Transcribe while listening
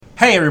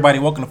Hey everybody,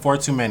 welcome to Four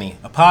Too Many,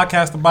 a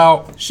podcast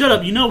about... Shut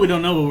up, you know we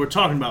don't know what we're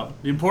talking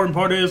about. The important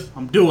part is,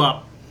 I'm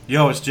doo-wop.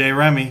 Yo, it's Jay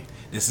Remy.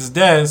 This is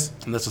Dez.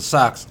 And this is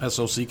Sox,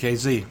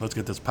 S-O-C-K-Z. Let's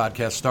get this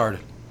podcast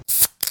started.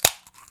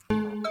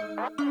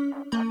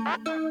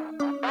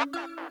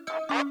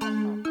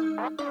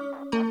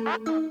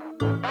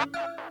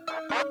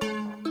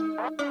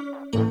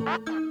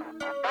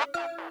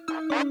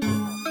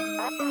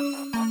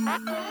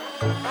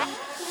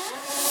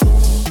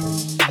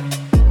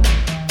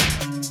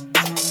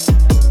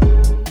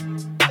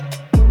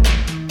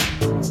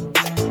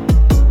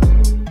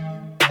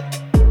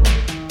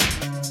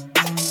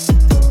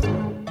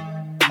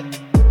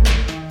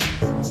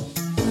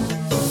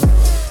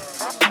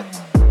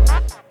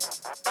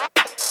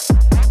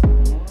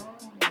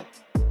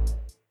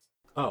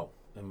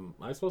 Am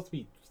I supposed to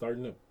be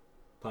starting a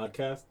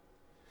podcast?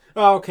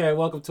 Oh, okay,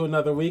 welcome to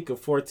another week of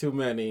Four Too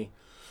Many.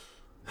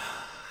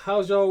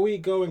 How's y'all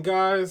week going,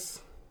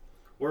 guys?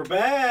 We're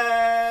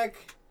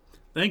back.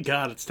 Thank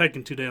God, it's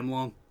taking too damn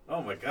long.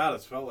 Oh my God,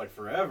 it's felt like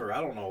forever.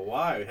 I don't know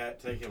why we had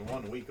taken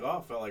 1 week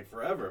off. Felt like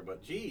forever,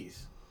 but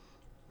geez.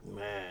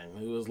 Man,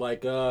 it was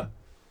like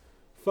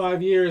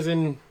 5 years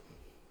in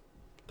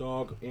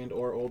dog and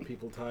or old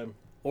people time.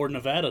 Or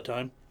Nevada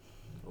time.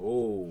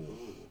 Oh,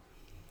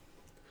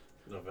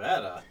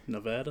 Nevada.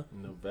 Nevada?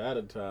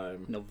 Nevada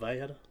time.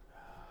 Nevada?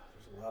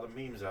 There's a lot of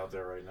memes out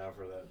there right now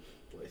for that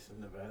place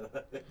in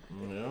Nevada.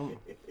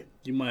 Yeah.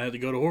 You might have to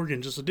go to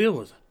Oregon just to deal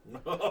with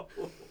it. No.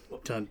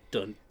 Dun,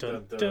 dun, dun,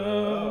 Dun, dun. dun.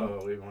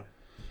 Oh, we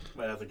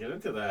might have to get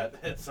into that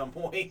at some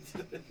point.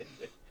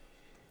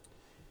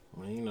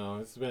 Well, you know,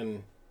 it's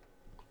been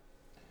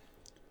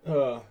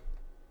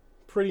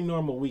pretty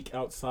normal week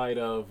outside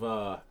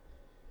of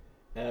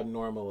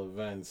abnormal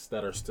events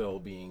that are still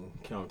being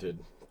counted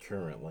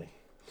currently.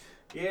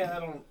 Yeah,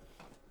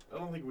 I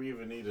don't think we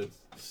even need to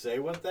say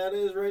what that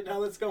is right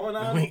now that's going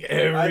on. I think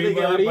everybody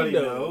everybody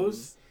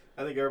knows.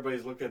 I think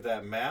everybody's looked at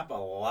that map a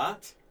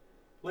lot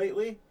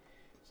lately.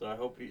 So I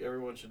hope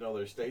everyone should know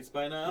their states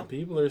by now.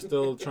 People are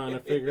still trying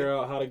to figure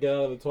out how to get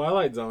out of the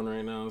Twilight Zone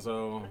right now,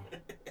 so...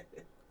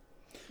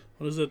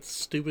 What is that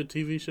stupid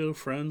TV show,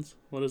 Friends?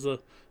 What is the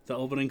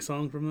opening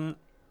song from that?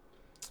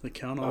 The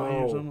Count on Me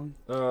or something?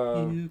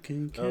 You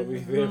can count I'll be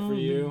there for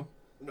you.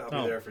 I'll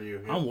be there for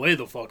you. Yeah. I'm way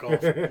the fuck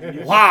off.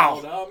 You Wow.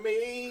 count on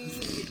me.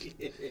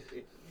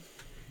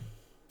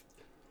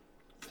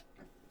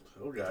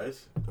 So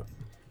guys,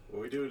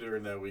 what we do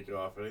during that week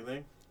off?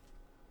 Anything?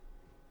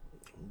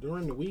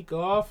 During the week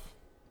off,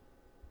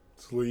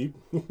 sleep.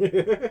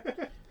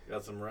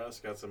 Got some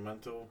rest, got some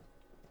mental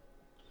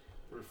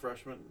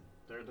refreshment.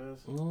 There it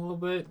is. A little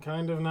bit,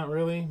 kind of, not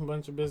really. A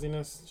bunch of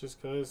busyness, just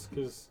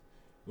because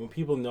when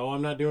people know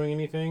I'm not doing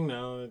anything,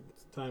 now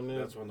it's time to...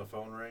 That's when the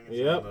phone rings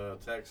Yep. and the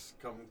texts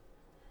come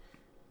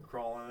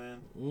crawling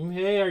in.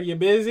 Hey, are you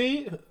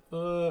busy?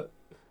 No.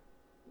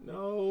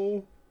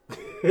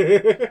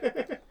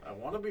 I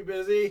want to be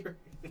busy.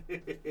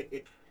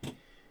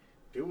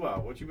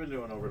 What you been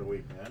doing over the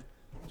week, man?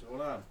 What's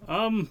going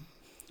on?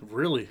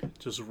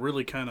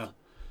 Really kind of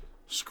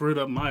screwed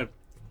up my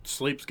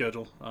sleep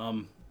schedule.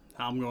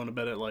 I'm going to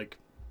bed at like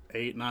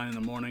 8, 9 in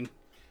the morning.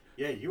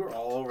 Yeah, you were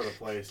all over the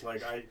place.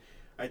 Like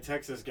I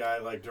text this guy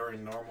like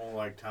during normal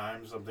like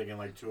times. I'm thinking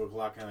like 2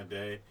 o'clock in the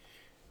day.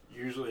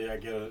 Usually I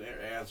get an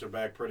answer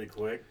back pretty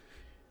quick.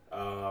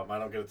 I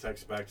don't get a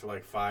text back till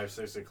like 5,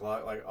 6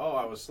 o'clock. Like, oh,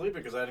 I was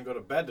sleeping because I didn't go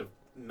to bed till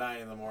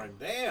 9 in the morning.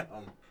 Damn.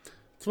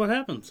 That's what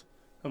happens.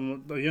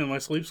 My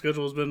sleep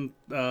schedule has been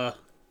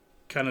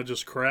kind of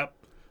just crap.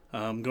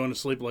 Going to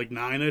sleep like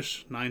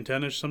 9-ish, 9,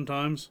 10-ish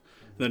sometimes.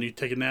 Then you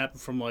take a nap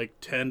from like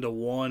 10 to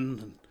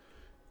 1.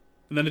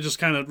 And then it just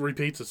kind of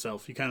repeats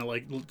itself. You kind of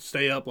like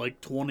stay up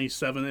like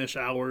 27-ish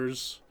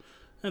hours.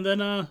 And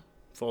then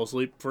fall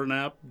asleep for a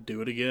nap,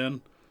 do it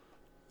again.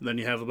 And then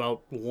you have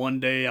about 1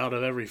 day out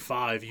of every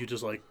 5, you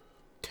just like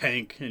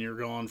tank and you're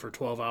gone for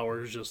 12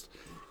 hours just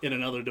in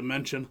another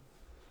dimension.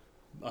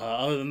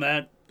 Other than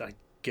that, I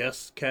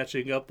guess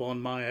catching up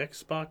on my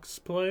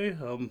Xbox play.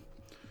 A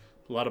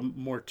lot of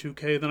more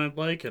 2K than I'd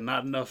like, and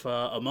not enough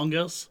Among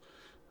Us.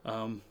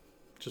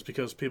 Just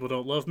because people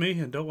don't love me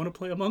and don't want to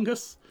play Among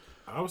Us.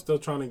 I was still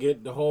trying to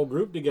get the whole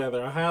group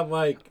together. I had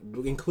like,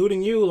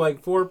 including you,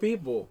 like 4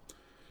 people.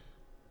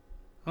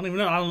 I don't even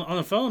know. On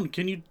the phone,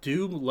 can you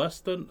do less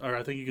than? Or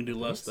I think you can do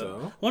less than.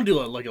 So. I want to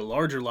do like a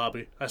larger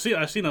lobby. I seen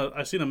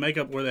a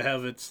makeup where they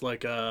have it's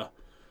like a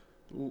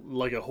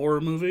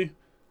horror movie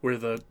where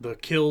the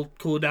kill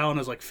cooldown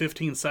is like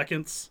 15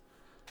 seconds.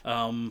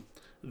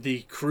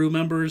 The crew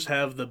members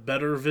have the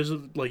better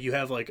like you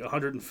have like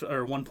 100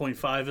 or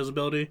 1.5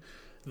 visibility.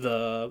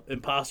 The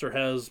imposter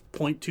has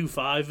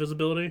 0.25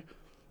 visibility,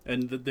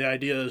 and the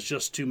idea is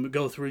just to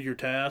go through your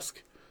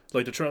task,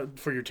 like to try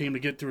for your team to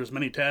get through as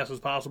many tasks as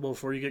possible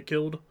before you get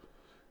killed.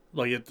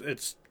 Like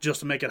it's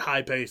just to make it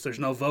high pace. There's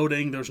no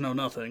voting. There's no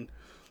nothing.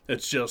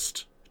 It's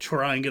just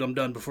try and get them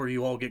done before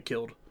you all get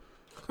killed.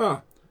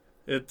 Huh.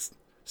 It's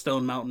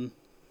Stone Mountain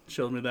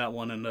showed me that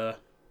one, and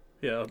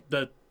yeah,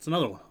 that's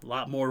another one. A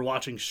lot more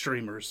watching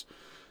streamers.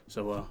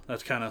 So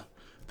that's kind of,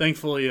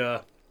 thankfully,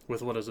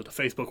 with what is it, the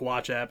Facebook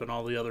Watch app and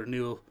all the other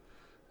new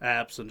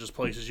apps and just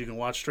places you can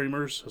watch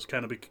streamers has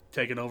kind of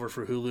taken over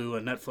for Hulu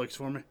and Netflix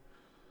for me.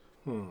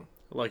 I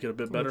like it a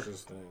bit better.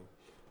 Interesting.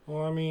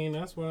 Well, I mean,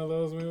 that's one of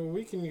those.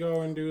 We can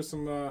go and do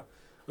some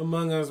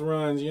Among Us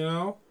runs, you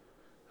know?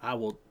 I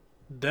will.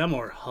 Them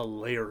are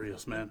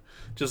hilarious, man.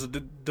 Just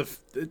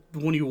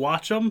when you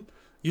watch them,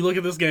 you look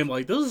at this game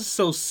like, this is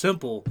so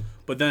simple,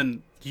 but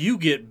then you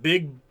get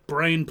big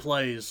brain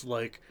plays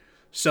like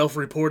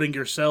self-reporting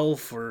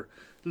yourself or,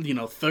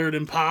 third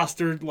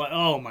imposter. Like,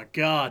 oh my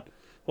god.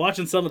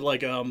 Watching something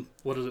like,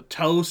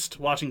 Toast,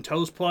 watching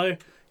Toast play,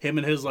 him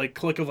and his,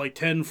 clique of,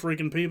 10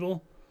 freaking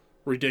people,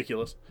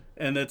 ridiculous.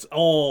 And it's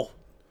all,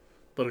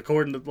 but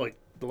according to,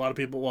 a lot of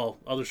people,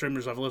 other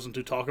streamers I've listened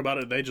to talk about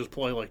it, they just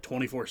play,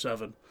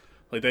 24/7.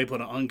 They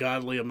put an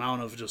ungodly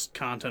amount of just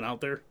content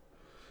out there.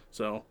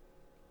 So,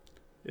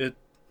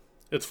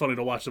 it's funny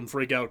to watch them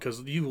freak out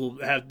because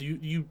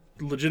you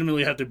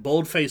legitimately have to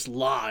bold-faced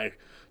lie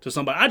to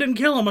somebody. I didn't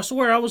kill him, I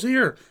swear I was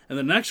here. And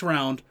the next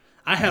round,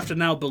 I have to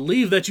now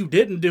believe that you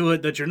didn't do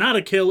it, that you're not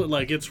a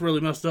killer. It's really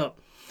messed up.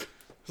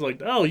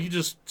 It's oh, you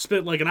just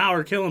spent an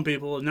hour killing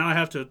people, and now I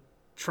have to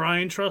try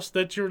and trust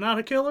that you're not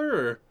a killer?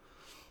 Or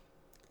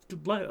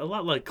a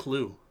lot like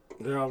Clue.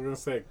 Yeah, I was going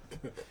to say...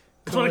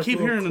 That's what I keep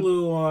hearing.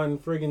 Clue on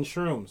friggin'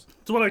 shrooms.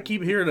 That's what I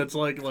keep hearing. It's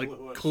like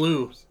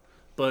Clue.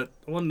 But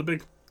I wasn't a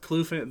big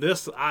Clue fan.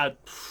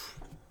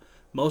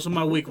 Most of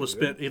my week was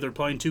spent either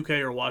playing 2K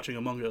or watching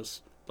Among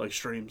Us,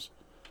 streams.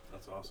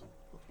 That's awesome.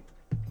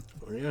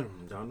 Well, yeah,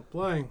 I'm down to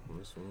play.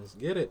 Let's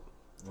get it.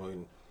 We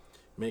can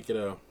make it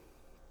a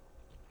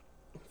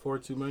 4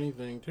 too many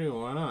thing, too.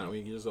 Why not?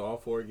 We can just all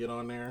 4 get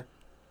on there.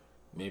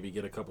 Maybe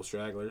get a couple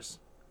stragglers.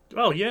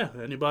 Oh, yeah.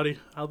 Anybody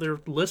out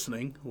there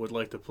listening would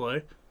like to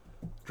play.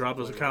 Drop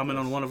us a comment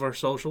on one of our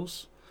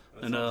socials,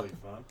 and fun.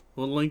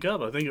 We'll link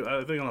up. I think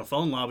on the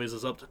phone lobbies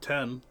is up to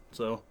 10.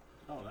 So,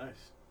 oh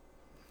nice.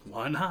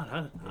 Why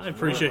not? I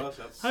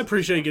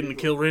appreciate getting to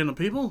kill random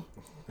people,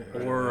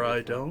 or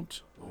I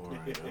don't. Or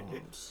I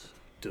don't.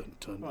 Dun,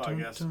 dun, Well, dun,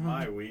 I guess dun.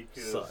 my week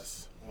is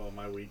Sus.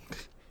 my week.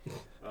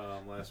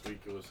 Last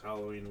week it was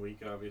Halloween week,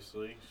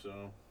 obviously,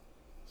 so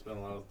spent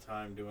a lot of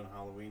time doing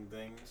Halloween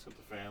things with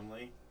the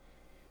family.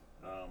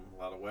 A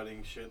lot of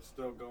wedding shit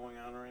still going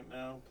on right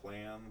now.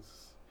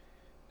 Plans,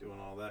 doing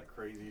all that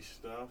crazy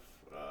stuff.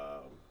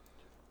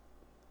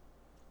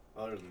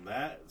 Other than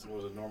that, it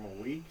was a normal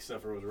week,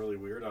 except for it was really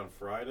weird on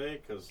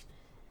Friday because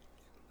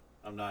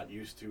I'm not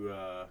used to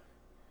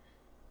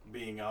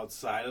being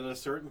outside at a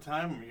certain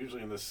time. I'm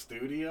usually in the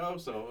studio,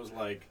 so it was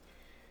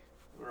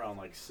around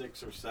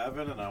 6 or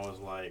 7, and I was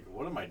like,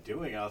 what am I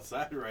doing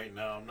outside right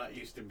now? I'm not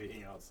used to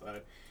being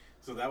outside.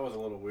 So that was a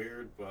little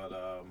weird,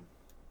 but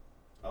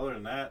other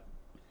than that,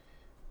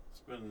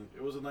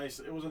 it was a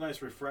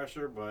nice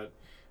refresher, but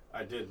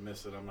I did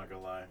miss it. I'm not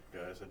gonna lie,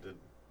 guys.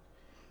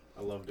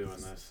 I love doing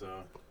this.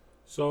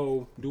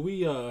 So do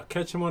we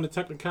catch him on the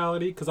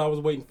technicality? Because I was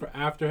waiting for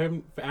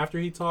after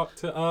he talked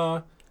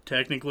to.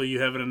 Technically,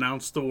 you haven't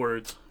announced the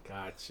words.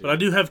 Gotcha. But I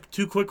do have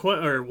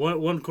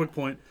one quick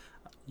point.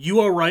 You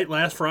are right.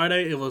 Last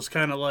Friday, it was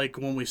kind of like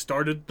when we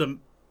started the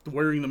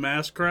wearing the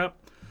mask crap.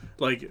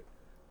 I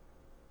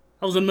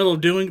was in the middle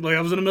of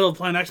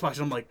playing Xbox,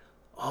 and I'm like,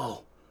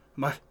 oh,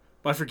 am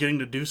I forgetting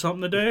to do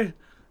something today?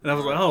 And I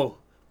was like, oh.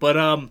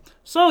 But,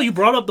 so you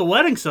brought up the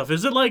wedding stuff.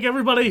 Is it like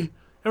everybody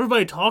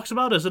talks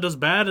about? Is it as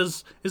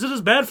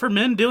bad for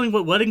men dealing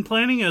with wedding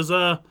planning as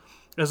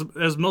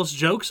most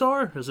jokes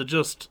are? Is it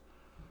just,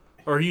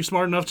 or are you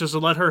smart enough just to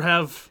let her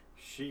have?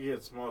 She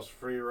gets most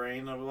free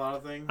reign of a lot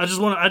of things. I just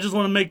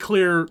want to make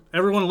clear,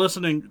 everyone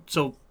listening,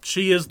 so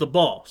she is the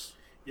boss.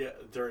 Yeah,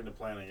 during the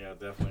planning, yeah,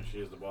 definitely she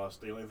is the boss.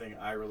 The only thing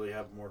I really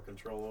have more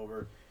control over,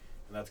 and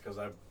that's because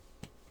I've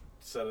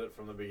said it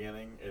from the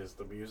beginning, is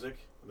the music,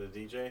 the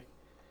DJ.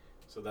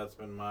 So that's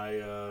been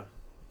my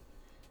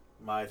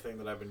my thing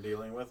that I've been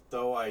dealing with.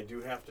 Though I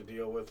do have to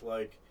deal with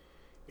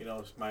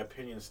my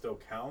opinion still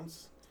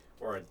counts,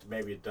 or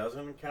maybe it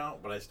doesn't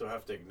count, but I still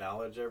have to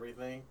acknowledge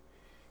everything,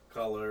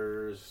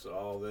 colors,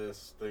 all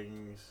this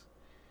things.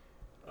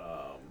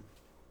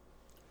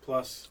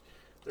 Plus,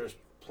 there's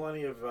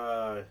plenty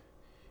of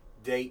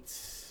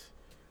dates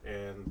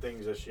and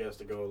things that she has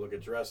to go look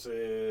at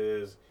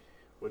dresses,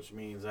 which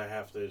means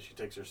she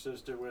takes her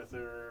sister with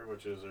her,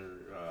 which is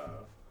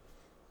her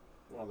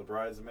one of the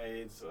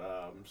bridesmaids,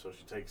 so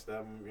she takes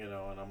them, and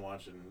I'm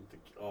watching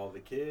all the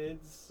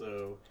kids,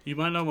 so... You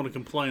might not want to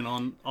complain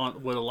on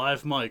with a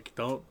live mic.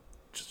 Don't,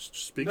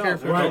 just be No,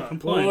 careful, right. don't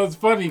complain. Well, it's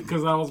funny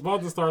because I was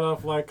about to start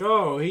off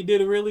oh, he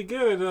did really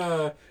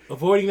good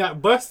avoiding that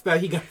bus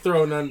that he got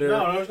thrown under.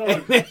 No, there's no...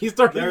 And then he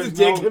started to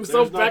dig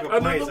himself back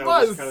under the I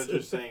bus. was kind of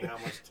just saying how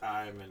much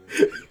time and...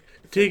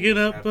 Digging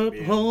up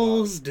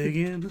holes,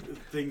 digging.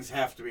 Things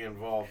have to be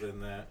involved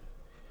in that.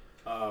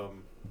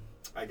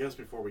 I guess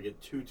before we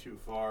get too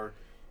far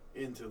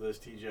into this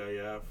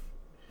TGIF,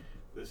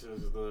 this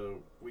is the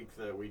week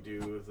that we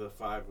do the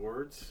 5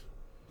 words.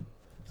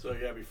 So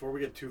yeah, before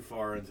we get too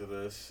far into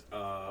this,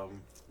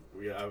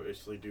 we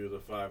obviously do the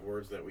 5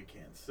 words that we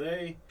can't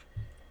say.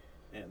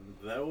 And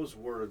those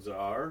words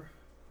are,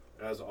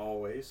 as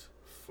always,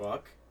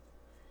 fuck.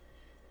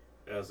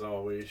 As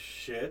always,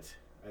 shit.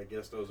 I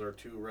guess those are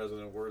two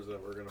resident words that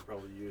we're going to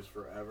probably use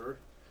forever.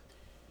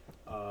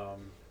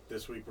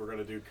 This week we're going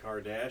to do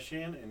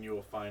Kardashian, and you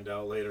will find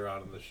out later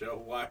on in the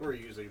show why we're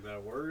using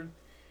that word.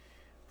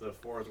 The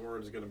fourth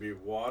word is going to be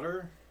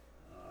water.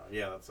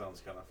 Yeah, that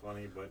sounds kind of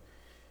funny, but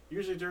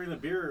usually during the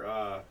beer,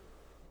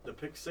 the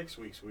Pick 6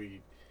 weeks,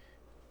 we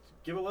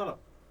give a lot of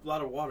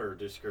water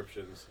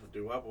descriptions.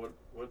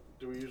 What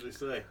do we usually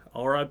say?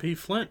 R.I.P.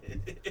 Flint.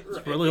 Right.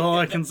 That's really all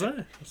I can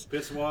say.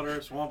 Piss water,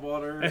 swamp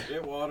water,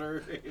 shit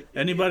water.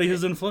 Anybody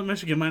who's in Flint,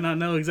 Michigan might not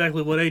know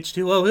exactly what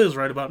H2O is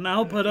right about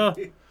now, but,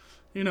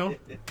 you know.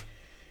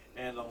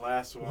 And the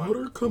last one.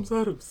 Water comes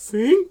out of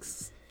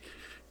sinks?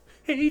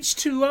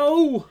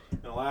 H2O!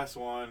 The last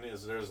one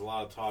is there's a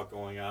lot of talk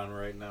going on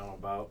right now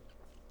about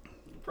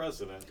the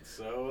president.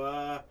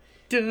 So,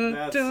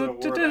 that's the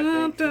word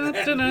I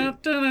think.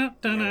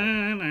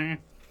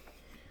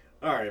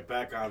 All right,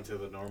 back onto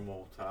the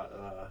normal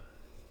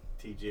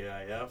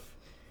TGIF.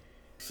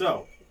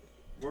 So,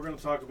 we're going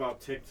to talk about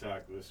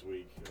TikTok this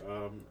week.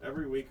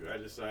 Every week I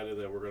decided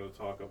that we're going to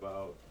talk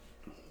about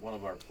one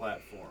of our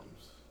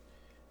platforms.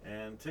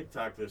 And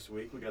TikTok this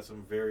week, we got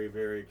some very,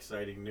 very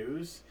exciting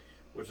news,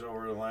 which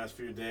over the last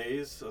few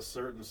days, a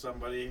certain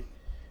somebody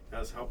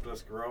has helped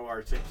us grow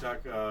our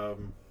TikTok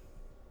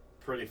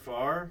pretty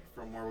far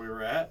from where we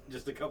were at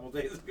just a couple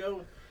days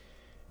ago.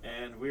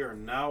 And we are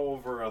now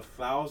over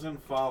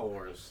 1,000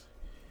 followers,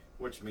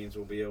 which means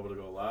we'll be able to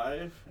go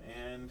live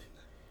and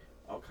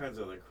all kinds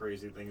of other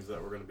crazy things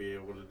that we're going to be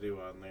able to do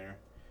on there.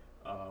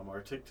 Our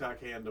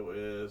TikTok handle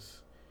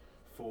is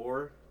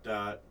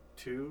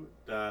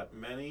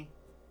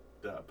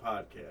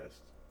 4.2.many.podcast.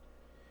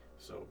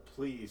 So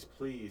please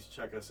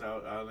check us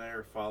out on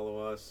there, follow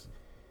us,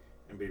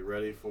 and be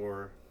ready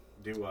for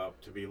Doo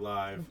Up to be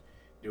live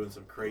doing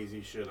some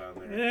crazy shit on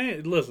there. Hey,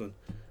 listen,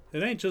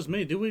 it ain't just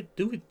me. Do we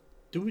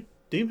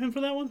deem him for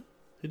that one?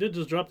 He did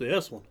just drop the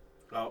S one.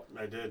 Oh,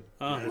 I did.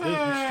 He did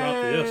just drop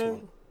the S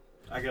one.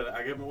 I got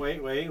wait.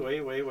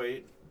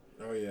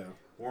 Oh, yeah.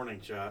 Warning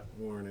shot.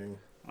 Warning.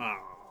 Ah.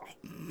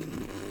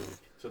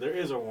 So there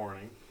is a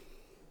warning.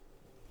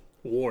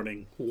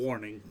 Warning.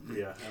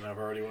 Yeah, and I've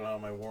already went on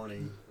my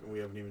warning, and we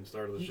haven't even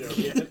started the show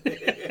yet.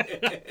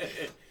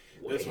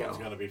 This one's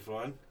going to be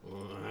fun.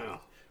 Wow.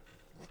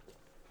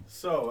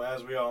 So,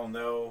 as we all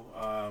know,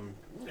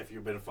 if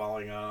you've been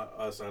following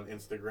us on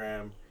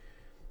Instagram,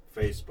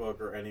 Facebook,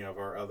 or any of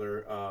our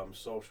other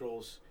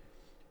socials,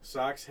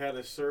 Sox had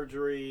a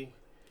surgery,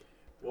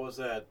 what was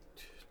that,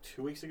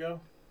 2 weeks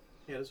ago?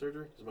 He had a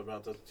surgery? It's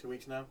about 2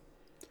 weeks now?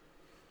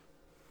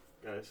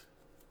 Guys?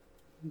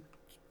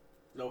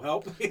 No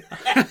help?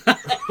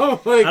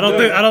 Oh my God.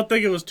 I don't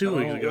think it was 2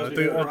 weeks ago. was I it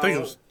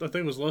think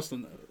it was less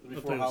than that.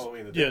 Before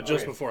Halloween.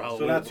 Just before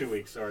Halloween. So not 2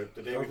 weeks, sorry.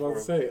 The day I was before. about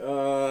to say,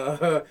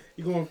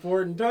 you going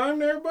forward in time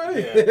there,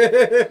 buddy?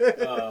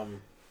 Yeah.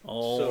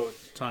 All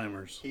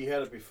timers. He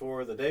had it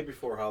the day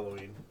before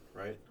Halloween,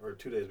 right? Or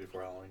 2 days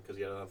before Halloween, because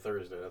he had it on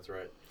Thursday. That's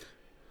right.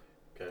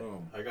 Okay,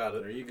 Oh, I got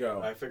it. there you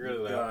go. I figured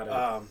it Got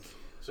out. it.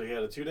 So he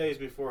had it 2 days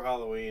before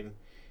Halloween,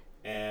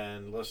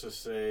 and let's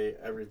just say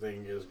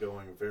everything is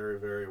going very,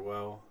 very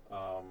well.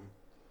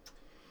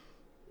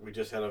 We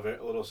just had a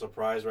little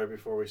surprise right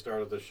before we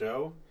started the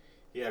show.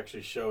 He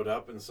actually showed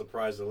up and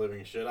surprised the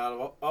living shit out of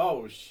him.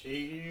 Oh,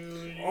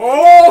 shoot.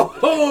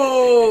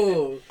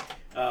 Oh!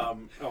 Oh,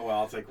 well,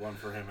 I'll take one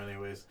for him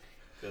anyways,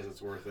 because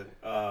it's worth it.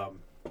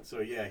 So,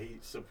 yeah, he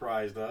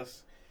surprised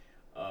us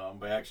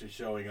by actually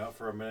showing up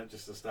for a minute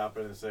just to stop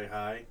in and say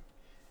hi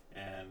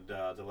and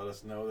to let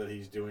us know that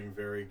he's doing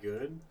very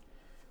good.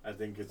 I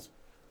think it's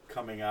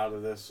coming out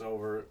of this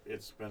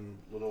it's been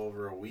a little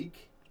over a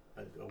week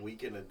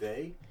and a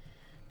day.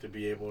 To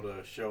be able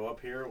to show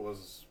up here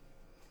was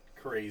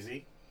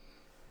crazy.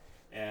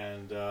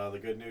 And the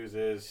good news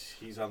is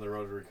he's on the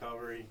road to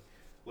recovery.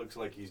 Looks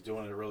like he's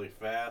doing it really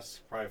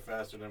fast, probably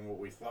faster than what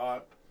we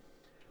thought.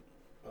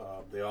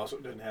 They also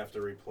didn't have to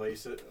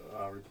replace it.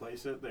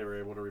 They were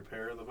able to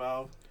repair the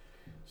valve.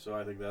 So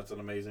I think that's an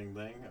amazing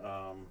thing.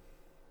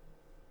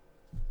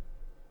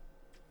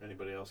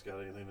 Anybody else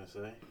got anything to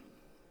say?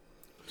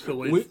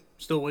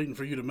 Still waiting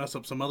for you to mess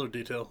up some other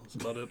detail. That's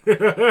about it.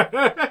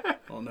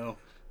 Oh no.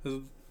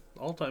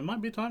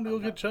 Might be time to go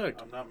get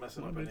checked. I'm not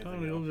messing up Might be anything.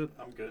 time to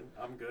go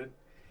I'm good.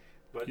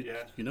 But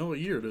yeah. You know what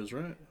year it is,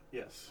 right?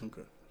 Yes.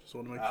 Okay. Just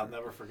want to make I'll sure.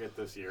 never forget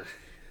this year.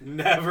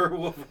 Never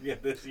will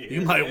forget this year.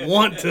 You might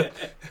want to.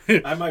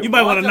 I might You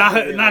might want to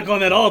forget knock on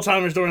that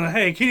Alzheimer's door and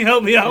hey, can you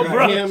help me out, bro?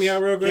 Can you help me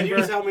out real Can quick, you bro?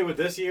 just help me with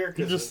this year? You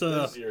Because just,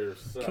 this year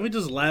sucks. Can we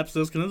just lapse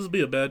this? Can this be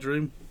a bad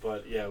dream?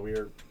 But yeah,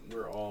 we're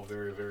all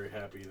very, very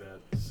happy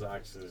that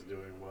Sox is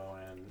doing well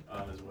and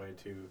on his way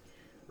to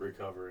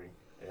recovery.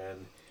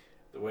 And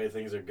the way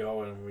things are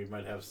going, we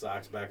might have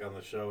Sox back on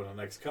the show in the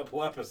next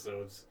couple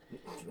episodes.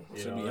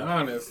 To be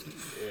honest.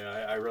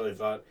 Yeah, I really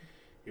thought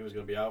he was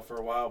going to be out for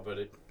a while,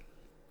 but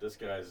this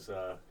guy's,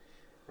 we're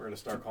going to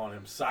start calling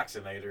him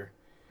Soxinator.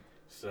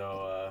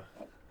 So,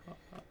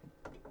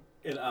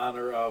 in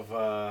honor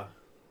of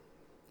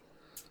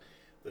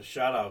the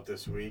shout out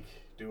this week.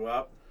 Do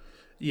up.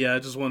 Yeah, I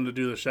just wanted to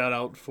do the shout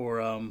out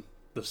for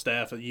the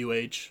staff at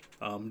UH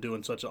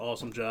doing such an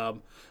awesome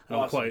job.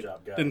 Awesome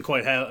job, guys.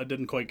 I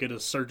didn't quite get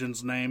his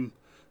surgeon's name,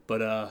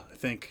 but I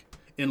think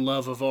in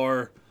love of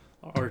our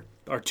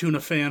tuna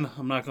fan,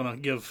 I'm not gonna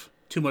give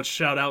too much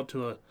shout out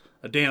to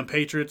a damn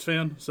Patriots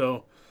fan.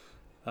 So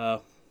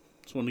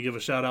just wanted to give a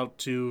shout out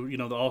to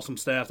the awesome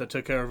staff that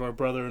took care of our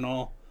brother and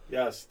all.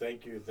 Yes,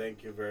 thank you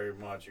very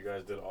much. You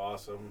guys did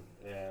awesome,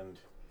 and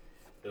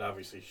it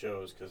obviously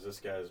shows because this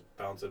guy's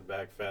bouncing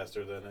back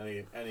faster than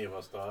any of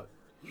us thought.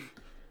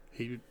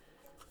 He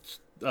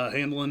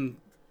handling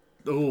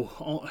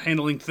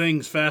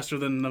things faster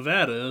than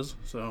Nevada is.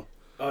 So.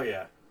 Oh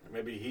yeah,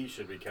 maybe he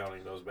should be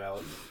counting those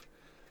ballots.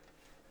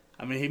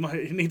 I mean, he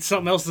needs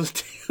something else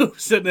to do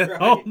sitting at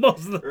home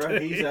most of the day.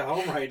 Right, he's at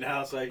home right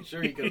now, so I'm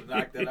sure he could have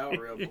knocked that out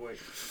real quick.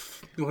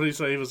 What did he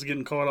say? He was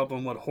getting caught up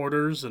on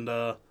Hoarders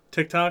and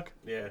TikTok?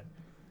 Yeah.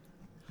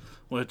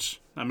 Which,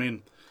 I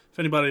mean, if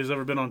anybody's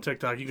ever been on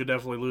TikTok, you could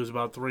definitely lose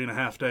about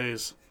 3.5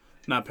 days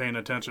not paying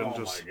attention. Oh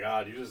my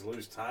God, you just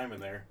lose time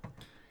in there.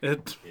 Yeah,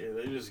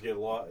 they just get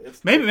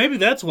lost. Maybe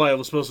that's why it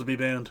was supposed to be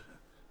banned.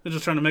 They're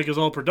just trying to make us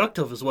all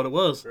productive, is what it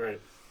was. Right.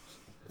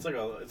 It's like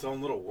its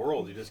own little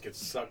world. You just get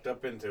sucked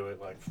up into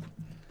it. Like,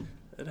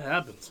 it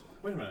happens.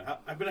 Wait a minute.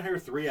 I've been here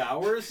 3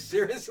 hours?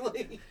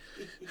 Seriously?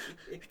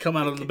 Come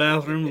out of the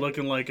bathroom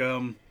looking like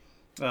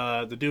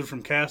the dude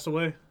from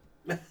Castaway.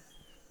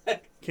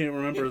 Can't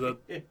remember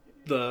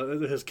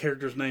his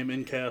character's name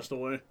in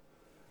Castaway,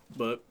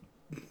 but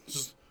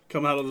just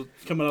come out of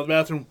the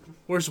bathroom.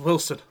 Where's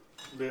Wilson?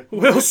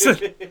 Wilson!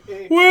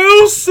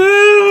 Wilson!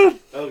 I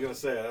was gonna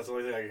say that's the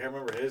only thing I can't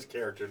remember his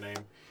character name,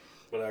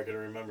 but I can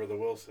remember the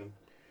Wilson.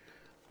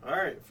 All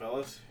right,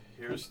 fellas.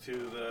 Here's to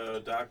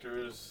the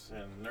doctors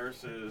and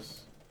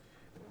nurses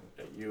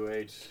at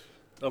UH.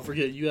 Don't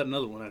forget, you got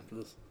another one after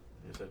this.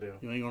 Yes, I do.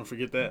 You ain't gonna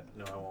forget that.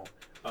 No,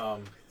 I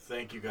won't.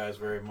 Thank you guys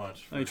very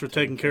much. Thanks for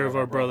taking care of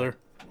our brother.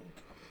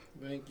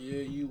 Thank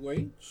you,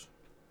 UH.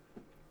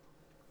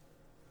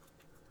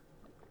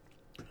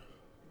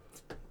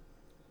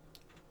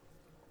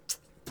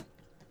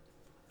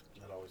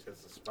 That always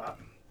gets the spot.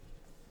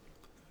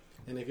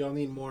 And if y'all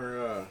need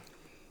more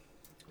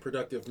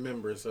productive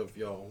members of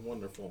y'all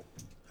wonderful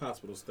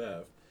hospital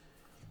staff,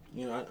 I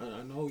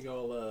know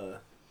y'all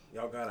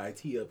got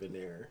IT up in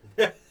there.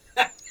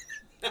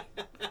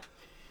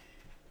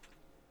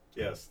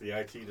 Yes, the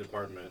IT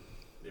department.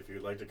 If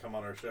you'd like to come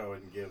on our show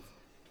and give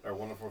our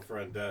wonderful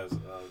friend Des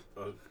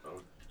a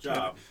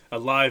job. A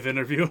live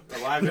interview. A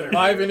live interview.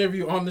 Live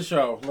interview on the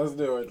show. Let's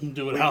do it.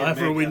 Do it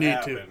however we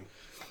need to.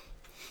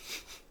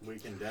 We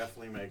can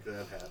definitely make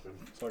that happen.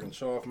 So I can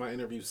show off my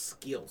interview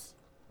skills.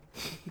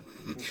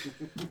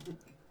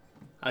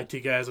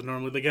 IT guys are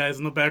normally the guys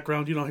in the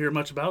background you don't hear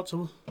much about,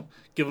 so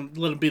let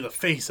them be the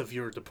face of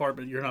your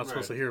department you're not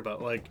supposed to hear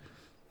about. Like,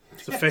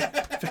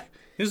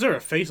 is there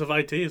a face of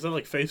IT? Is that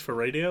like face for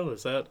radio?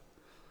 Is that,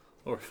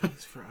 or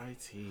face for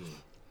IT?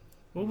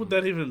 What would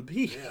that even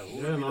be?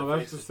 Yeah, no,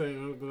 that's the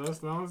same. But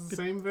that's not the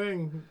same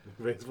thing.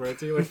 Face for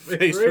IT, like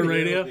face for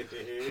radio.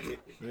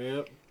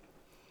 Yep.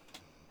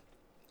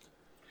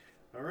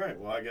 All right.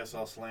 Well, I guess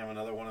I'll slam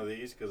another one of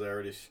these because I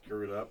already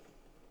screwed up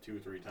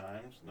 2-3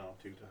 times. No,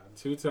 2 times.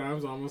 2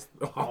 times, almost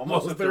the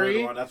three.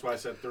 Third one. That's why I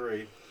said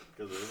 3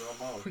 because it was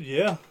almost.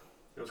 Yeah.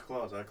 It was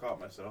close. I caught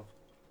myself.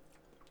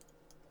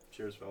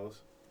 Cheers,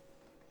 fellas.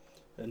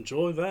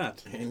 Enjoy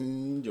that.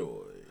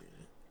 Enjoy.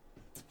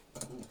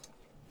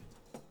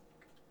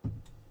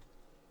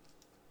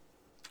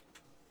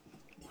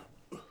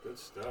 Good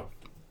stuff.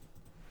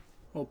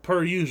 Well,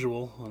 per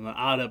usual, on the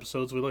odd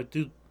episodes, we like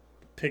to do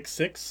pick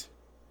 6.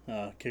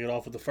 Kick it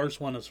off with the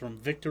first one is from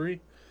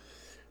Victory.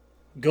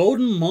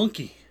 Golden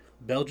Monkey,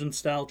 Belgian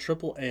style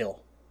triple ale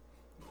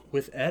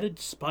with added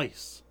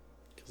spice,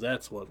 because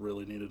that's what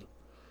really needed.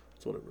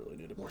 That's what it really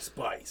needed. More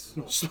spice.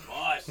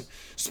 Spice.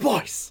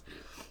 Spice.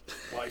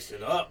 Spice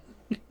it up.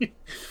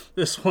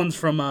 This one's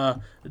from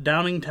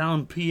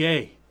Downingtown,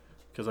 PA,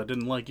 because I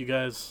didn't like you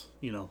guys,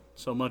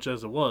 so much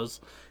as it was,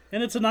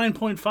 and it's a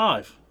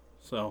 9.5.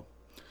 So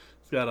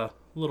it's got a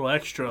little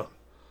extra.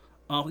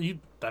 The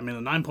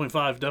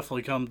 9.5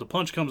 definitely comes. The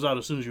punch comes out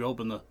as soon as you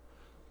open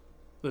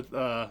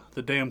the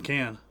damn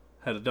can.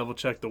 Had to double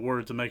check the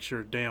word to make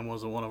sure "damn"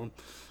 wasn't one of them.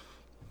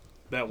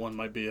 That one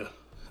might be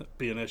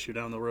an issue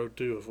down the road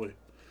too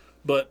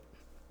but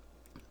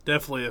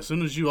definitely as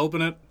soon as you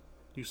open it,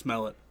 you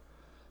smell it.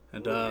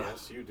 And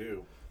yes, you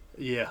do.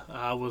 Yeah,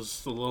 I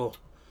was a little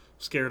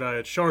scared I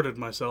had sharded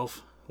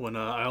myself when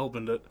I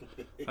opened it.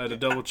 I had to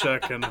double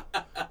check and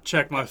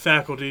check my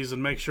faculties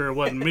and make sure it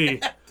wasn't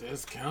me.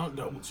 Discount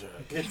double check.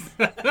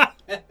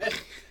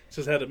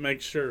 Just had to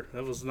make sure.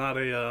 That was not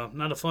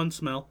a fun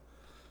smell.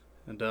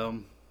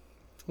 And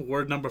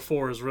word number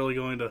 4 is really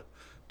going to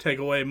take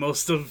away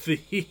most of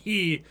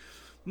the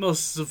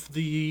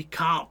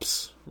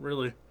comps.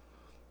 Really,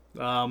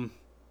 I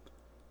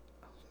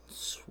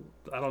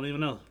don't even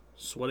know.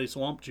 Sweaty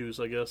swamp juice,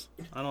 I guess.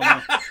 I don't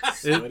know.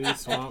 Sweaty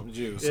swamp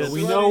juice. Yeah, so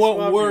we know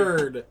what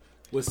word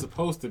was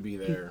supposed to be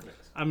there.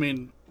 I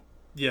mean,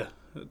 yeah.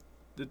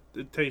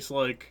 it tastes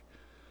like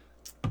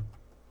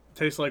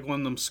one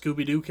of them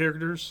Scooby Doo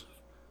characters,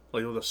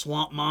 like with a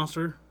swamp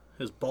monster.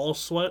 His balls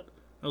sweat.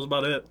 That was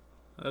about it.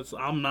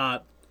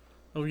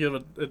 I'll give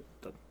it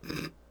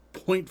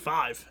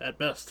 0.5 at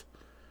best.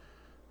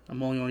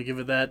 I'm only going to give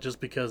it that just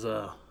because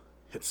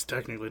it's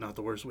technically not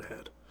the worst we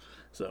had.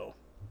 So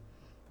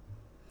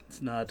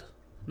it's not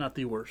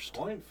the worst.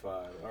 0.5.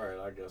 All right,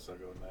 I guess I'll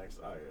go next.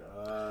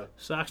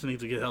 Saxon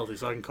needs to get healthy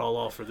so I can call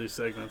off for these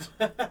segments.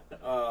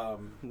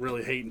 I'm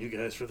really hating you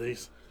guys for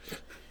these.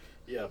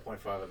 Yeah,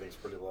 0.5 I think is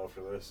pretty low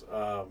for this.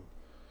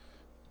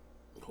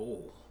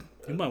 Cool.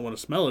 You might want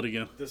to smell it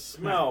again. The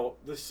smell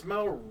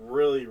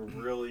really,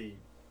 really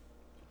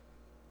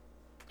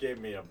gave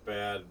me a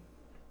bad.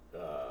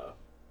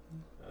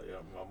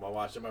 I'm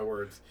watching my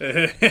words.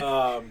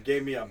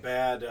 Gave me a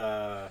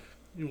bad.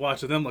 You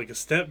watching them like a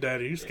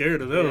stepdaddy. You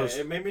scared of those?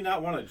 Yeah, it made me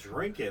not want to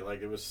drink it.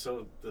 Like the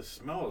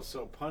smell is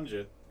so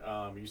pungent.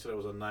 You said it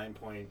was a 9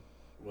 point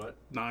what?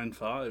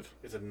 9.5.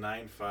 It's a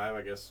 9.5.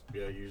 I guess.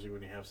 Yeah. Usually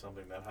when you have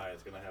something that high,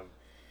 it's gonna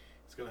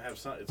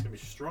be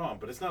strong,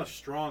 but it's not a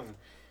strong.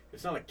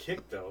 It's not a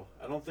kick though.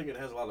 I don't think it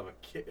has a lot of a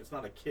kick. It's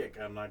not a kick.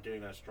 I'm not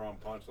getting that strong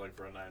punch like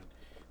for a 9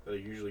 that I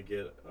usually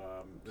get.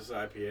 This is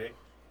IPA.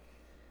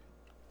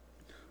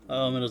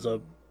 It is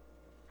a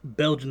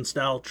Belgian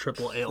style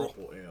triple ale.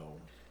 Triple ale.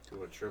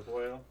 To a triple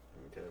ale?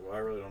 Okay, well I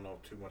really don't know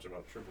too much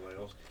about triple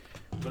ales.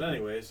 But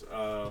anyways,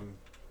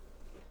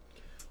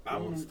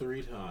 It's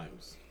 3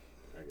 times.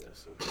 I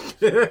guess.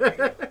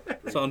 Okay.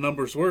 That's how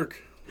numbers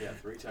work. Yeah,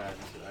 3 times.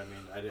 I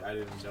mean, I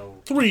didn't know.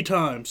 3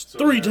 times. So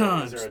 3 is there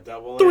times. a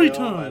double 3 ale? I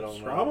times. don't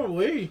know.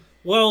 Probably.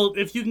 Well,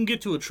 if you can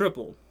get to a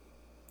triple,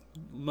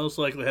 most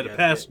likely had to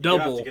pass you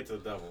double have to get to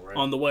the double, right?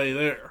 on the way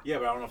there. Yeah,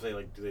 but I don't know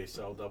if do they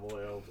sell double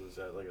ale? Is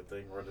that like a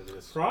thing, or do they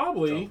just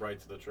Probably. jump right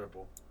to the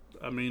triple?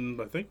 I mean,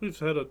 I think we've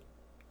had a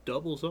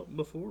double something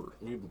before.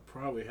 We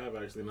probably have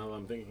actually. Now that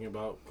I'm thinking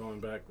about going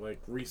back, like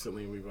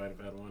recently, we might have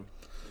had one.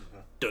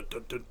 Dun,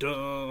 dun, dun,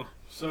 dun.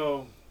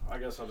 So I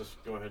guess I'll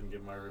just go ahead and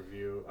give my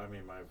review. I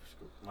mean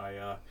my.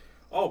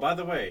 Oh, by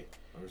the way,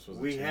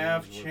 we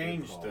have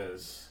changed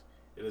this.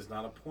 It is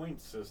not a point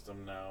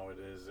system now. It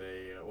is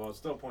it's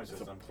still a point It's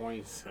system. a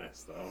point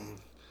system.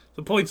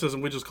 The point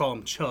system, we just call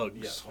them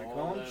chugs. Yes, we Call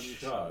call them them chugs.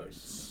 chugs.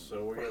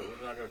 So we're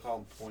not going to call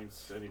them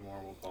points anymore.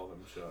 We'll call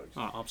them chugs.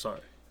 Oh, I'm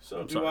sorry. So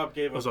I'm sorry. Doo-Wop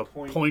gave It was a a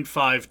point,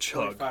 0.5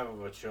 chug. 0.5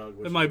 of a chug.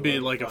 Which It might is be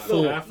like a five.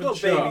 full- half a little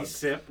chug. baby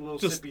sip, little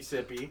Just-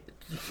 sippy.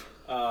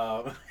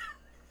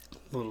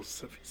 Little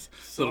sippies.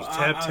 So Little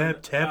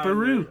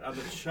taparoo. On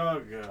the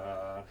chug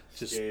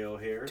Just scale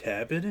here,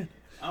 Tap it in.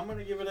 I'm going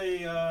to give it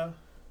a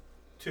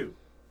 2.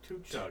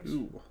 2 chugs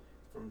Ooh.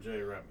 from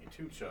J. Remy.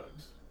 2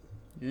 chugs.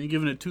 You ain't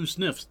giving it 2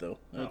 sniffs, though.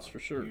 That's No, for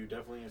sure. You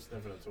definitely ain't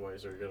sniffing it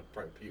twice or you're going to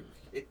probably puke.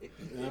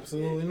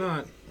 Absolutely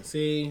not.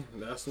 See,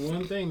 that's the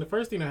one thing. The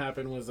first thing that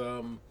happened was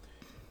the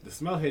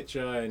smell hit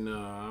you, and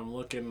I'm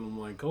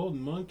like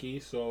Golden Monkey,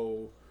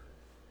 so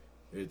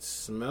it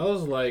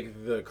smells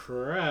like the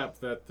crap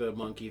that the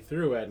monkey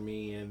threw at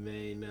me, and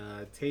then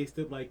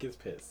tasted like his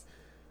piss.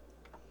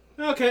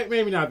 Okay,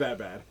 maybe not that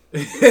bad.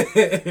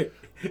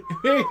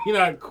 Maybe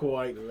not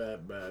quite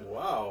that bad.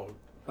 Wow.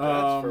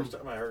 That's the first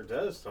time I heard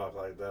Des talk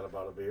like that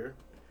about a beer.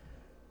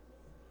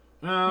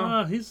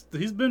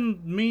 He's been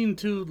mean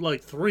to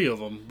like 3 of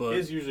them, but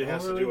His usually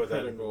has to do with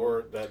that critical.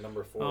 word, that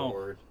number 4 Oh.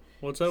 word.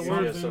 what's that Usually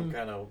word? has some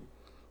kind of,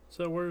 What's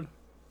that word?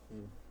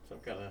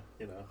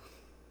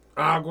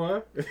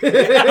 Agua.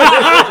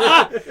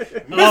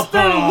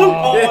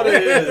 Oh,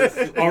 it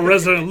is. Our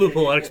resident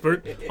loophole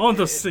expert on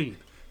the scene.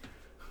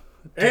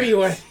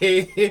 Anyway,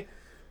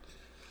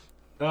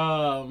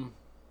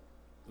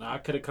 I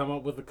could have come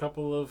up with a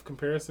couple of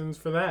comparisons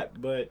for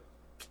that, but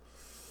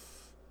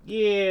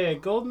yeah,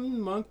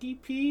 Golden Monkey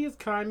Pea is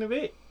kind of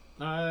it.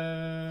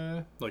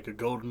 Like a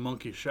golden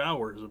monkey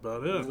shower is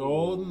about it.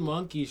 Golden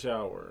Monkey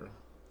Shower.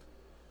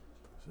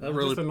 That Not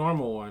really just a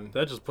normal one.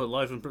 that just put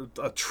life in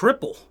a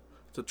triple.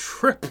 It's a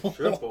triple.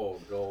 Triple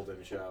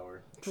golden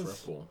shower.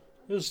 Triple.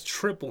 This is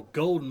triple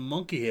golden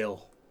monkey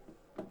ale.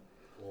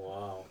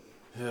 Wow.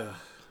 Yeah.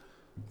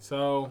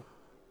 So,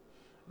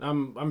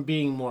 I'm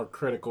being more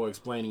critical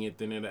explaining it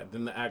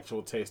than the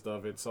actual taste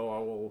of it. So I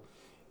will,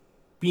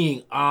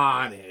 being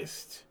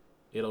honest,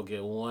 it'll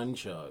get 1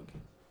 chug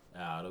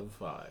out of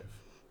 5.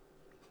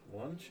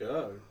 1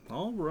 chug.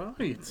 All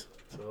right.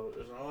 So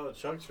there's not a lot of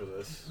chugs for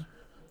this.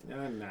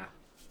 Nah.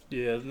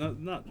 Yeah,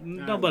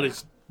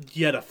 nobody's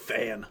yet a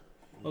fan.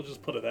 I'll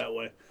just put it that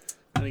way.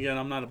 And again,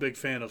 I'm not a big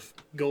fan of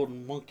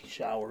golden monkey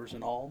showers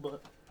and all,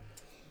 but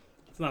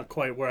it's not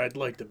quite where I'd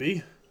like to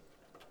be.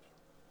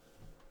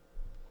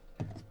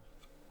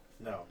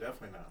 No,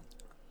 definitely not.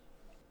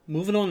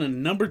 Moving on to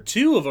number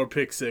 2 of our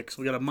pick 6,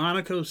 we got a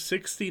Monaco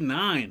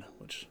 69,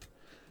 which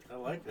I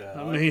like that.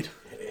 I mean,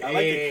 I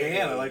like the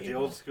can. I like the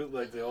old school,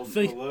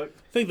 Think- look.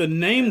 I think the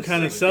name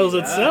kind of sells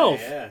 69, itself.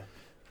 Yeah.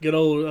 Good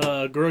old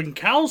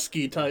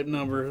Gronkowski type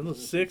number, the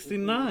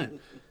 69.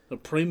 The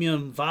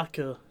premium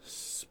vodka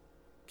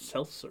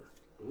seltzer.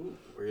 Ooh,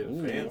 we're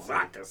getting fancy.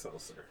 Vodka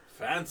seltzer.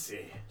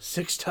 Fancy.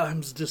 6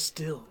 times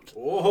distilled.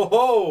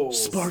 Whoa!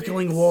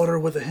 Sparkling 6. water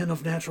with a hint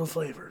of natural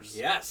flavors.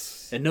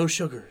 Yes. And no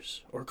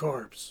sugars or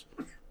carbs.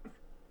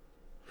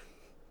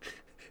 It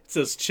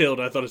says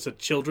chilled. I thought it said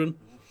children.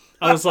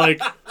 I was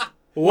like,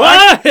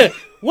 what?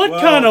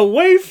 What kind of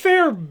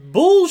Wayfair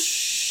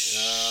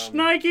bullshit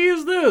Nike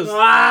is this?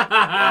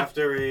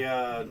 After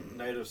a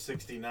night of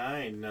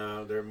 69,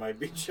 there might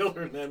be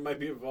children that might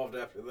be involved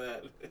after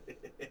that.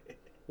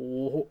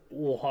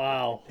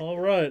 Wow. All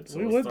right. So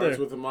we it went starts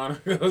there. with the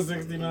Monaco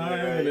 69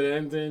 and it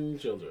ends in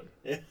children.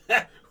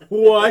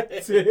 What?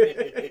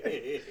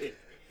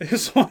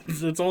 This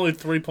one's, it's only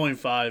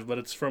 3.5, but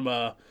it's from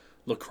La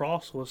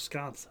Crosse,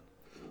 Wisconsin.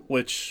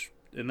 Which,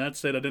 in that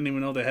state, I didn't even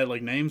know they had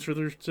like names for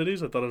their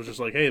cities. I thought it was just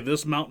like, hey,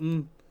 this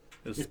mountain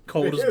is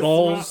cold as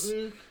balls.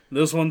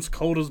 This one's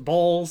cold as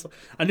balls.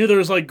 I knew there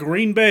was like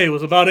Green Bay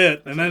was about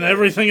it, and then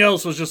everything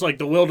else was just like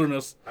the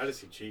wilderness. I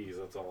just see cheese.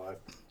 That's all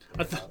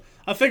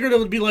I figured it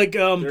would be like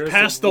There's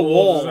past some the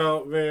wolves wall.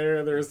 out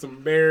there. There's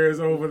some bears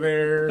over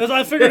there. 'Cause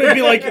I figured it'd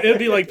be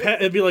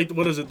like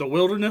what is it, the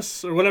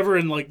wilderness or whatever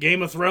in like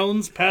Game of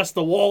Thrones, past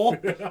the wall,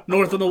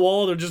 north of the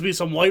wall. There'd just be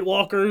some White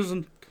Walkers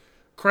and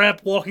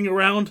crap walking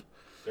around.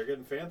 They're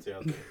getting fancy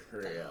out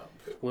there.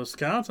 Yeah.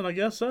 Wisconsin, I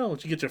guess so.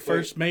 Did you get your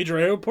first major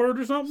airport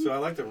or something? So I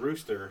like the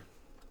rooster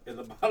in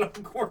the bottom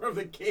corner of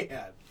the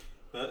can.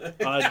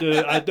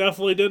 I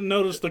definitely didn't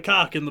notice the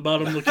cock in the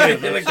bottom of the can.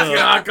 The That's,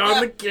 cock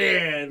on the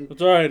can.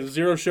 that's all right.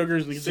 0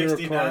 sugars and 0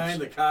 69, carbs.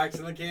 the cock's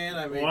in the can.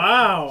 I mean,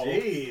 Wow.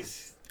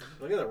 jeez.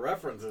 Look at the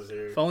references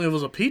here. If only it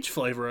was a peach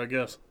flavor, I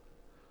guess.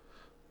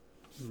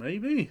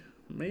 Maybe.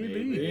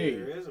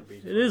 There is a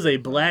beach. It is a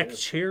black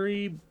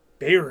cherry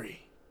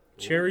berry.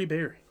 Cherry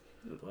berry.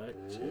 Black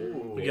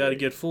Ooh. We got to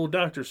get full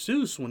Dr.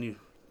 Seuss when you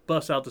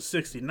bust out the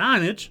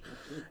 69-inch.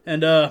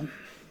 And guess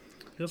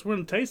we're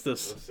going to taste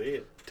this. Let's see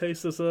it.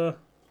 Taste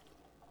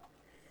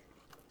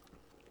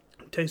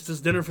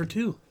this dinner for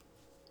 2.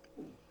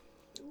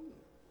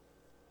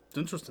 It's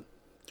interesting.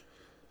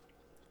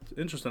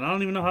 I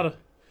don't even know how to.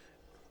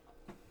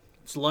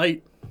 It's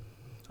light.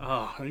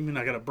 Oh, I mean,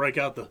 I got to break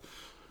out the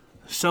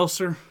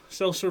Seltzer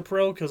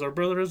Pro because our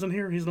brother isn't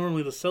here. He's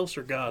normally the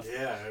Seltzer god.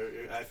 Yeah,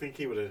 I think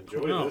he would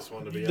enjoy No, this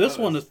one, to be this honest.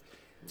 one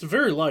it's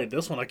very light.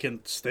 This one I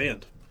can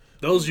stand.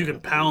 Those you can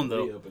pound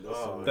though.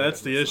 Oh,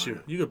 That's the issue.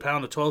 You could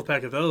pound a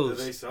 12-pack of Do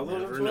those. they sell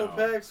those Never in 12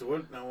 know. packs?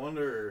 What? I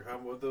wonder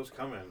what those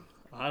come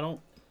in.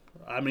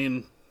 I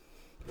mean,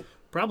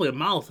 probably a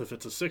mouth if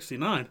it's a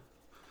 69.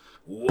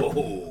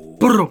 Whoa.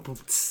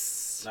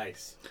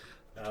 Nice.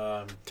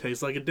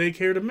 Tastes like a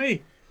daycare to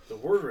me. The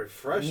word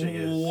refreshing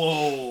is...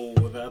 Whoa.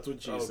 That's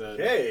what she said.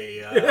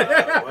 Okay.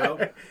 Well,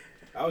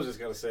 I was just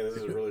going to say this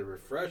is really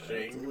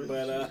refreshing,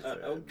 but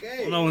okay. I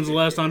don't know when's the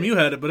last time you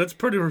had it, but it's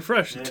pretty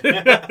refreshing.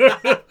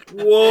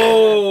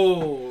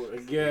 Whoa.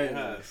 Again.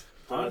 Yes.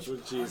 That's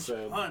what she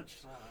said. Punch.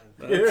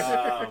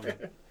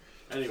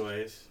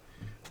 Anyways,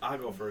 I'll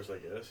go first, I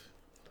guess.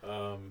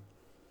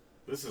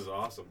 This is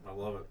awesome. I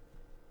love it.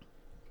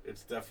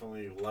 It's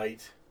definitely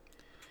light,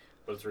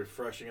 but it's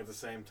refreshing at the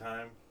same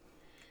time.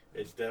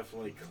 It's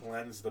definitely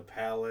cleansed the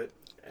palate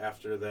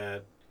after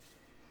that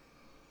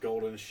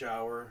golden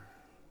shower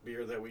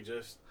beer that we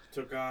just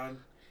took on.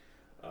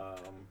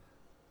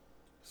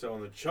 So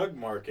in the chug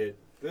market,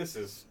 this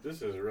is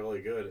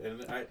really good.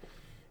 And I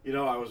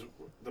was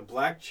the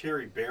black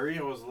cherry berry.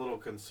 I was a little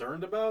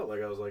concerned about.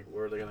 Like I was like,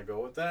 where are they gonna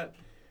go with that?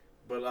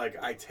 But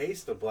like I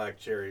taste the black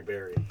cherry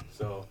berry,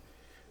 so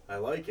I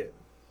like it.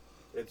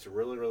 It's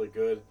really really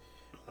good.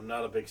 I'm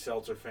not a big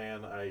seltzer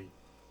fan. I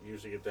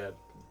usually get that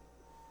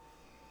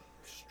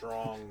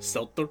strong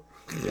Seltzer.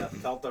 yeah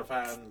seltzer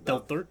fan.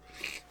 Seltzer.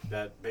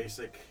 That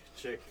basic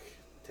chick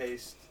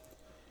taste.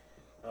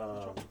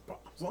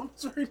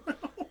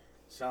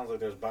 Sounds like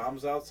there's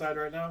bombs outside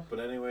right now. But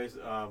anyways,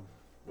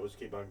 we'll just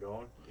keep on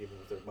going, even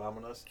if they're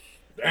bombing us.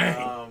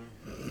 Dang.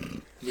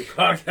 The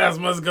podcast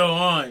must go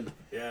on.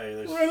 Yeah,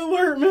 there's Red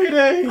alert,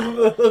 Mayday.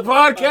 The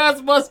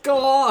podcast must go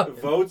on.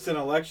 votes and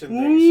election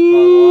things cause a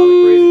lot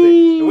of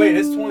crazy things. Wait,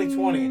 it's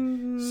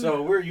 2020,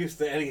 so we're used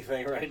to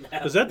anything right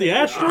now. Is that the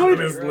asteroid?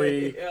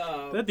 Honestly.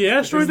 Is that the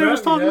asteroid they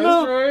was talking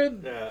about?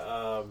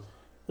 Yeah,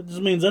 That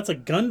just means that's a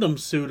Gundam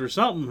suit or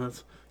something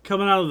that's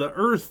coming out of the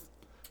Earth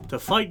to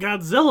fight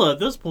Godzilla at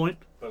this point.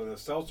 but in the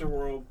seltzer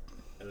world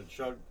and the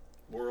chug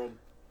world,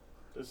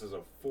 this is a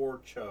 4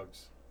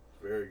 chugs.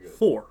 Very good.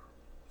 4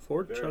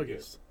 Very chuggies.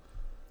 good.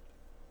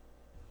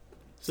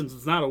 Since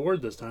it's not a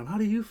word this time, how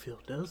do you feel,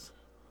 Des?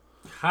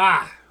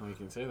 Ha! We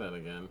can say that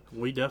again.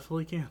 We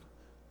definitely can.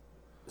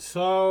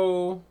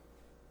 So,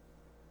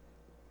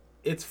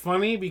 it's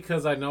funny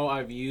because I know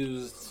I've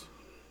used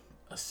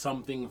a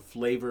something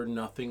flavored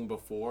nothing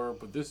before,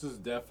 but this is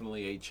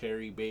definitely a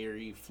cherry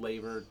berry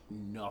flavored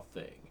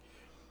nothing.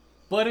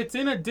 But it's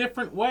in a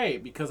different way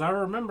because I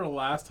remember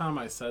last time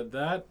I said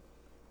that.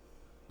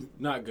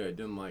 Not good,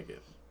 didn't like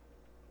it.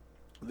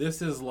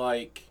 This is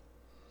like,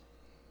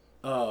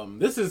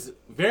 this is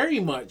very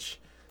much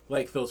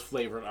like those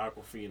flavored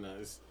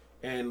Aquafinas,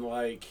 and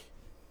like,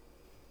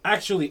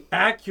 actually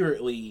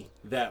accurately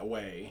that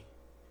way.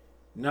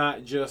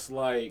 not just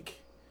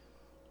like,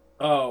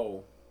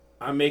 oh,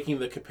 I'm making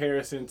the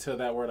comparison to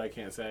that word I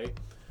can't say.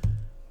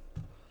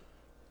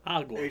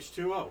 Agua.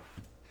 H2O.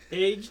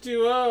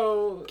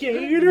 H2O.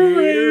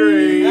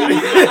 Gatorade.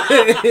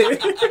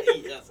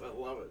 Yes, I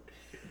love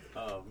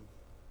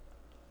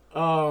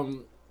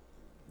it.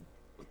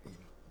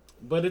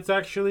 But it's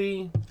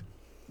actually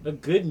a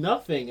good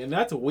nothing, and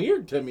that's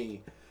weird to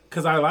me.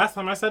 Because last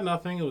time I said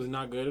nothing, it was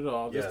not good at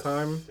all. This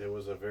time, it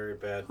was a very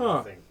bad Huh.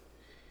 nothing.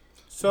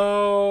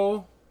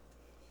 so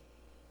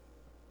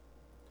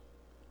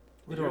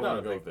where do I You're want not to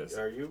a go with big. this?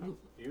 Are you?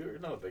 You're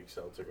not a big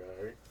seltzer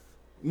guy, are you?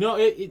 No,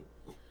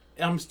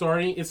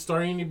 it's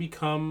starting to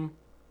become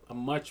a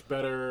much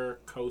better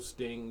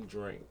coasting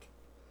drink.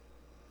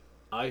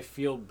 I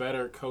feel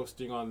better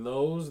coasting on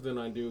those than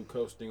I do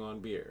coasting on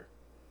beer.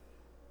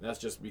 That's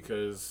just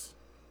because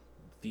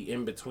the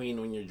in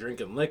between when you're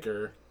drinking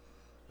liquor,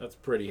 that's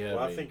pretty heavy.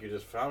 Well, I think you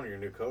just found your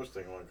new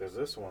coasting one because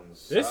this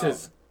one's. This solid.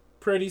 is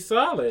pretty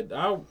solid.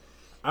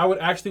 I would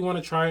actually want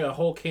to try a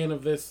whole can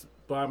of this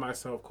by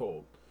myself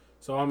cold.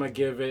 So I'm gonna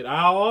give it.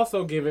 I'll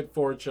also give it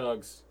 4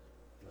 chugs.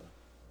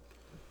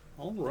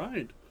 All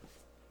right.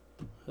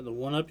 Had to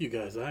one up you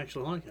guys. I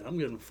actually like it. I'm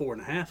giving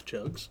 4.5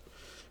 chugs.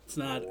 It's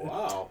not.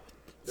 Wow.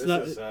 It's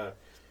not. Is,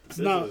 It's this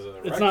not. is a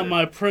It's record. not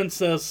my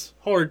Princess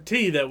Hard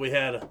Tea that we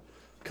had a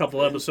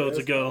couple episodes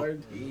ago.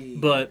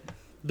 But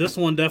this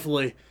one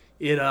definitely.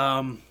 It.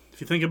 If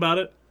you think about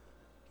it,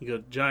 you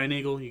got Giant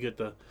Eagle. You get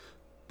the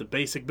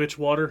basic bitch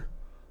water,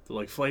 the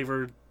like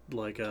flavored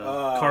like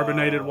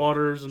carbonated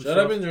waters and Shut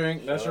stuff. up and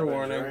drink. That's your Shut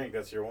up and warning. drink,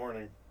 that's your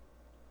warning.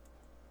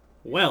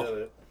 Well, Said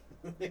it.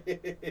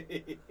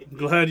 I'm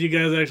glad you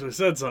guys actually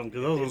said something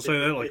because I was gonna say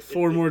that like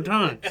 4 more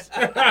times.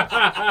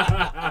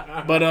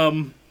 But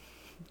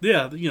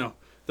yeah, you know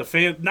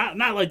the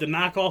not like the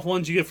knockoff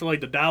ones you get for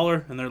like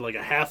 $1 and they're like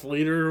a half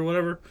liter or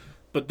whatever,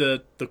 but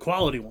the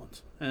quality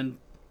ones. And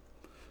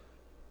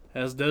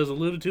as Des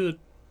alluded to,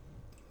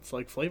 it's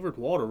like flavored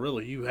water.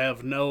 Really, you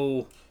have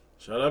no.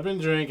 Shut up and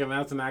drink, and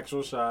that's an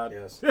actual shot.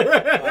 Yes. All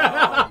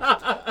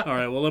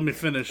right, well let me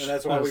finish. And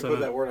that's why we So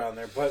put that word on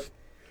there. But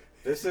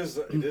this is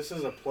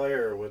a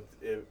player with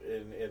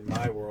in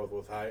my world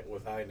with high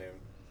noon.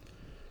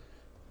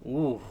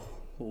 Ooh.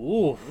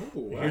 Ooh,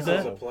 Hear This that?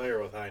 is a player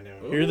with high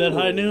noon. Hear that,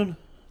 High Ooh. Noon?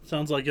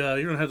 Sounds like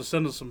you're gonna have to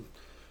send us some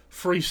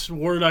free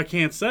word I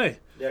can't say,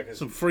 Yeah, because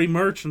some free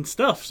merch and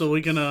stuff, so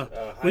we can. high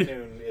we-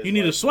 noon. Is you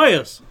need to like sway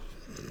my- us.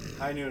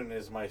 High noon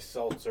is my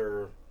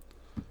seltzer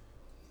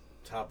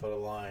top of the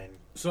line.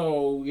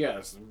 So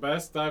yes,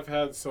 best I've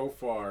had so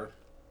far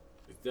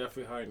is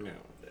definitely High Noon.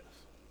 Yes.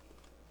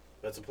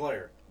 That's a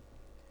player.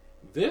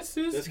 This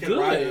is This can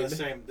ride in the good.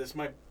 same. This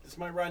might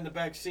ride in the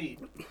back seat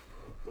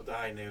with the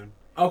high noon.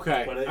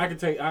 Okay, But I can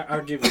take.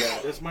 I'll give you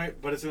that. This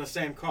might, but it's in the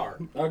same car.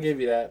 I'll give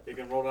you that. You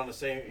can roll down the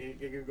same.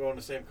 You can go in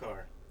the same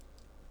car.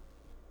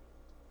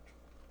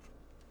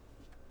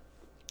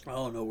 I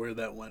don't know where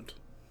that went,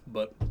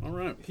 but all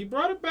right. He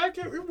brought it back.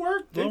 It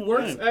worked. It Oh,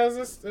 works man.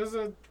 as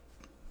a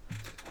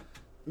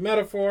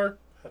metaphor.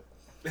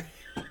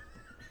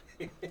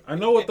 I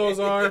know what those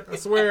are. I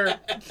swear.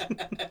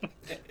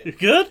 You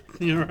good?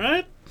 You all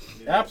right?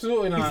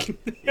 Absolutely not. You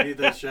need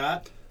that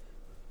shot.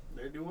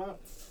 There, do what?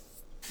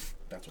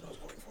 That's what I was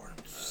going for.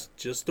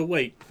 Just to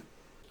wait.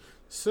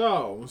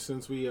 So,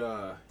 since we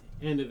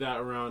ended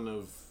that round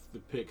of the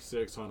pick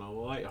 6 on a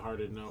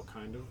lighthearted note,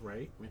 kind of,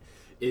 right?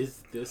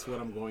 Is this what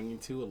I'm going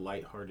into? A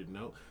lighthearted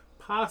note?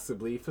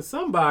 Possibly. For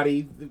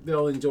somebody,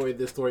 they'll enjoy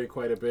this story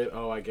quite a bit.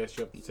 Oh, I guess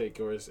you have to take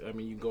yours. I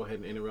mean, you go ahead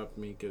and interrupt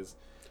me because...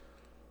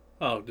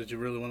 Oh, did you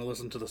really want to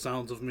listen to the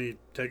sounds of me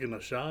taking a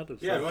shot?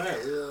 It's Yeah, like go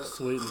ahead.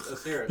 Sweet.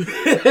 Let's hear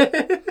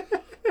it.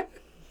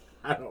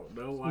 I don't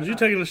know why. Was you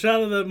taking a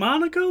shot of that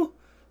Monaco?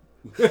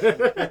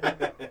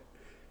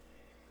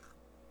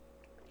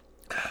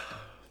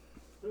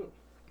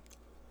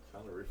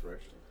 Sound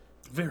refreshing.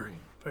 Very,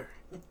 very.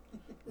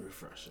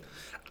 Refreshing.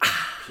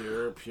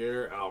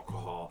 Pure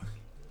alcohol.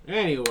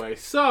 Anyway,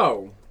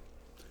 so...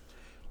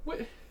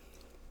 What...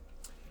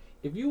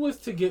 If you was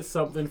to get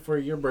something for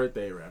your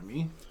birthday,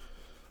 Remy...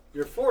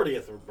 Your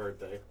 40th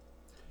birthday.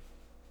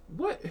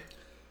 What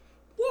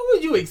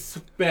would you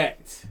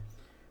expect?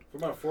 For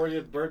my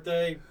 40th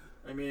birthday,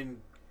 I mean,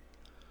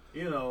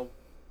 you know,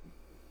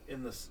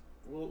 in this,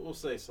 we'll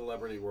say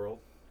celebrity world,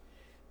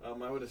 I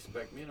would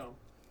expect, you know,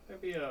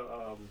 maybe a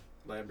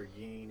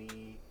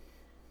Lamborghini,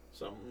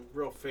 something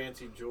real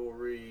fancy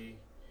jewelry,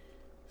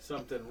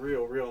 something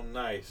real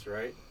nice,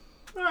 right?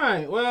 All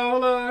right.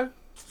 Well,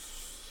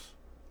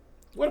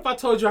 what if I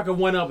told you I could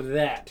one up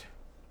that?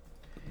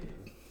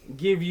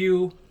 Give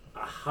you a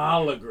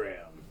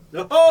hologram.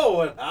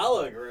 Oh, an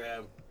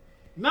hologram.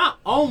 Not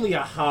only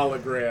a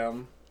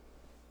hologram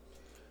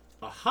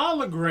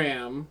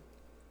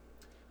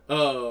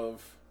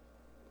of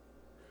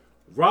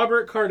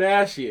Robert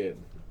Kardashian.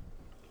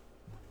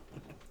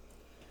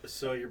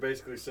 So you're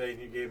basically saying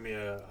you gave me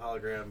a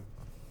hologram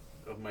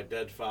of my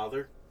dead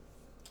father?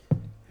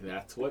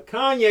 That's what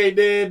Kanye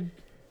did.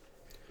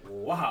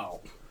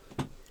 Wow.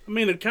 I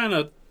mean, it kind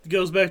of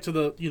goes back to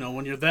the, you know,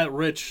 when you're that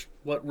rich,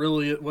 what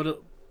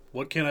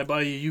what can I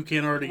buy you? You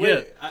can't already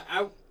Wait,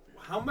 get.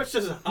 how much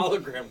does a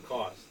hologram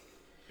cost?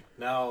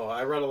 Now,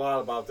 I read a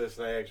lot about this,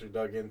 and I actually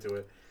dug into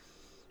it.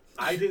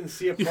 I didn't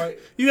see a price.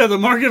 You have the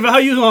market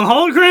values on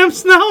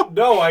holograms now?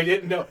 No, I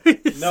didn't know.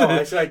 No,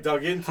 I said I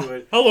dug into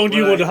it. How long do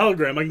you But want a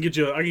hologram? I can get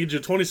you a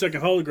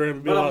 20-second hologram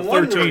and be But about I'm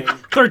wondering-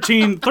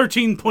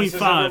 13.5. This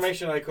is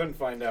information I couldn't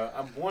find out.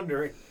 I'm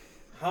wondering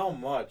how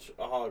much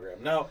a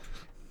hologram. Now,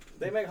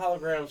 they make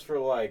holograms for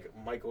like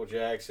Michael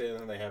Jackson,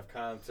 and they have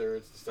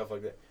concerts and stuff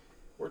like that.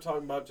 We're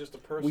talking about just a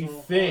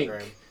personal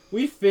hologram.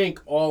 We think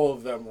all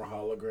of them were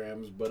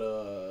holograms, but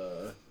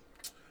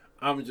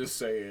I'm just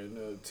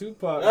saying,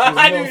 Tupac was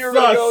I a knew you little were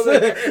gonna go sus.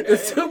 there.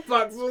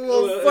 Tupac's a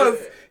little sus.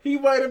 He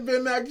might have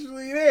been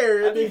actually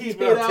there. I think he's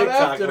been on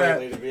TikTok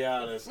lately, to be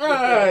honest.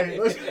 Right.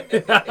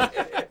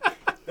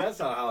 That's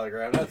not a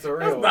hologram. That's a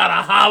real. That's not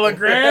a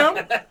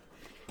hologram.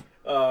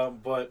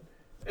 But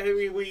I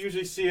mean, we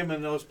usually see him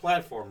in those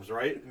platforms,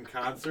 right? In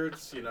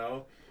concerts, you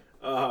know.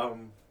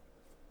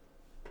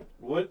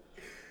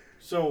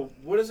 So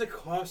what does it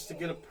cost to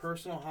get a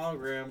personal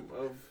hologram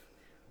of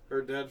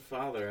her dead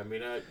father? I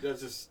mean, I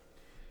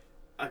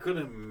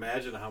couldn't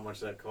imagine how much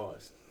that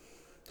cost.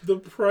 The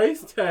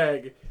price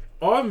tag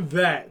on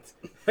that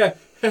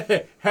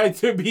had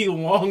to be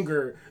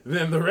longer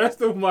than the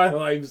rest of my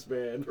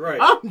lifespan. Right.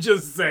 I'm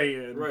just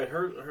saying. Right.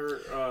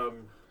 I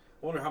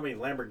wonder how many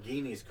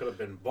Lamborghinis could have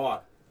been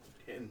bought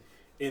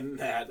in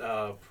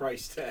that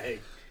price tag.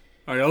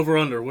 All right, over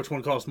under. Which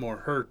one costs more?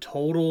 Her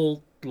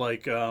total,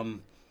 like,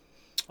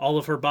 all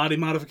of her body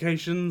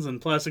modifications and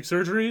plastic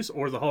surgeries,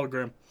 or the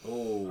hologram?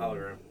 Oh.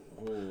 Hologram.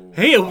 Oh.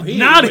 Hey,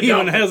 not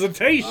even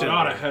hesitation.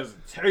 Not a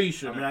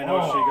hesitation. I mean, I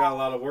know she got a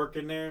lot of work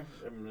in there.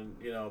 I mean,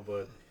 you know,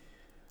 but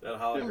that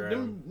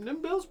hologram.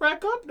 Them bills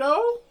rack up,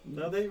 though.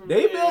 No, they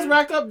bills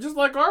rack up just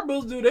like our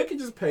bills do. They can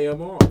just pay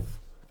them off.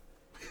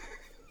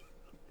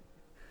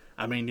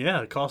 I mean,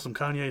 yeah, it cost him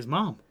Kanye's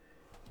mom.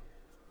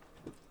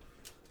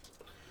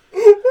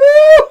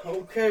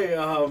 Okay,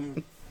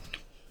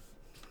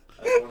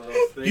 that's one of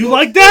those things. You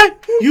like that?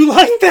 You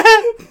like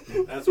that?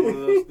 That's one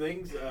of those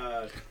things.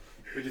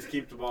 We just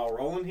keep the ball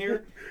rolling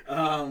here.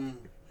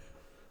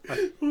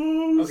 Okay,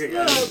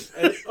 guys.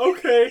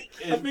 Okay.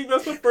 I think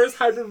that's the first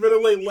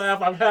hyperventilate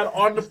laugh I've had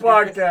on the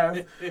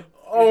podcast.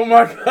 Oh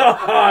my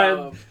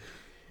god.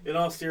 In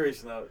all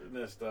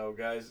seriousness, though,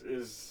 guys,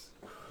 is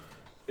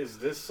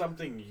this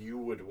something you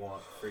would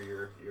want for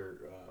your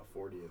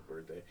 40th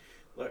birthday?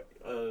 Like,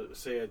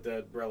 say a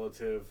dead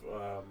relative,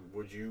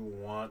 would you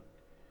want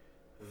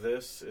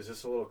this? Is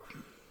this a little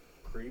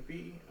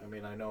creepy? I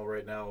mean, I know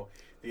right now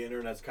the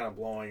internet's kind of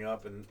blowing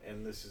up, and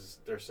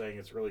they're saying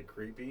it's really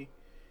creepy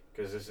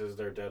because this is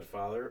their dead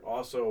father.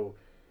 Also,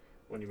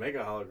 when you make a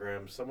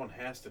hologram, someone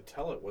has to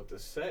tell it what to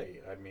say.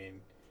 I mean,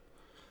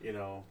 you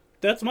know.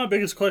 That's my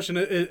biggest question.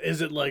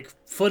 Is it like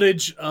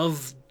footage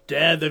of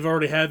Dad they've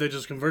already had, they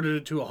just converted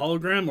it to a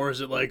hologram, or is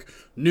it like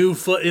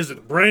is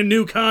it brand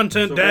new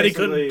content So Daddy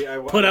basically,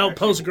 couldn't put out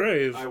post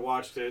grave? I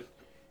watched it,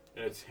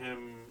 and it's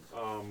him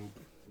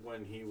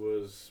when he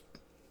was,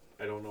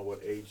 I don't know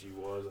what age he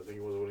was. I think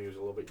it was when he was a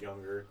little bit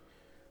younger,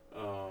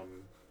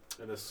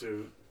 in a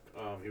suit.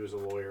 He was a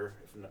lawyer.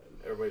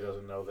 Everybody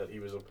doesn't know that he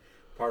was a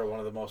part of one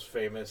of the most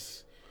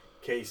famous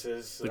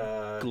cases.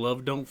 The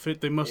glove don't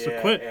fit. They must have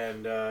yeah, quit.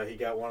 and he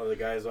got one of the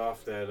guys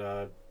off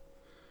that.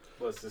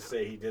 Let's just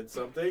say he did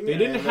something. They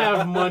didn't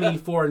have money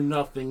for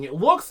nothing. It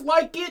looks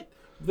like it.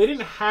 They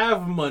didn't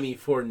have money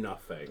for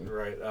nothing.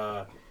 Right.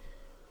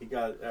 He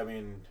got. I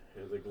mean,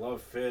 the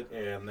glove fit,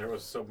 and there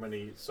was so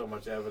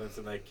much evidence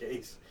in that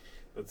case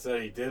that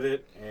said he did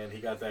it, and he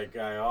got that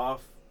guy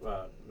off,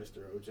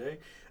 Mr.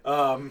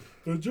 OJ.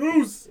 The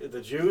juice.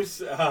 The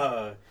juice.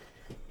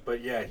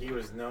 But yeah, he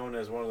was known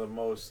as one of the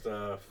most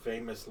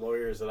famous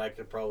lawyers that I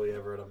could probably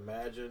ever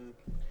imagine.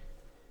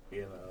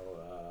 You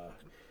know,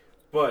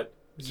 but.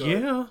 So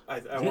yeah.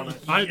 I want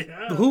to.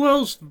 Who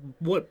else?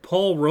 What,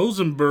 Paul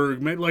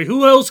Rosenberg? Like,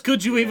 who else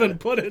could you even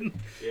put in?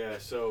 Yeah,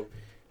 so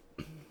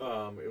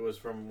it was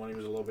from when he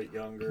was a little bit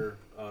younger.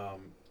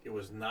 It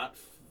was not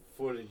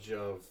footage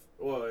of.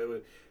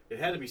 Well, it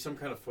had to be some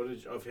kind of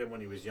footage of him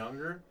when he was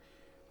younger,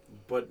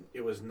 but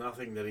it was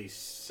nothing that he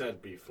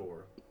said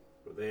before.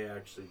 But they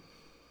actually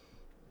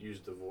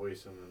used the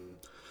voice, and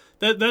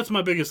then That's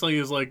my biggest thing.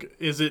 Is like,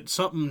 is it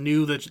something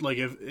new that like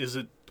is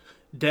it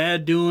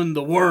Dad doing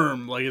the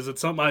worm? Like, is it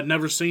something I'd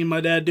never seen my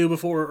dad do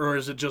before, or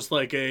is it just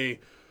like a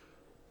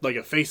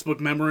Facebook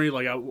memory?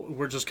 Like,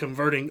 we're just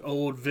converting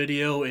old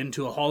video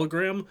into a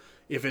hologram.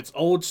 If it's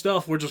old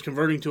stuff, we're just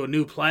converting to a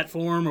new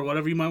platform or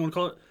whatever you might want to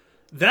call it.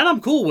 That I'm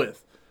cool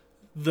with.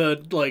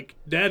 The, like,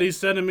 Daddy's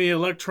sending me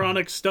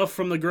electronic stuff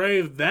from the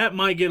grave, that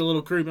might get a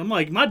little creepy. I'm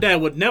like, my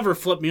dad would never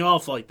flip me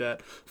off like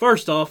that.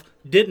 First off,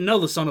 didn't know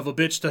the son of a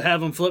bitch to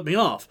have him flip me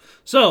off.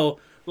 So,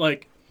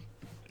 like,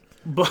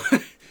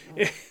 but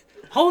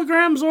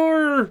holograms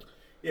are...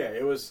 yeah,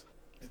 it was.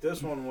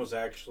 This one was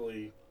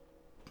actually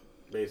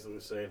basically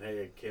saying,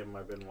 "Hey, Kim,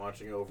 I've been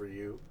watching over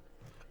you."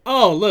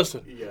 Oh,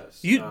 listen.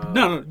 Yes.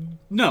 No.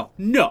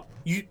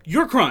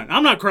 You're crying.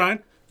 I'm not crying.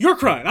 You're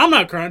crying. I'm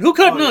not crying. Who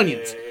cut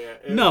onions?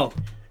 Yeah. No.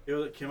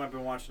 Kim, I've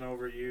been watching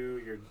over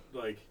you.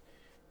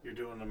 You're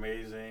doing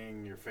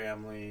amazing. Your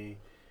family,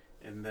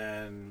 and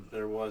then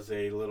there was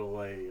a little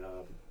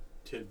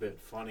tidbit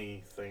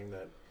funny thing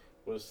that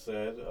was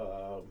said.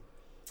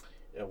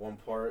 At one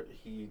part,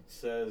 he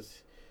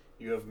says,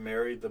 "You have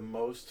married the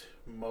most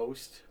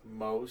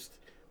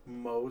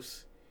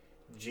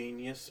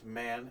genius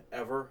man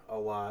ever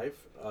alive,"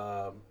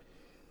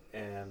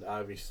 and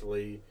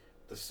obviously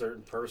the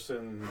certain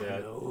person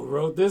that Who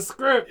wrote this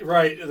script?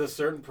 right, the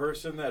certain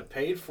person that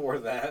paid for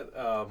that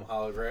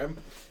hologram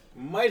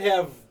might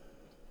have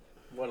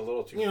went a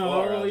little too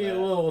far. On that.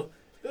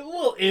 A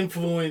little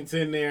influence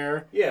in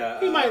there. Yeah,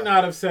 He might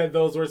not have said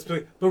those words,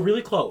 but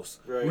really close.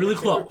 right. Really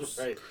close.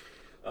 right.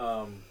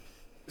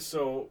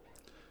 So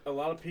a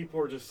lot of people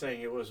are just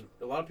saying it was.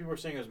 A lot of people were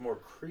saying it was more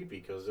creepy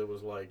because it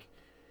was like,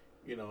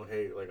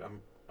 hey, like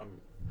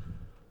I'm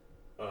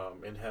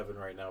in heaven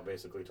right now,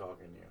 basically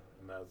talking to you,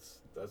 and that's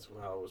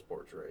how it was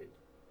portrayed.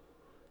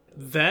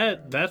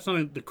 That's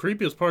not the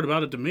creepiest part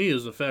about it to me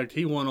is the fact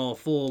he went all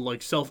full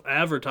like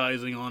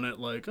self-advertising on it.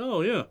 Like, oh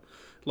yeah,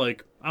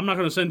 like I'm not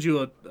gonna send you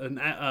a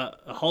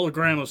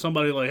hologram of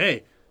somebody like,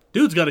 hey,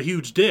 dude's got a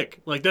huge dick.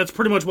 Like that's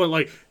pretty much what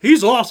like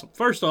he's awesome.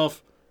 First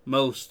off,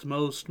 most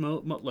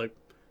like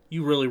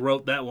you really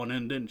wrote that one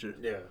in, didn't you?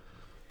 Yeah.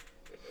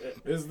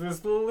 This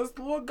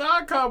little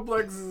God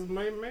complex is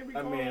maybe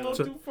going a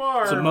little too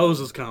far. It's a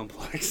Moses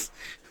complex.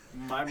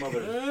 My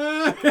mother's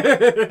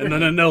And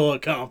then a Noah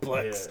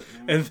complex.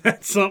 Yeah. And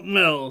that's something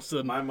else.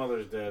 And my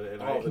mother's dead,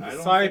 and All I the don't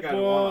think I'd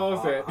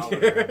want a disciples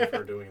hologram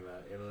for doing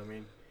that. You know what I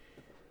mean?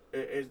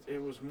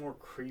 It was more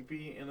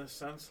creepy in a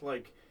sense,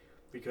 like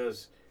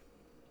because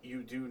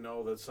you do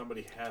know that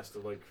somebody has to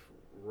like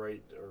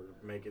write or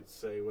make it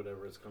say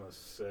whatever it's gonna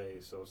say,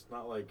 so it's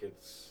not like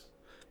it's.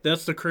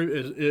 that's the creep.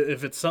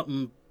 If it's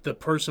something the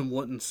person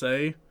wouldn't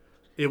say,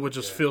 it would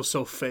just feel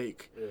so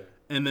fake. Yeah.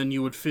 And then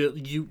you would feel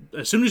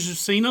as soon as you've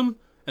seen him,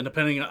 and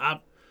depending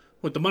on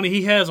with the money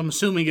he has, I'm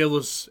assuming it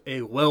was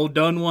a well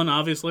done one.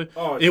 Obviously,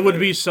 it would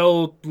be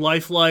so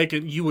lifelike,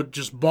 and you would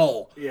just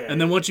bawl. Yeah. And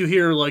then once you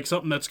hear like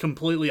something that's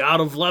completely out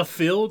of left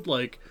field,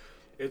 like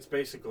It's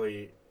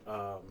basically.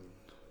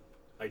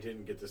 I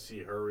didn't get to see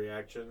her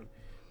reaction,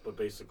 but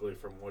basically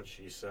from what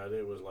she said,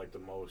 it was like the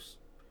most.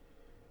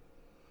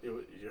 It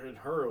was in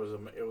her.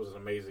 It was an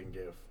amazing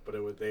gift, but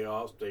they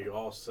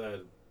all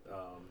said.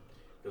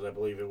 Because I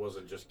believe it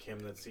wasn't just Kim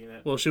that seen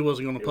it. well, she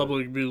wasn't going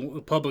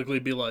to publicly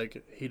be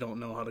like, he don't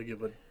know how to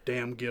give a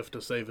damn gift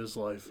to save his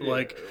life. Yeah,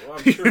 Like, well,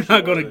 I'm sure you're she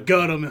not going to wasn't.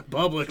 gut him in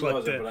public She like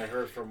wasn't, that. but I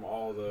heard from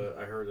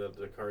I heard that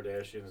the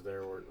Kardashians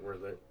there were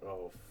they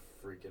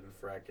freaking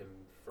fracking.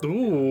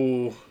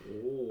 Ooh.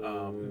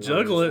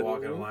 Juggle just it.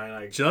 Walking a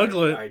line,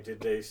 Juggle it. I did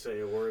they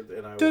say a word,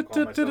 and I will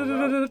call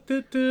myself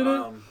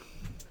out.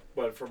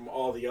 But from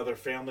all the other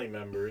family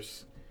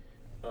members,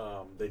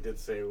 they did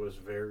say it was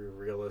very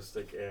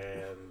realistic,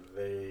 and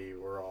they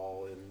were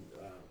all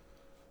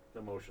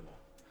emotional.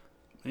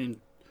 I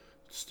mean,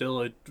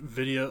 still a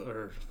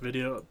video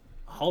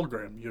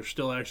hologram. You're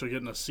still actually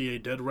getting to see a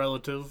dead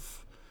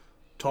relative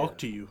talk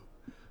to you.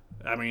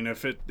 I mean,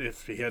 if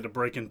he had to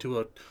break into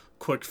a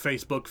quick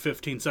Facebook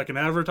 15-second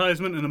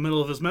advertisement in the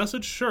middle of his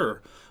message,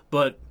 sure.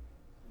 But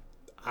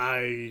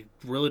I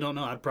really don't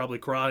know. I'd probably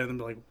cry and then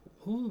be like,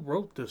 who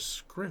wrote this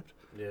script?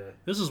 Yeah.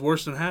 This is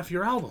worse than half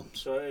your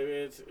albums. So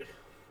it's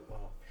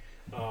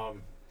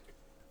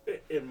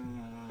in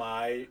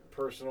my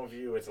personal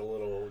view, it's a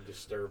little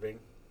disturbing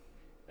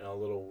and a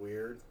little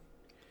weird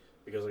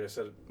because, like I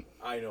said,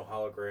 I know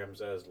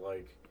holograms as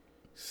like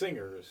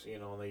singers,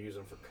 and they use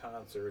them for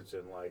concerts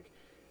and like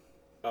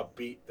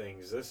upbeat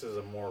things. This is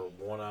a more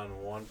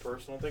one-on-one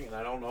personal thing, and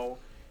I don't know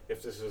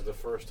if this is the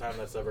first time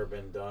that's ever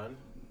been done.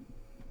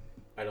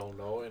 I don't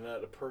know, and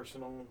at a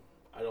personal,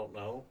 I don't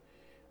know.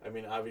 I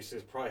mean, obviously,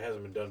 it probably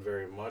hasn't been done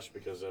very much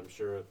because I'm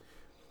sure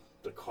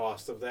the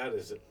cost of that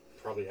is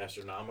probably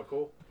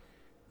astronomical.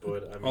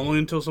 But I mean, Only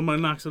until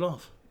somebody knocks it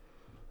off.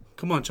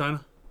 Come on,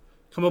 China.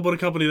 Come up with a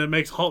company that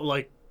makes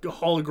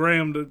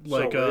hologrammed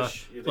like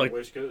Wish, you think like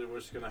Wish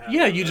gonna have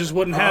yeah, that? you just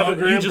wouldn't have it.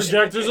 You Hologram just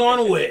projectors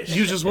on Wish.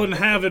 you just wouldn't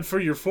have it for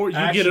your you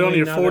get it on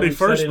your now that we've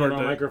said 41st it on our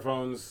birthday.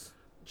 microphones.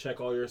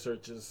 Check all your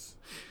searches.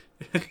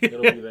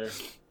 It'll be there.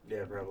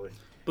 Yeah, probably.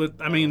 But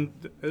I mean,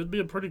 it'd be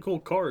a pretty cool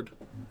card.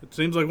 It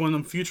seems like one of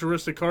them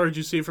futuristic cards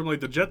you see from like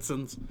the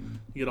Jetsons.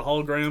 You get a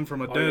hologram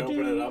from a You dead,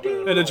 open it up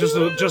and it's just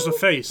a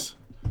face.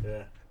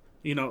 yeah.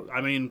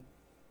 I mean,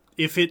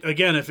 if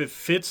it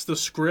fits the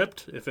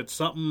script, if it's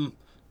something,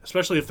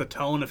 especially if the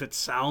tone, if it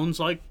sounds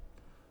like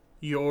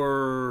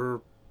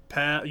your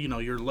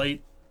your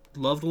late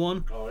loved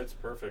one. Oh, it's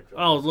perfect.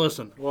 Oh,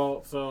 listen,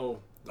 Well,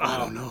 so I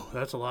don't know.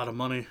 That's a lot of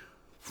money.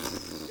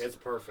 It's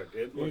perfect.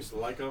 It looks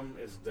like them.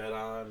 It's dead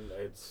on.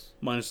 It's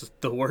Minus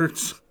the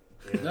words.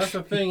 that's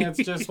the thing. It's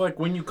just like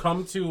when you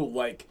come to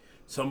like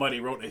somebody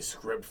wrote a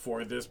script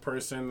for this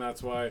person.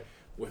 That's why,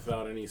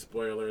 without any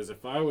spoilers,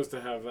 if I was to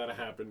have that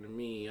happen to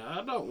me,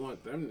 I don't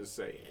want them to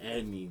say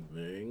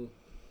anything.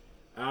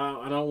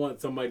 I don't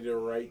want somebody to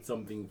write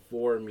something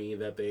for me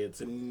that they had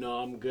said, no,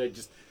 I'm good.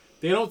 Just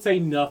they don't say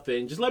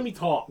nothing. Just let me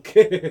talk.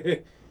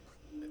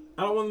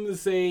 I don't want them to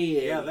say.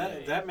 Yeah,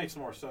 that makes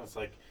more sense.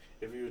 Like,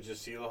 if you would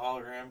just see the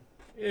hologram,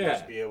 and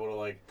just be able to,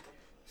 like,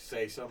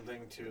 say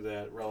something to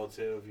that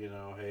relative, you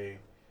know, hey,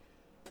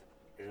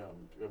 you know,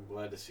 I'm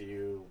glad to see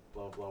you,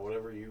 blah, blah,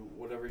 whatever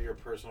your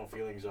personal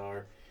feelings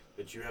are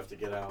that you have to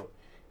get out.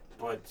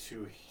 But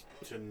to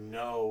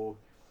know,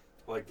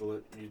 like,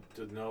 to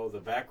know the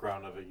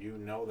background of it, you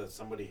know that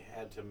somebody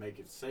had to make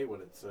it say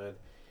what it said.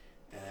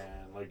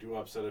 And, like,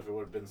 Doo-Wop said if it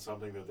would have been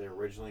something that they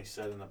originally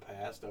said in the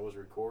past that was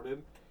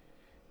recorded,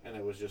 and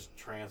it was just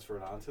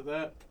transferred onto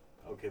that,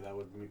 okay, that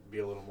would be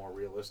a little more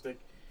realistic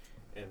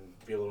and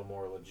be a little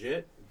more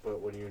legit.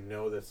 But when you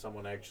know that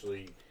someone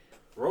actually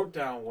wrote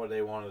down what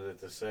they wanted it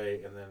to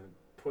say and then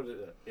put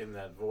it in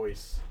that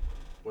voice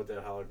with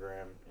that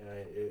hologram,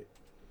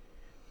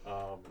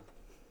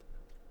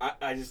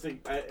 I just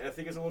think I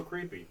think it's a little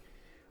creepy.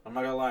 I'm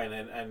not gonna lie,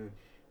 and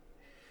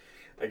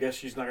I guess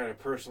she's not gonna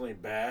personally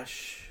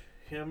bash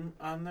him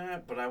on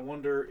that, but I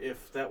wonder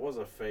if that was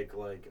a fake,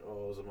 like,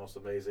 oh, it was the most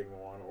amazing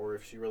one, or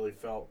if she really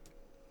felt,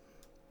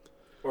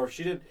 or if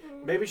she didn't.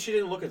 Maybe she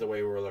didn't look at the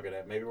way we were looking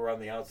at. Maybe we're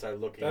on the outside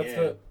looking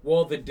in.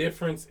 The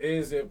difference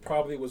is it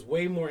probably was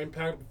way more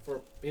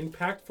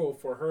impactful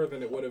for her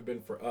than it would have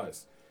been for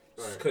us,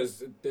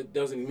 because it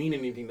doesn't mean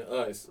anything to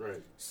us.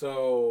 Right.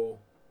 So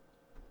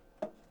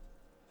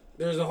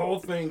there's a whole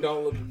thing,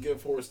 don't look a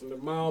gift horse in the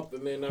mouth,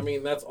 and then, I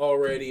mean, that's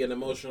already an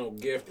emotional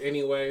gift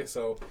anyway,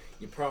 so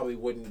you probably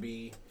wouldn't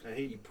be,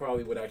 you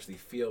probably would actually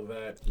feel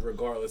that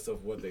regardless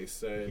of what they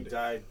said. He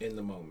died in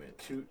the moment.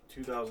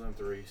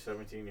 2003,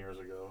 17 years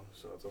ago,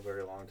 so it's a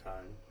very long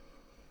time.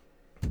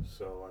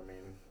 So, I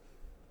mean,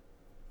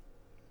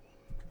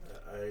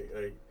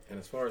 and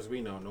as far as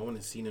we know, no one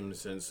has seen him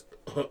since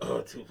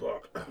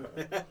Tupac.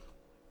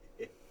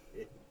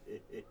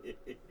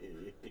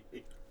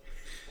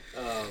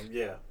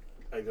 Yeah.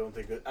 I don't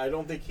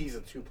think he's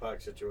a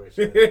Tupac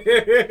situation.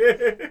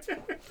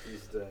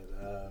 He's dead.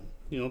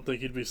 You don't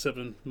think he'd be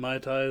sipping Mai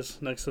Tais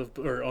next to,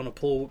 or on a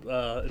pool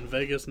in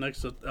Vegas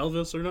next to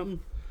Elvis or nothing?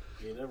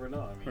 You never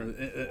know. I Or mean,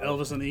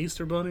 Elvis and the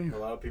Easter Bunny? a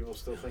lot of people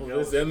still think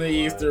Elvis Elvis and the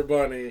is Easter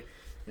alive. Bunny.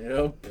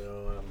 Yep. You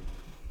know,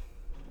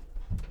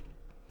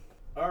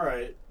 all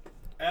right.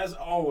 As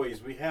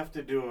always, we have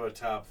to do a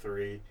top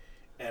three,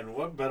 and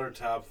what better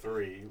top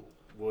three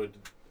would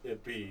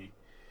it be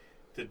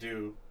to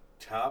do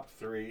top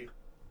three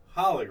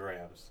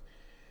holograms?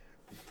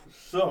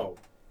 So,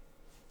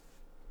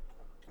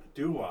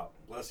 Doo-Wop,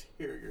 let's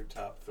hear your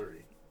top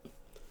three.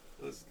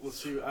 Let's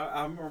see.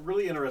 I'm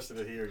really interested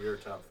to hear your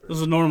top three. This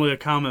is normally a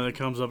comment that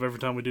comes up every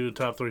time we do the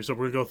top three, so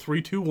we're going to go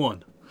 3, 2,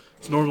 1.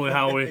 It's normally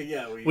how we...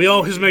 Yeah, we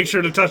always make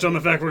sure to touch on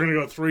the fact we're going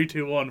to go 3,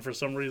 2, 1 for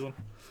some reason.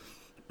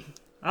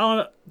 I don't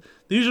know.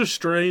 These are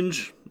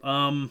strange.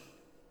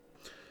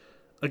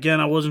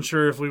 Again, I wasn't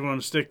sure if we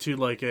want to stick to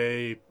like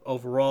a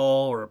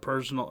overall or a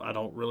personal. I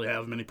don't really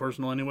have many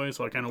personal anyway,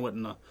 so I kind of went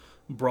in a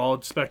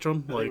broad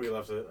spectrum. I think we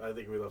left it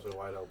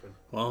wide open.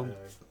 Well,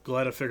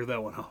 glad I figured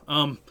that one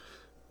out.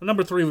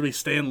 Number 3 would be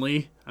Stan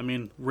Lee. I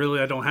mean, really,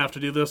 I don't have to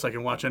do this. I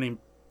can watch any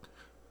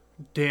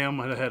damn.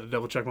 I had to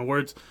double check my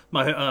words.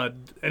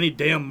 Any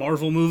damn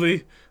Marvel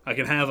movie. I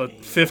can have a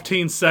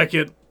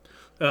 15-second.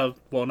 Well,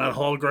 not a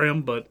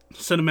hologram, but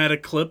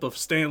cinematic clip of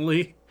Stan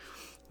Lee.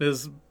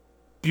 His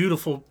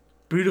beautifully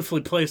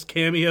placed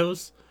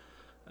cameos.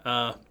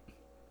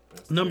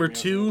 Number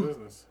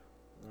 2,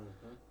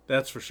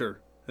 that's for sure.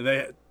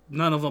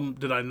 None of them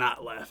did I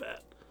not laugh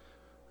at.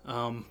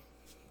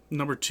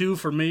 Number 2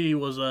 for me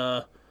was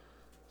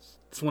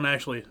this one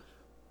actually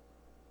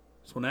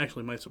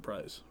might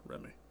surprise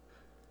Remy.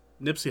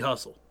 Nipsey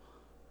Hussle.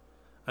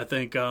 I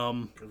think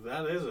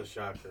that is a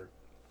shocker.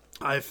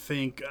 I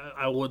think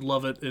I would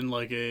love it in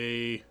like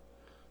the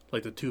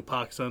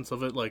Tupac sense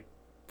of it, like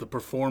the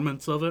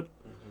performance of it,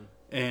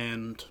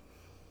 and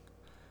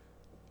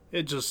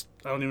it just,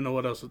 I don't even know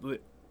what else.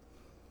 It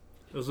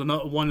was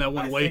another one that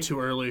went way too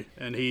early,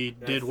 and he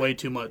did way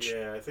too much.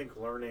 Yeah, I think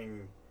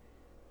learning.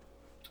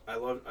 I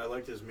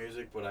liked his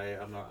music, but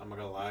I'm not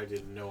gonna lie, I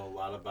didn't know a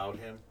lot about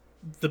him.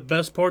 The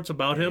best parts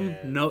about him,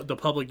 the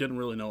public didn't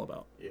really know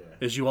about. Yeah,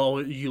 is you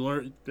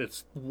learn.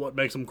 It's what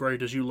makes them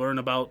great. Is you learn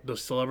about the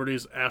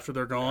celebrities after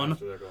they're gone.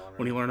 right.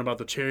 When you learn about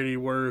the charity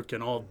work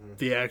and all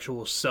the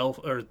actual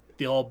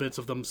all bits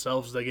of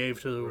themselves they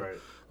gave to,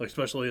 like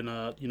especially in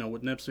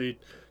with Nipsey,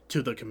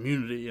 to the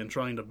community and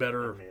trying to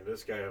better. I mean,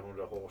 this guy owned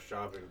a whole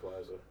shopping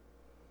plaza,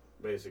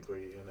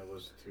 basically, and it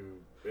was to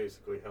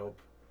basically help.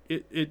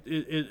 It's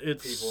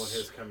people in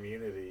his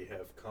community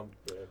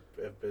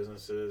have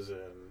businesses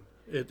and.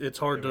 It's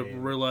hard to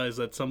realize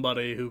that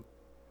somebody who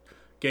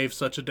gave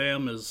such a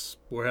damn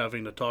we're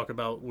having to talk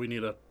about. We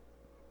need a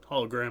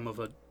hologram of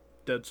a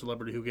dead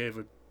celebrity who gave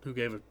a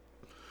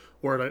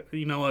word.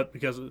 You know what?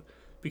 Because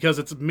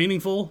it's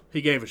meaningful.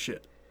 He gave a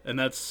shit, and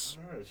that's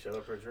all right. Shut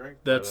up or drink.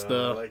 That's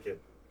I like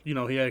it.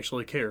 He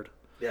actually cared.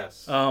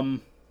 Yes.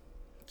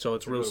 So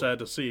it's real sad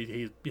to see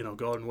he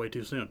gone way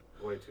too soon.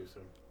 Way too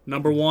soon.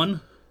 Number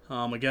 1,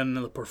 again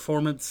in the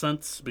performance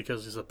sense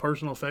because he's a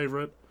personal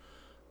favorite.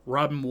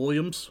 Robin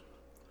Williams.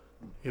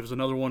 He was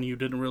another one you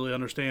didn't really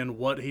understand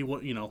what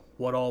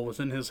all was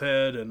in his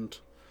head, and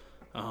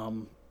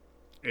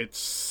it's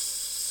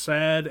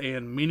sad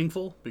and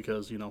meaningful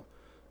because,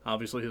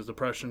 obviously his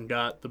depression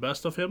got the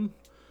best of him,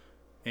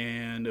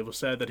 and it was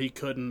sad that he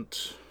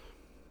couldn't.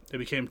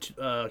 It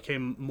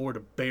came more to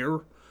bear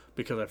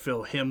because I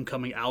feel him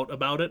coming out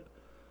about it,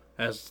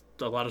 as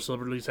a lot of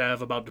celebrities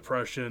have about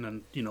depression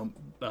and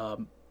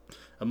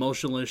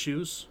emotional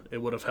issues. It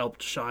would have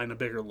helped shine a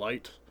bigger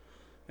light,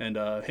 and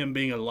him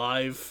being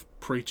alive,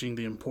 preaching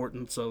the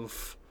importance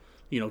of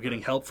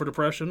getting help for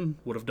depression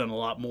would have done a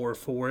lot more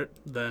for it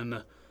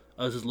than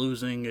us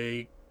losing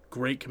a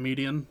great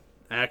comedian,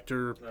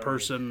 actor,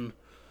 person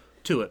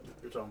to it.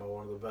 You're talking about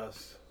one of the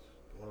best.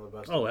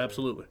 Oh,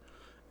 absolutely.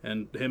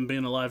 And him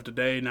being alive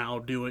today, now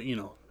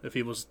doing, if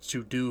he was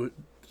to do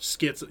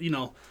skits,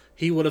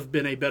 he would have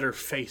been a better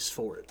face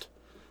for it.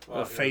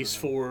 A face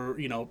for,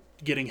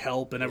 getting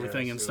help and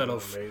everything instead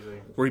of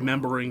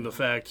remembering the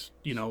fact,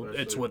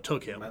 it's what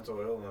took him. Mental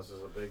illness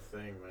is a big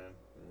thing, man.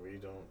 We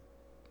don't.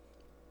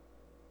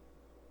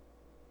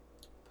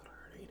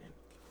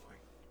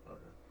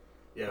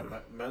 Yeah,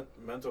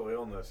 mental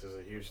illness is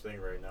a huge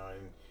thing right now,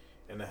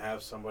 and to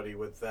have somebody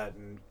with that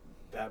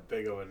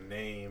big of a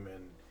name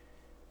and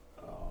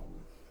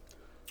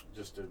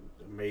just an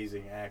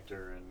amazing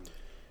actor and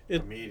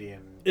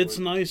comedian. It's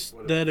nice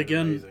that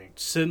again, amazing.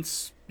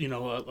 Since a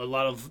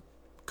lot of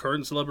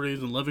current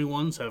celebrities and living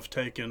ones have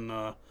taken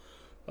a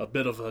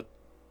bit of a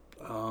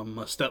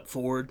step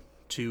forward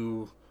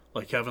to,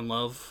 like Kevin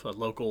Love, a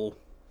local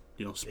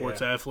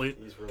sports athlete.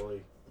 He's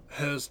really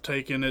has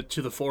taken it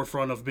to the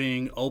forefront of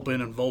being open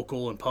and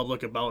vocal and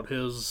public about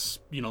his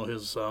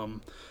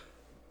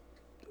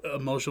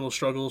emotional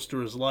struggles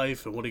through his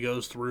life and what he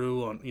goes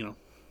through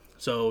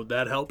so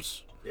that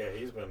helps. Yeah,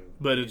 he's been.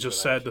 But it's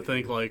just sad to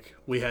think like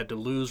we had to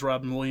lose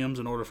Robin Williams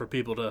in order for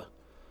people to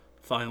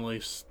finally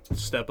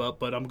step up.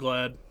 But I'm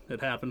glad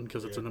it happened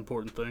because it's an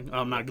important thing.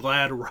 I'm not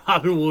glad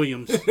Robin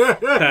Williams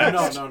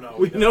passed. No.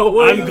 We know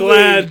what I'm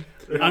glad.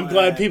 I'm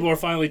glad people are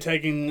finally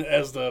taking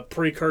as the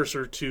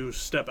precursor to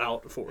step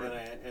out for it.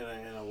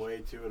 In a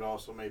way, too, it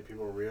also made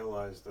people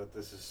realize that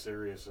this is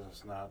serious and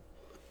it's not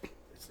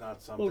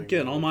something. Well,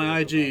 again, on my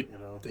IG,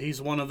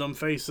 he's one of them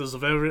faces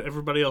of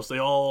everybody else. They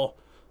all,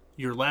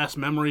 your last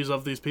memories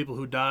of these people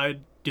who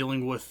died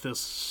dealing with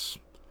this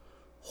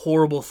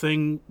horrible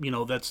thing,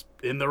 that's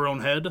in their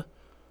own head,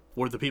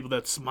 were the people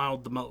that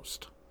smiled the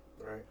most.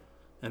 Right.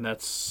 And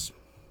that's,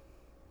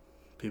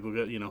 people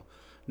get,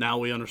 now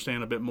we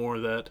understand a bit more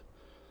that,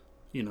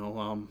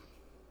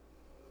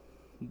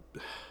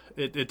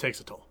 it takes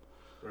a toll.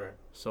 Right.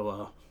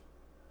 So,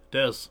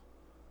 Des,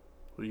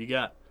 what do you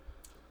got?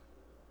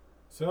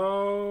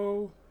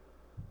 So,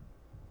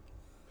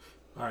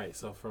 all right.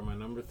 So for my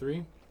number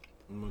 3,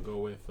 I'm gonna go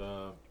with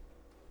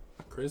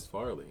Chris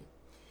Farley.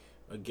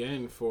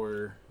 Again,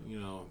 for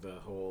the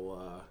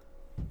whole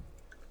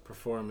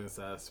performance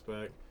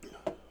aspect.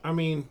 I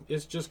mean,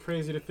 it's just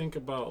crazy to think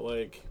about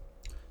like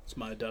It's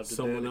my adopted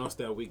someone daddy. else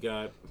that we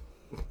got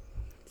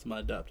It's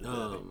my adopted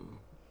daddy.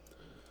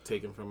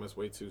 taken from us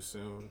way too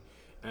soon,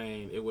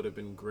 and it would have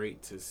been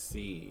great to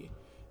see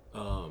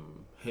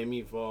him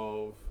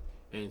evolve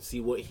and see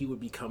what he would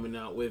be coming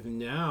out with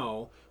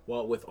now,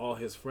 while with all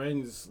his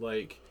friends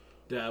like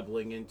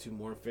dabbling into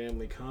more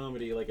family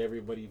comedy, like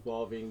everybody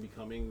evolving,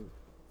 becoming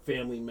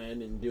family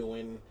men and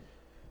doing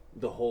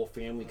the whole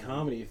family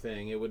comedy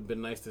thing. It would have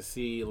been nice to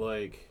see,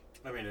 like,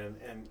 I mean,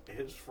 and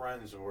his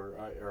friends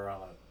are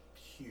on a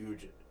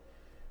huge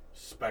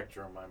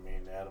spectrum. I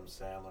mean, Adam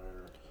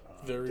Sandler,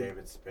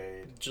 David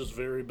Spade. Just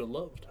very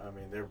beloved. I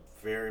mean, they're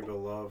very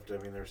beloved. I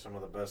mean, they're some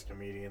of the best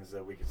comedians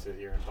that we could sit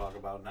here and talk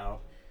about now.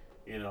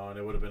 And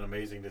it would have been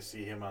amazing to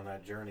see him on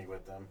that journey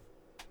with them.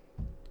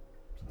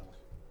 So.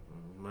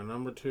 My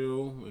number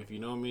 2, if you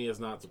know me, is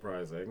not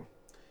surprising.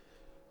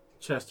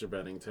 Chester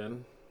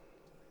Bennington.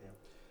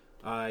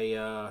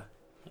 Yeah.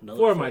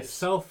 For my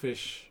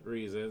selfish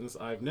reasons,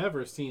 I've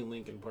never seen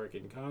Linkin Park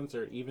in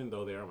concert, even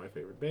though they are my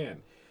favorite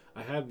band.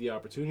 I had the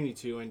opportunity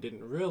to and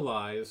didn't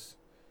realize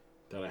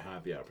that I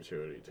had the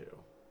opportunity to.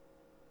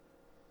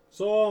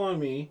 So all on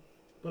me,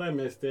 but I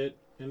missed it,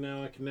 and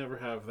now I can never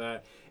have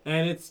that.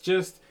 And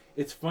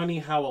it's funny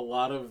how a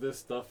lot of this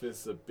stuff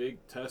is a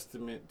big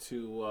testament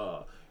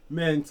to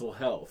mental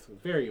health.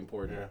 Very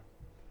important.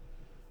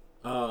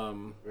 Yeah.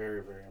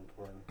 Very, very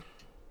important.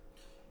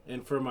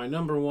 And for my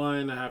number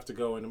 1, I have to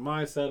go into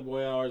my sad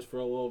boy hours for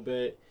a little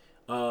bit.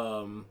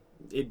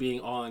 It being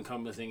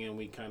all-encompassing and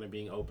we kind of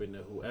being open to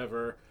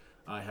whoever,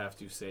 I have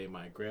to say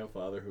my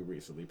grandfather who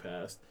recently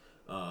passed.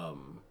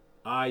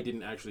 I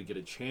didn't actually get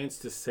a chance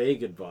to say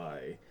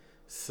goodbye.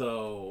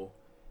 So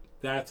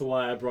that's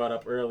why I brought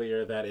up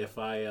earlier that if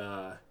I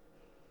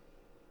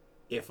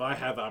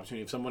have the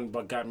opportunity, if someone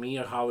got me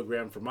a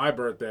hologram for my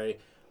birthday,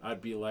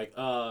 I'd be like,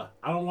 I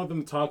don't want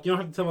them to talk. You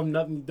don't have to tell them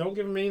nothing. Don't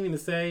give them anything to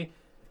say.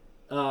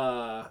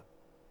 I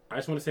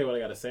just want to say what I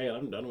got to say, and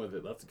I'm done with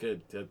it. That's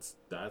good.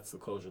 That's the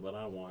closure that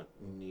I want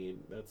and need.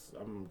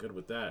 I'm good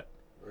with that.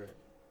 Right.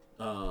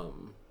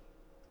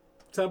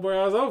 Sad boy,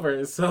 I was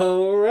over.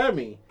 So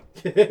Remy,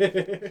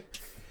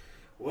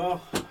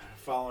 Well,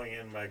 following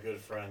in my good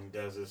friend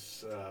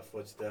Dez's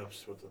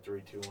footsteps with the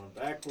 3-2-1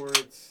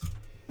 backwards,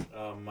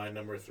 my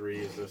number 3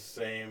 is the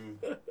same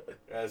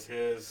as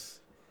his.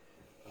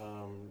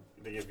 I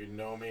think if you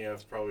know me,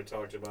 I've probably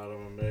talked about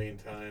him a million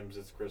times.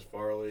 It's Chris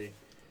Farley.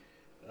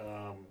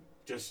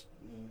 Just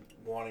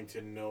wanting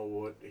to know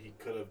what he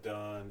could have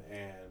done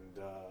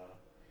and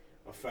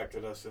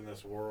affected us in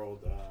this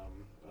world.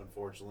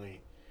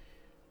 Unfortunately,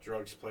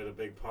 drugs played a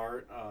big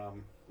part.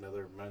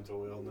 Another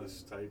mental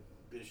illness type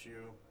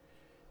issue.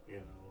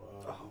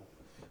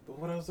 But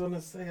what I was going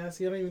to say, I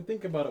didn't even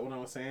think about it when I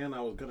was saying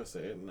I was going to say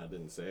it, and I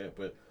didn't say it.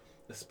 But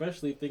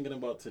especially thinking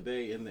about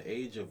today in the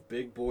age of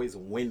big boys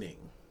winning.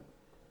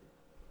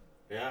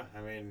 Yeah,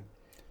 I mean,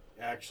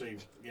 actually,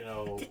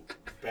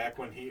 back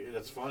when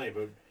that's funny,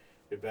 but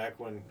back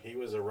when he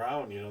was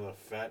around, the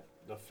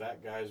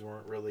fat guys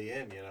weren't really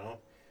in,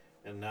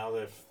 and now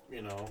they're,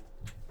 being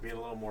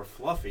a little more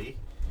fluffy,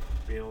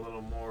 being a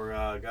little more,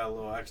 got a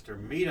little extra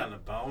meat on the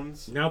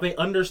bones. Now they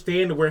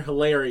understand we're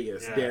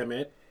hilarious, Yeah. damn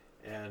it.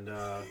 And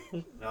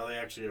now they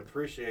actually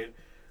appreciate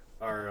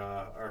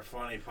our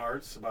funny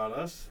parts about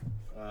us.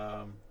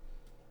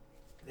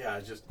 Yeah,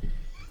 just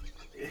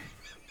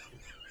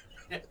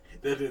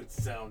that didn't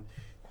sound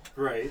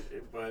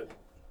great, but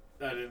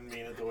I didn't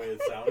mean it the way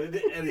it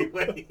sounded.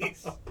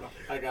 Anyways,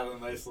 I got a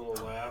nice little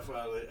laugh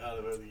out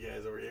of the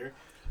guys over here.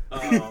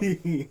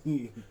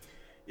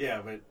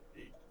 Yeah, but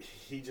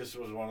he just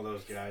was one of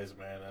those guys,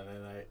 man,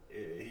 and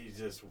he's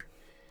just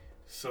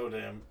so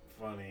damn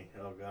funny.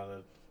 Oh God,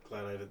 I'm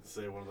glad I didn't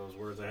say one of those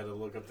words. I had to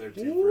look up there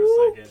too for a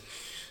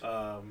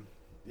second.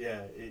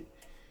 Yeah,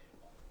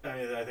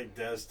 I think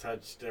Des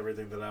touched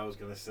everything that I was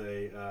gonna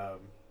say.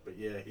 But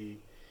yeah, he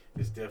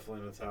is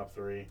definitely in the top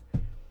 3.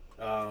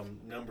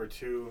 Number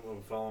 2,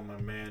 I'm following my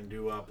man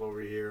Doo-Wop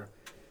over here.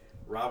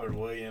 Robin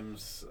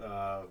Williams.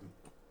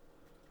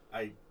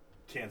 I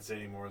can't say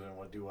any more than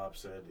what Doo-Wop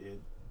said.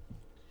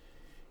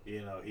 He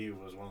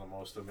was one of the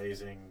most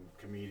amazing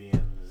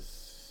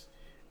comedians,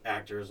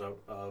 actors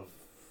of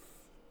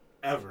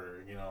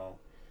ever.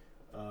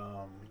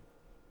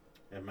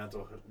 And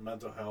mental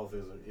health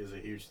is a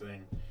huge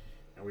thing,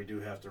 and we do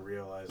have to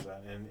realize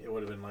that. And it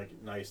would have been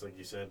nice, like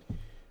you said,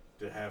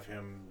 to have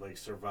him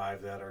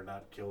survive that or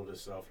not killed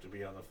himself, to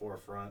be on the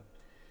forefront,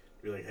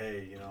 be like,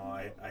 hey,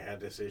 I had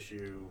this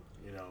issue,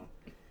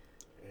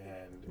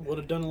 and Would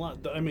have done a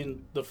lot. I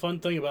mean, the fun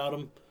thing about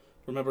him,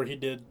 remember he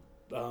did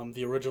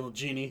the original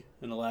Genie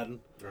in Aladdin,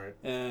 right,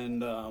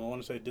 and I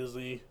want to say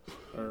Disney,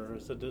 or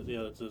is it Disney?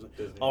 Yeah, it's Disney.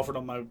 Disney. Offered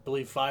him, I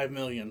believe, $5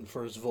 million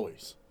for his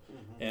voice,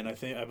 Mm-hmm. and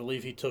I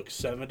believe he took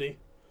 70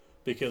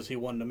 because he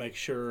wanted to make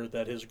sure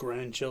that his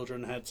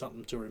grandchildren had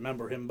something to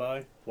remember him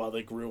by while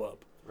they grew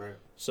up. right.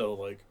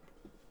 So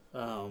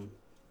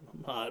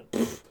I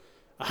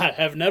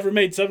have never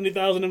made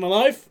 $70,000 in my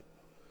life.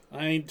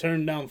 I ain't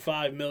turned down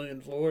 $5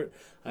 million for it.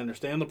 I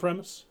understand the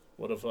premise.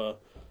 What if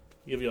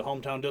give you a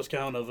hometown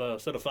discount of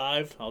instead of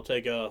 5, I'll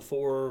take a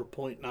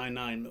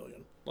 4.99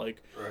 million. Right.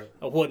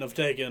 I wouldn't have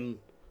taken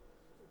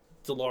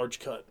the large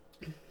cut.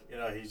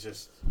 He's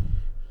just.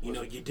 You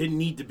didn't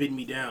need to bid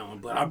me down,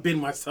 but I bid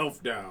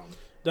myself down.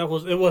 It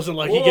wasn't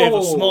like he gave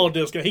a small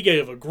discount. He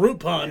gave a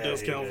Groupon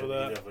discount for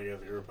that. He definitely gave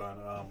the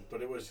Groupon.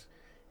 But he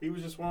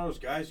was just one of those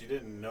guys you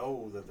didn't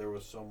know that there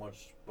was so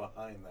much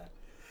behind that.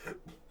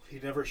 He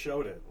never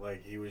showed it.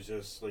 He was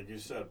just, like you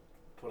said,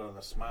 put on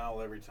a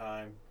smile every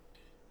time.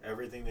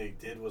 Everything they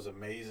did was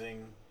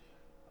amazing.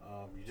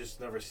 You just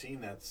never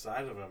seen that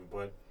side of him.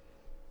 But,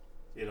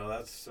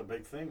 that's a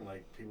big thing.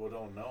 People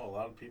don't know. A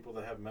lot of people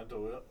that have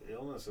mental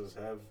illnesses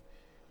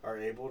are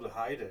able to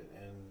hide it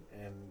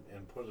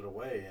and put it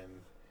away.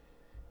 And,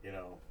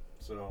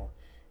 so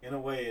in a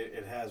way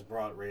it has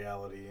brought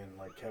reality, and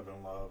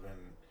Kevin Love and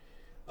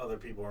other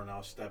people are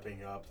now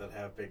stepping up that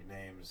have big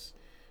names.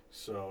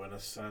 So in a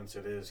sense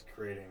it is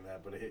creating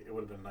that, but it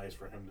would have been nice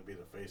for him to be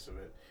the face of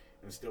it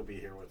and still be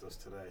here with us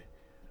today.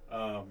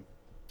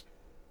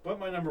 But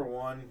my number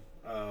 1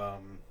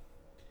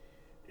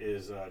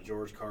 is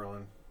George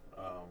Carlin.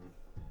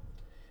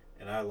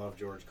 And I love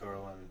George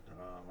Carlin.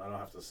 I don't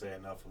have to say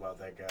enough about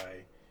that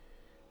guy.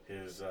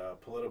 His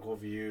political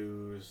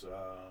views,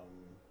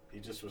 he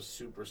just was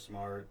super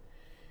smart,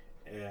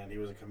 and he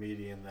was a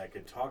comedian that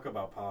could talk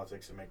about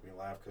politics and make me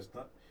laugh, because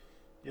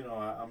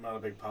I'm not a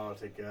big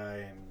politic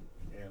guy,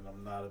 and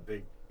I'm not a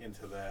big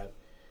into that.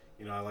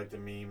 I like the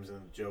memes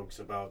and the jokes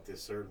about the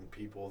certain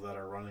people that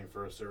are running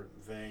for a certain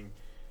thing.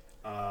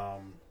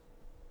 But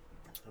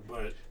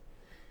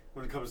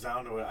when it comes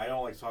down to it, I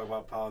don't like to talk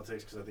about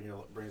politics because I think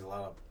it brings a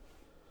lot of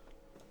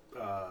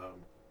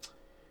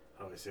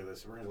how do I say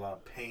this? It brings a lot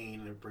of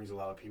pain. It brings a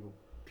lot of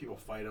people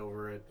fight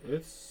over it.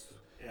 It's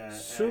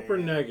super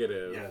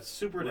negative. Yeah, it's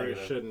super where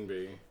negative. It shouldn't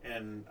be.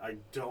 And I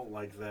don't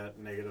like that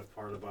negative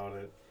part about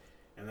it,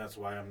 and that's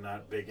why I'm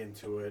not big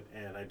into it.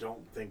 And I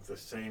don't think the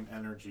same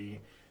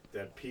energy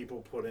that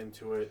people put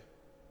into it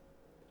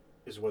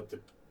is what the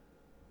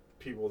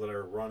people that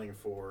are running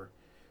for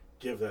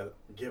give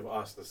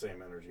us the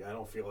same energy. I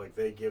don't feel like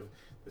they give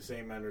the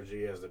same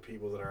energy as the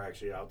people that are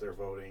actually out there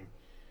voting.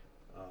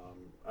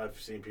 I've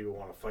seen people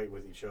want to fight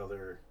with each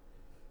other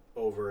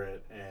over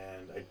it,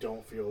 and I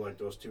don't feel like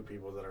those two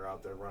people that are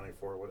out there running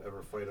for it would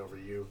ever fight over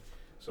you.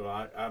 So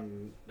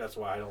I'm that's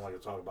why I don't like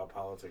to talk about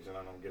politics, and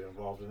I don't get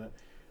involved in it.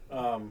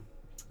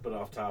 But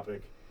off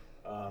topic,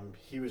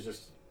 he was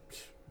just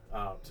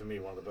to me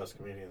one of the best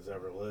comedians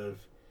ever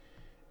lived,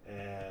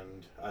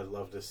 and I'd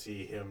love to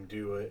see him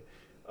do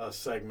a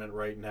segment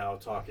right now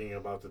talking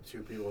about the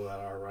two people that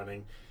are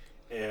running,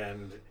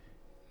 and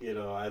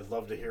I'd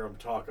love to hear him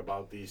talk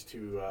about these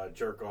two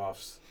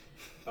jerk-offs.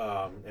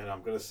 And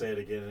I'm going to say it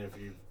again, and if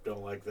you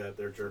don't like that,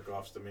 they're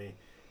jerk-offs to me.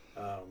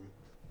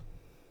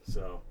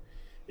 So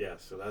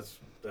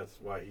that's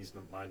why he's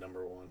my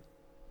number one.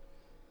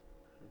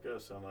 I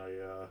guess on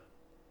a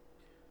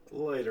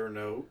lighter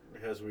note,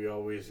 as we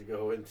always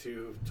go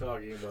into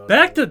talking about...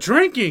 Back to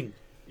drinking!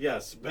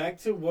 Yes, back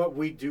to what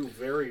we do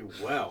very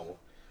well.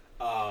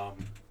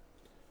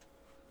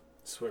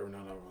 Swear we're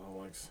not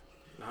alcoholics.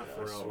 Not I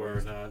for swear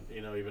hours. not.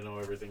 Even though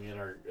everything in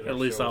our At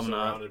least show is I'm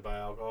not. surrounded by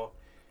alcohol.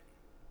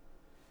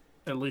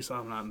 At least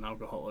I'm not an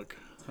alcoholic.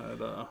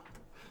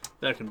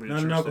 That can be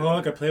Not an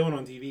alcoholic. I play one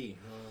on TV.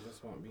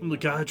 This won't be. I'm the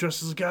guy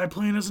dressed as a guy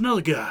playing as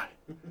another guy.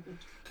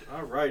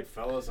 All right,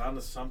 fellas, on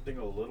to something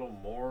a little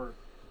more,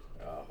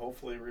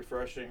 hopefully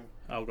refreshing.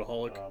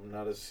 Alcoholic.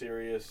 Not as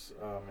serious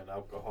and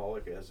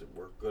alcoholic as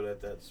we're good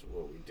at. That's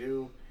what we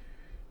do.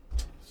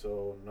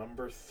 So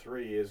number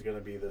 3 is going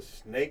to be the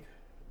Snake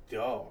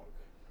Dog.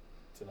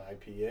 It's an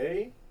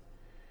IPA.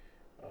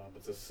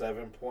 It's a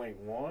 7.1.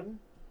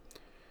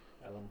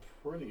 And I'm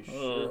pretty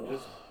sure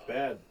this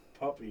bad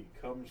puppy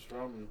comes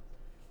from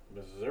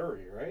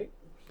Missouri, right?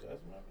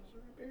 That's my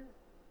Missouri beer.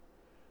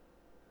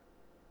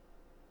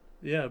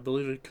 Yeah, I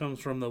believe it comes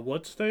from the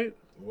what state?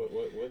 What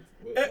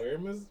where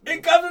was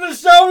It comes from the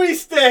Show Me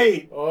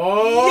State!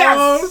 Oh,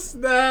 Yes!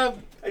 snap!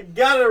 I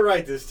got it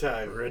right this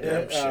time.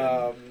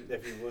 Redemption.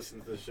 If you've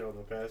listened to the show in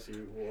the past,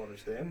 you will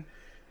understand.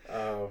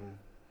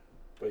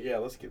 But yeah,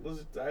 let's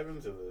dive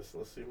into this.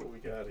 Let's see what we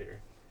got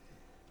here.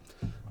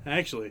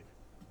 Actually,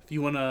 if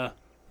you want to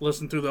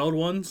listen through the old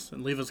ones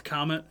and leave us a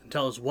comment and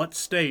tell us what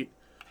state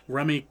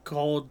Remy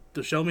called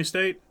the Show Me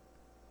State,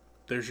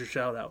 there's your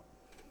shout out.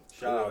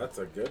 Shout out. That's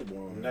a good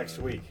one. Next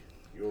week,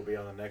 you will be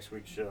on the next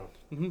week's show.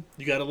 You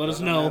got to let us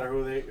Doesn't know. matter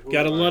who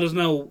Got to they let are. us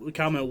know.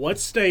 Comment what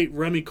state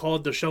Remy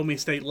called the Show Me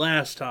State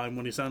last time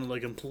when he sounded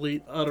like a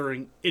complete,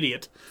 uttering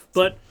idiot.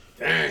 But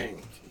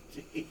Dang.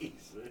 Jeez,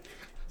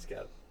 it's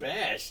got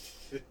bashed.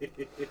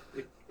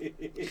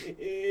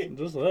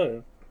 just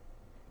saying.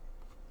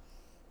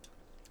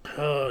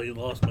 Oh, you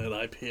lost me at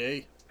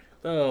IPA.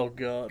 Oh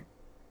God,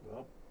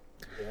 Well,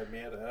 you had me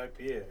at an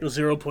IPA.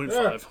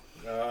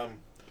 0.5.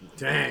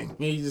 Dang.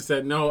 He just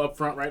said no up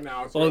front right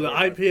now. Oh, the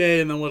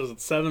IPA, and then what is it?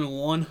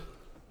 7.1.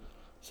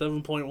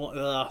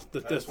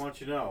 7.1. I just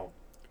want you to know,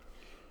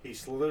 he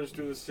slithers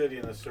through the city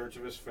in the search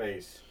of his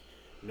face.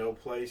 No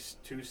place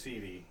too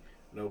seedy,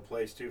 no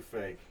place too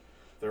fake.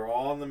 They're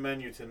all on the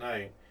menu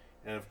tonight,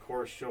 and of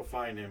course she'll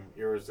find him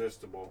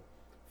irresistible,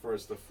 for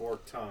it's the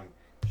forked tongue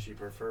she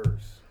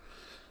prefers.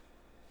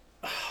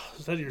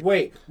 Is that your?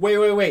 Wait.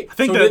 I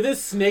think so that- did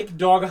this snake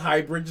dog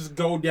hybrid just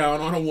go down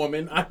on a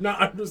woman? I'm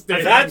not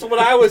understanding. That's what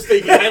I was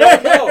thinking. I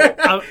don't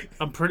know.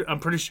 I'm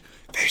pretty sure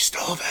they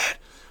stole that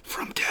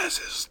from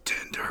Dez's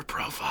Tinder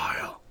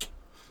profile.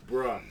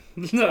 Bruh.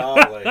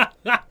 Golly.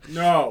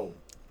 No.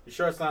 You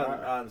sure it's not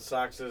on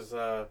Sox's?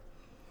 No,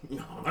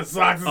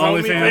 Socks is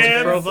OnlyFans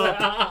OnlyFans. profile,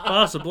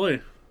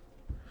 possibly.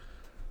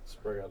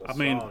 Sprig out a I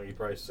mean- song. He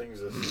probably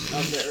sings this.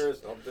 I'm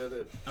embarrassed. I did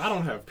it. I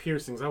don't have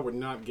piercings. I would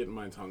not get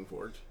my tongue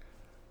forged.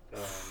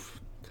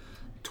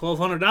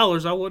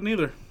 $1,200. I wouldn't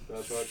either.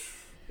 That's what.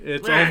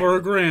 It's Man. over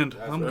 $1,000.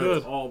 That's I'm right. good.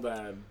 It's all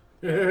bad.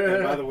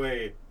 And by the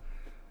way,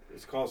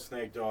 it's called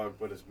Snake Dog,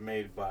 but it's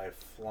made by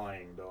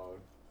Flying Dog.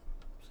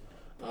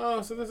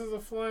 Oh, so this is a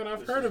flying. I've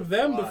This heard is of a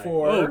them flying.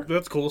 before. Oh,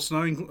 that's cool. It's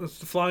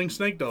the flying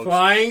snake dogs.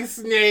 Flying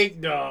snake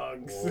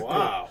dogs.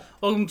 Wow.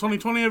 Welcome to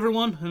 2020,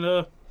 everyone, and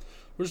we're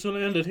just gonna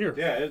end it here.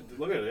 Yeah,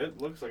 look at it.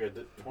 It looks like a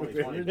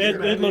 2020 It-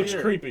 beer. It looks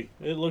Here. creepy.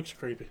 It looks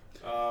creepy.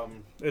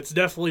 It's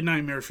definitely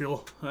nightmare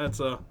fuel. That's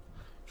for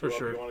You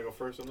sure. want to go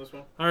first on this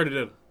one? I already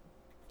did.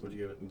 What'd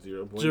you give it?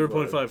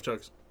 0.5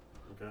 chucks.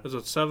 Okay. It's a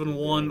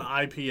 7.1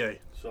 IPA.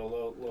 So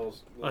little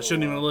I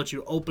shouldn't even let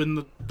you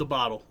open the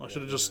bottle. I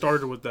should have just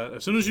started with that.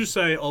 As soon as you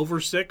say over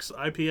 6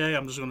 IPA,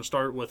 I'm just going to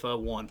start with a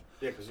 1.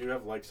 Yeah, because you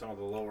have like some of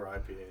the lower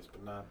IPAs,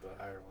 but not the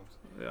higher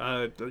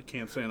ones. I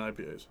can't stand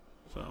IPAs.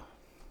 So,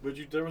 But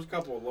there was a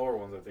couple of lower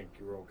ones. I think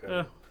you were okay.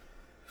 yeah,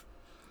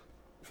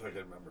 If I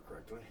can remember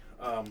correctly.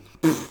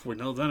 we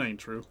know that ain't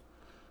true.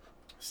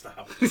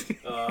 Stop.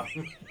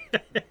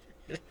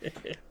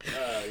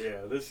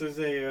 Yeah, this is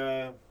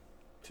a.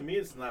 To me,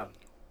 it's not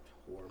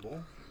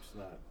horrible. It's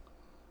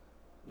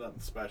nothing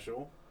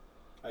special.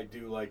 I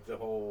do like the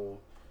whole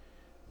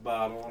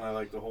bottle, and I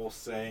like the whole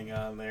saying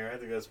on there. I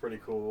think that's pretty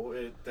cool.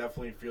 It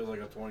definitely feels like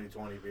a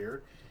 2020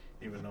 beer,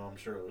 even though I'm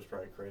sure it was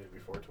probably created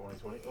before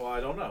 2020. Well, I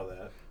don't know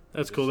that.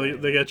 That's Just cool.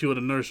 saying. They got you with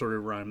a nursery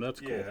rhyme. That's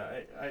cool. Yeah,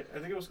 I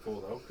think it was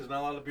cool though, because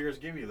not a lot of beers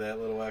give you that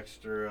little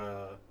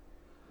extra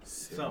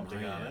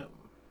something on it.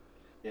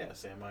 Yeah,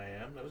 Sam I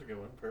Am. That was a good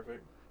one.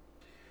 Perfect.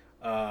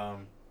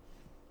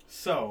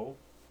 So,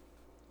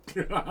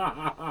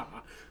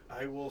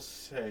 I will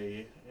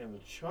say in the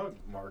chug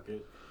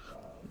market.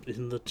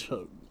 In the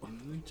chug.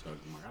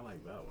 I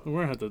like that one.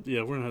 We're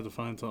gonna have to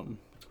find something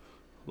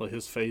like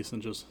his face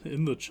and just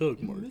in the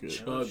chug market.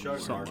 chug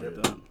Something market.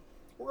 like that.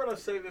 We're gonna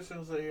say this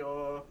is a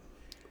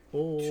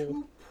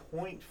Oh,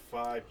 2.5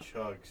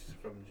 chugs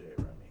from J.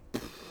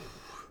 Remy.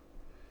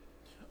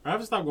 I have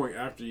to stop going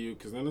after you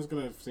because then it's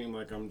gonna seem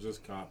like I'm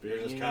just copying.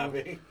 You're just you.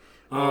 copying.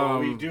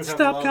 We do have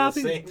stop a lot of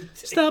the copying. same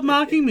Stop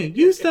mocking me.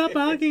 You stop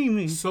mocking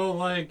me. So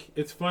like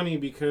it's funny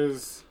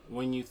because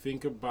when you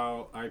think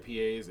about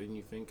IPAs and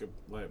you think of,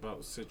 like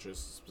about citrus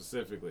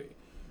specifically,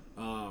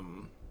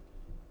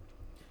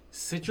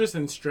 citrus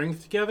and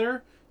strength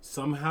together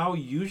somehow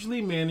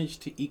usually manage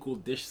to equal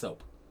dish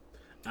soap.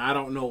 I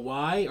don't know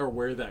why or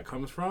where that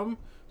comes from,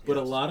 but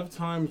a lot of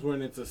times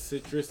when it's a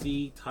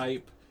citrusy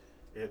type,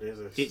 It is.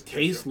 it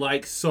tastes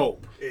like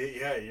soap.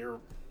 Yeah,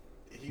 you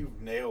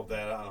nailed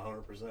that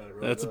on 100%. It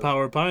really That's the does.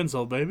 power of Pine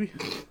Sol, baby.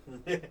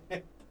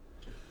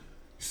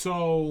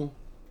 So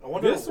I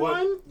wonder This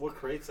one? what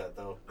creates that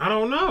though, I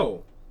don't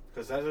know.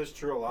 because that is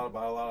true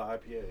about a lot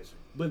of IPAs.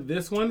 But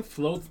this one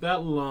floats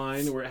that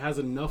line where it has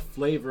enough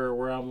flavor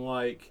where I'm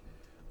like,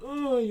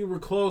 oh, you were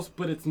close,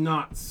 but it's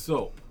not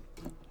soap.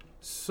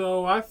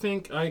 So I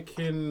think I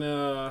can.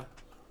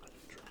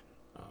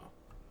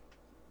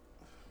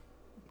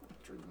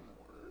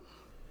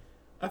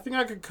 I think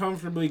I could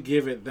comfortably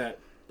give it that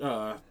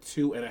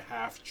 2.5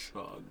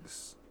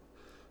 chugs.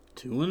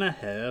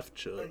 2.5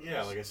 chugs.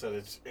 Yeah, like I said,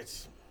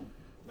 it's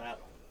not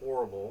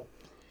horrible,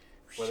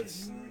 but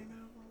it's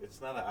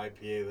not an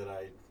IPA that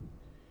I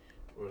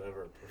would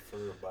ever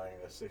prefer buying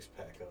a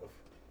 6-pack of.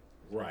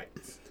 Right.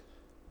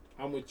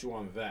 I'm with you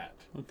on that.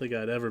 I don't think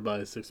I'd ever buy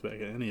a 6-pack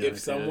of any If IPA.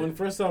 someone,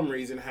 for some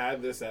reason,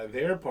 had this at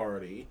their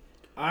party,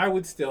 I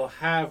would still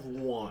have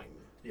one.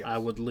 Yes. I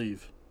would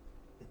leave.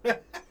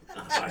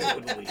 I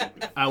would leave.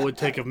 I would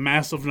take a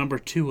massive number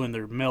 2 in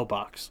their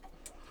mailbox.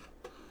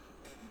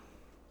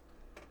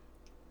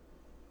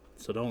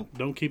 So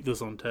don't keep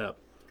this on tap.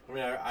 I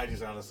mean, I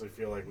just honestly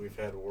feel like we've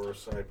had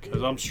worse IPAs.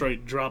 Because I'm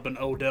straight dropping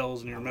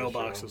Odell's in your I'm sure.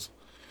 mailboxes.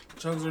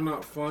 Chugs are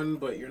not fun,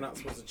 but you're not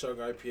supposed to chug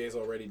IPAs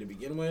already to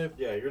begin with.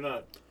 Yeah, you're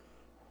not.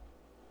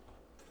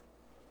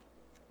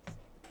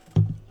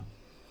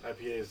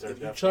 IPAs, they're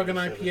If you chug an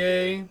definitely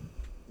IPA,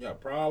 you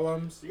got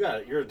problems.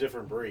 you're a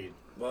different breed.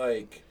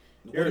 Like,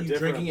 You're what a are you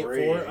different drinking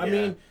breed, it for? I yeah.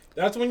 mean,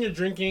 that's when you're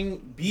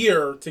drinking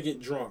beer to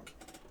get drunk.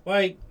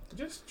 Like,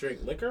 just drink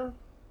liquor.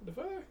 The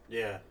fuck?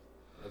 Yeah.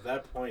 At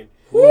that point,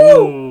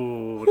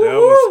 Ooh, that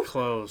was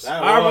close.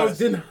 that I was, almost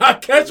did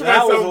not catch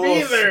that was a myself little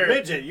either.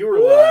 smidget. You were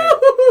like,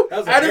 that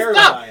was a I had to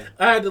hairline. stop.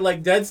 I had to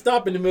like dead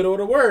stop in the middle of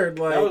the word.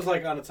 Like, That was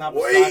like on the top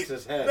of Wait,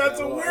 Sox's head. that's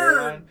that a little word.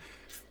 hairline.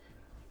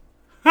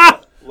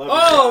 Ha! Love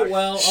oh you,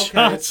 well. Okay,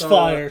 Shots so,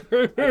 fired.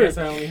 I guess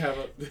I only have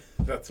a.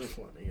 That's so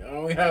funny. I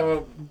only have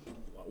a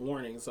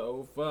warning.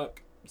 So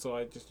fuck. So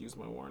I just used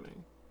my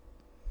warning.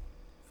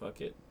 Fuck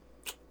it.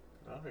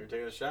 Oh, you're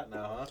taking a shot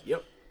now, huh?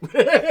 Yep.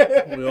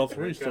 We all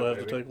three still have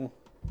to baby. take one.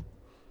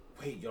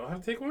 Wait, y'all have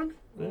to take one?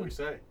 What do we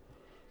say?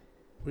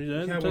 We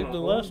didn't had take one the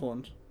on last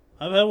ones.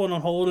 I've had one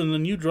on hold, and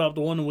then you dropped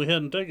the one, and we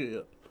hadn't taken it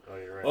yet. Oh,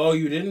 you're right. Oh,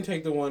 you didn't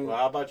take the one. Well,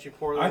 how about you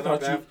pour that I up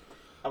thought you- after-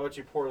 How about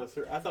you pour the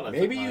through? I thought I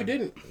Maybe took you mine.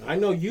 didn't. I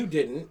know you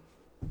didn't,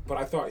 but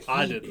I thought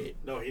I he didn't. did.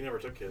 No, he never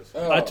took his.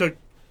 Oh. I took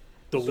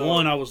the So,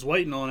 one I was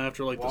waiting on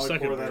after like the While we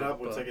second. pour that beer, up,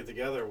 we'll but- take it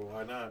together. Well,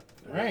 why not?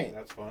 Right.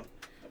 That's fun.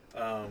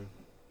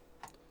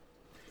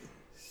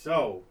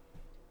 So,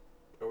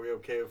 are we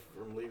okay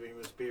from leaving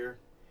this beer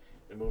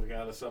and moving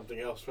on to something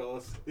else,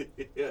 fellas?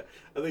 Yeah,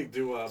 I think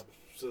Doo-Wop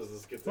says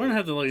let's get We're gonna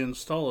have to like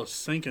install a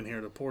sink in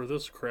here to pour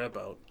this crap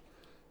out.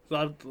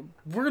 So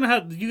we're gonna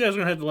have you guys are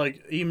gonna have to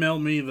like email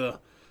me the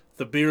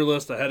beer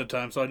list ahead of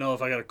time so I know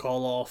if I got to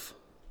call off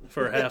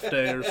for a half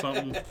day or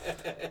something.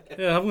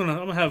 Yeah, I'm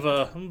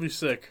gonna be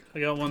sick.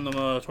 I got one of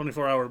them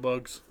 24-hour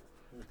bugs.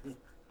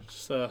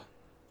 Just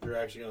You're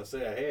actually gonna say,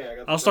 "Hey, I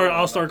got."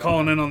 I'll start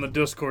calling in on the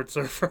Discord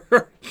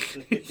server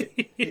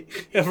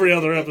every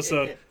other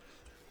episode.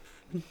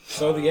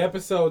 So the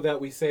episode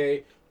that we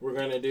say we're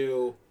gonna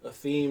do a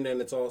themed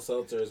and it's all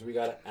seltzers, we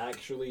gotta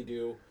actually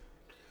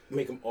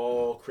make them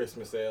all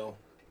Christmas ale.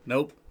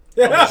 Nope.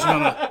 I'm just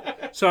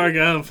sorry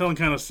guys, I'm feeling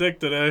kind of sick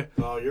today.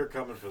 Oh, you're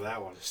coming for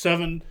that one.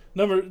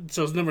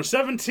 Number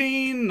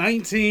 17,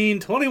 19,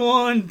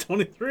 21,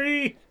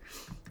 23.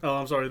 Oh,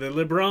 I'm sorry, the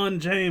LeBron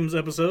James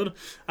episode.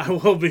 I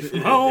will be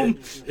from home.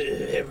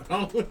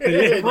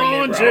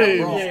 LeBron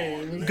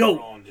James. Go.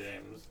 LeBron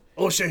James.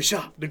 O'Shea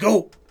Shop, the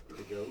GOAT.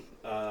 The goat.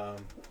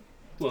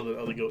 Well, the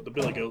other goat, the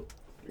Billy Goat.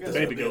 I guess,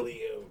 Baby goat.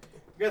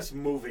 I guess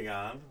moving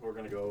on, we're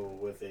gonna go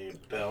with a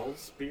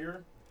Bell's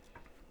beer,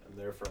 and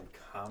they're from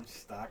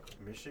Comstock,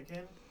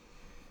 Michigan,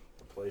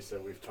 a place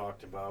that we've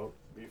talked about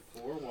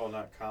before. Well,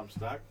 not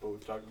Comstock, but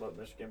we've talked about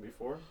Michigan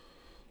before.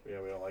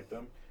 Yeah, we don't like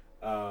them.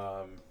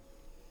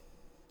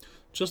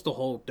 Just the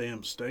whole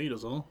damn state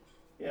is all.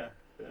 Yeah,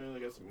 I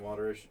got some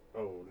waterish.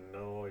 Oh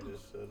no, I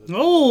just said it.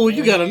 Oh,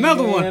 you got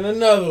another one. And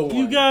another one.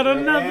 You got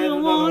And another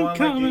one like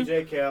coming.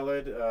 DJ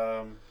Khaled.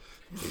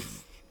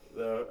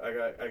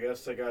 I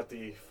guess I got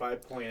the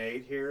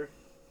 5.8 here.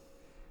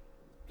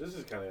 This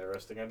is kind of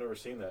interesting. I've never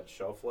seen that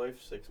shelf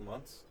life, 6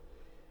 months.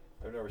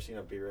 I've never seen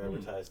a beer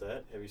advertise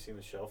that. Have you seen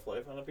the shelf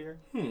life on a beer?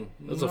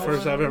 That's the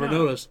first I've ever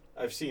noticed.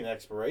 I've seen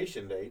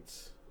expiration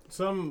dates.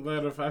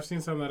 I've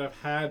seen some that have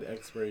had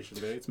expiration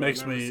dates. But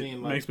Makes I've never me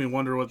seen, makes me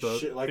wonder what the.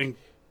 Shit,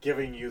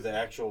 giving you the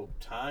actual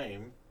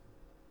time.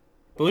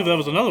 I believe that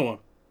was another one. I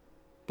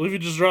believe you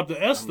just dropped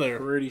the S there.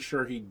 Pretty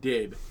sure he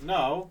did.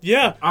 No.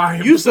 Yeah,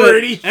 I'm you said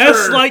pretty S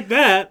sure. like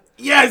that.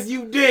 Yes,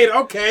 you did.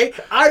 Okay,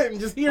 I didn't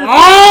just hear.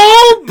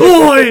 Oh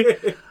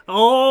boy!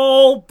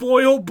 Oh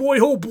boy! Oh boy!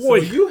 Oh boy!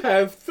 So you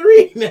have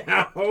 3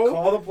 now.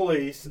 Call the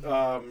police.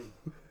 About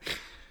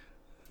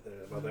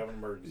to have an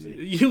emergency.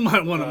 You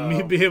might want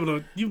to be able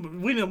to.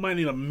 We might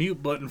need a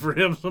mute button for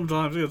him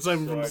sometimes. He can save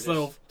him from I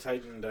himself. just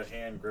tightened the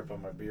hand grip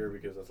on my beer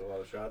because that's a lot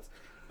of shots.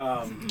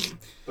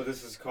 But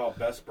this is called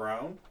Best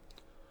Brown.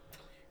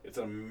 It's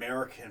an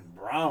American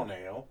brown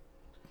ale.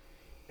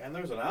 And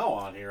there's an owl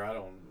on here. I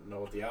don't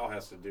know what the owl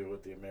has to do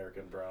with the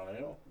American brown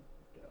ale.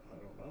 Yeah, I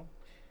don't know.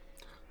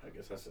 I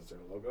guess that's just their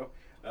logo.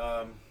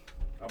 I'm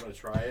going to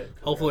try it.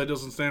 Hopefully, it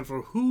doesn't stand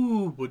for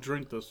who would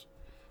drink this.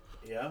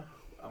 Yeah,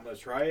 I'm going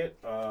to try it.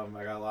 I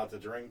got a lot to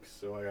drink,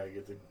 so I got to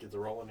get the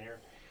rolling here.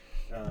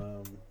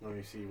 Let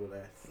me see what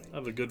I think. I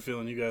have a good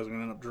feeling you guys are going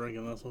to end up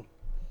drinking this one.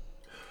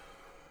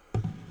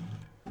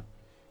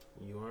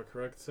 You are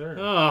correct, sir.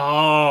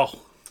 Oh.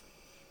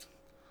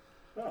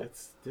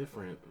 It's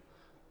different.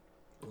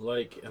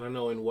 Like, I don't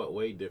know in what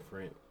way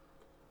different.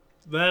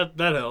 That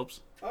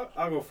helps.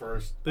 I'll go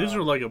first. These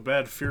are like a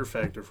bad fear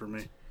factor for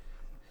me.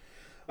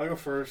 I'll go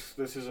first.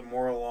 This is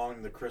more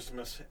along the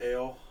Christmas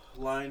ale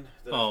line.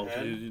 That Oh, I've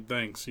had.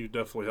 thanks. You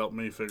definitely helped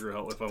me figure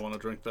out if I want to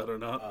drink that or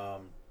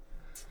not.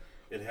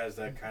 It has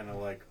that kind of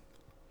like,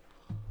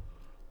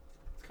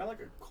 it's kind of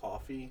like a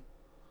coffee.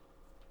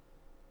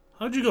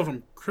 How'd you go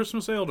from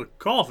Christmas ale to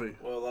coffee?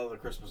 Well, a lot of the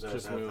Christmas ales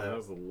Just have that.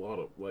 has a lot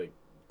of like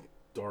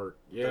dark.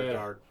 They're Yeah,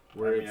 dark.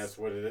 where I mean, it's that's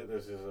what it is.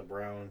 This is a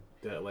brown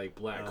that like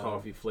black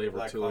coffee flavor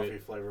black to coffee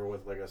it. flavor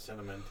with like a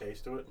cinnamon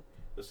taste to it.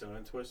 The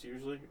cinnamon twist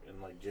usually,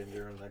 and like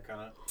ginger and that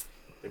kind of.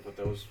 They put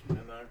those in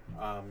there.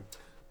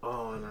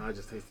 Oh no, I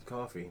just tasted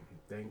coffee.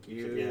 Thank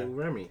you, Yeah.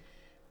 Remy.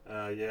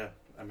 Yeah.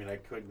 I mean, I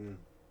couldn't.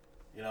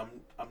 You know,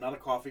 I'm not a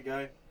coffee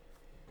guy.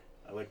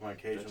 I like my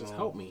occasional. That just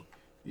helped me.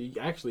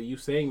 Actually, you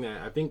saying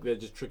that, I think that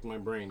just tricked my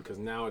brain because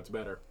now it's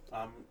better.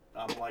 I'm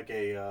like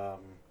a.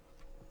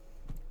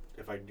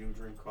 If I do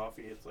drink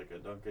coffee, it's like a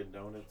Dunkin'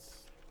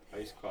 Donuts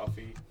iced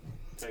coffee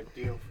type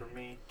deal for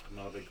me. I'm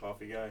not a big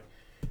coffee guy,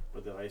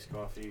 but the iced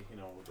coffee, you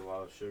know, with a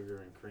lot of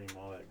sugar and cream,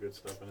 all that good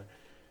stuff in it,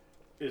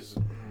 is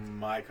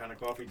my kind of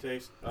coffee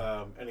taste.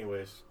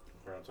 Anyways,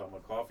 we're not talking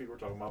about coffee. We're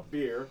talking about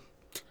beer.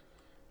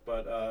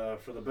 But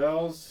for the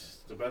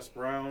Bells, the Best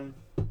Brown.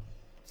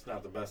 It's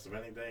not the best of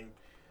anything.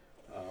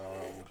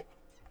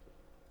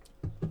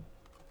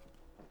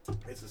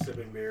 It's a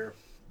sipping beer,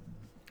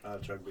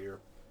 chug beer.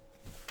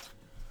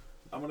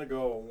 I'm going to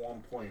go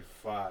 1.5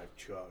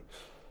 chugs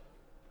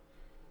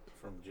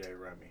from J.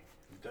 Remy.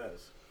 He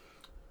does.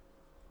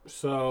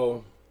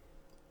 So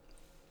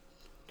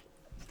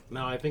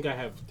now I think I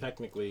have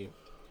technically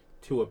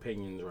 2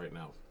 opinions right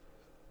now.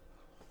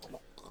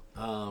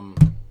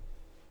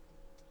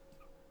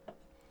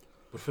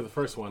 But for the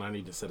first one, I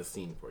need to set a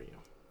scene for you,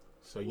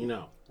 so you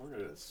know. Look at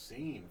this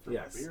scene for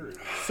Yes. beer.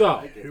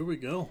 So Here we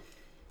go.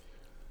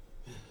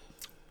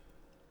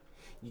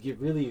 you get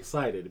really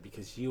excited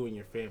because you and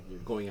your family are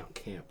going out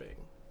camping.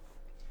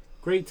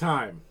 Great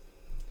time.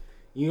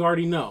 You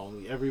already know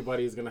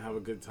everybody's going to have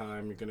a good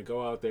time. You're going to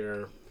go out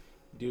there,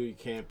 do your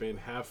camping,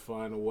 have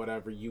fun,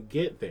 whatever. You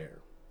get there.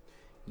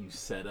 You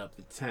set up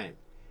the tent.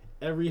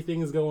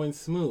 Everything's going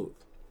smooth.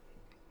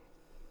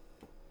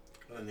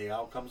 And then the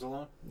owl comes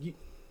along.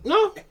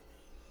 No.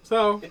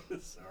 So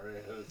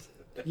Sorry.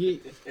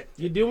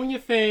 you're doing your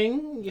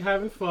thing. You're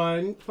having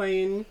fun,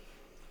 playing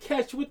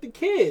catch with the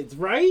kids,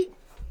 right?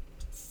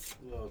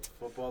 Little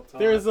football talk.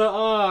 There's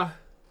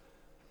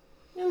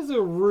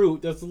a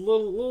root that's a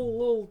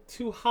little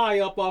too high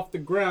up off the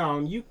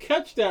ground. You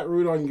catch that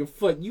root on your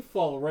foot, you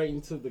fall right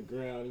into the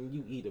ground, and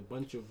you eat a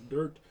bunch of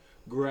dirt,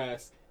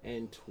 grass,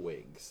 and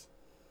twigs.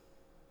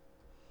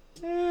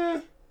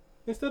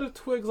 Instead of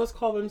twigs, let's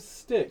call them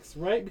sticks,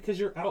 right? Because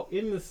you're out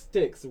in the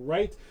sticks,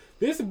 right?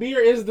 This beer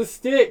is the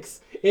sticks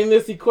in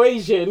this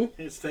equation.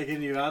 It's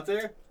taking you out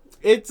there?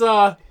 It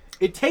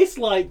tastes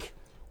like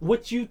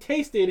what you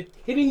tasted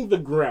hitting the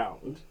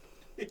ground.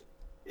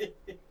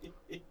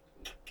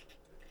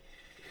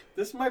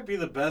 This might be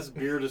the best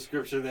beer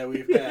description that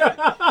we've had.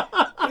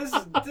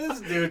 This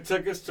dude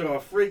took us to a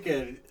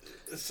freaking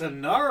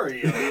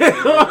scenario.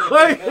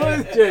 Like,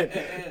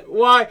 legit.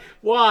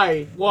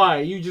 Why?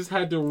 You just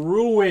had to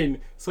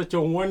ruin such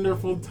a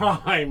wonderful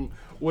time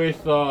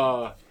with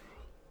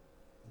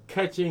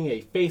catching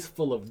a face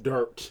full of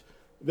dirt.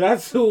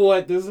 That's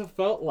what this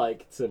felt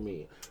like to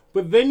me.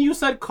 But then you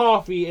said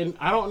coffee, and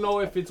I don't know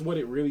if it's what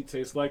it really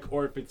tastes like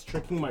or if it's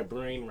tricking my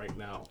brain right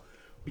now.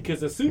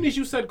 Because as soon as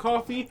you said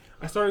coffee,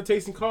 I started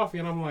tasting coffee,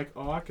 and I'm like,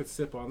 oh, I could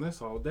sip on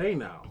this all day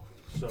now.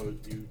 So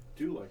you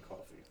do like coffee?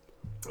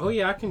 Oh,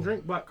 yeah, I can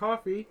drink black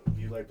coffee.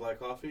 You like black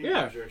coffee?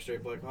 Yeah. You drink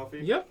straight black coffee?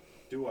 Yep.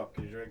 Do up.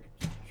 Can you drink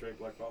straight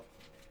black coffee?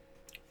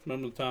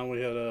 Remember the time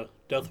we had a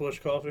Death Wish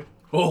coffee?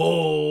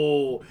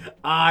 Oh,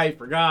 I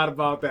forgot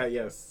about that,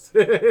 yes.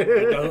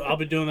 I'll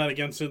be doing that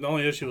again soon. The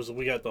only issue is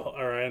that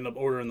I ended up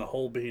ordering the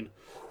whole bean.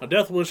 A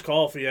Death Wish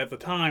coffee at the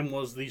time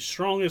was the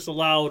strongest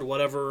allowed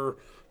whatever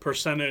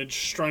percentage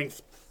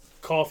strength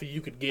coffee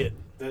you could get.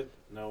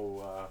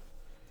 No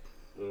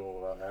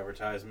little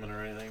advertisement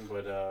or anything,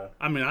 but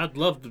I mean, I'd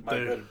love to. my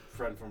good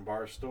friend from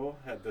Barstool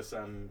had this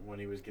on when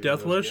he was getting Death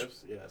those Wish?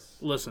 gifts. Yes.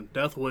 Listen,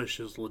 Death Wish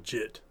is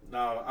legit.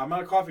 No, I'm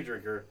not a coffee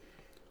drinker,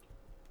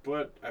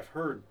 but I've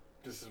heard.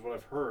 This is what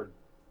I've heard.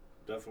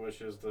 Death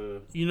Wish is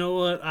the. You know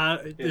what?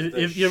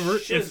 Is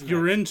If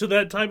you're into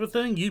that type of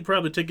thing, you'd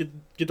probably get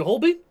the whole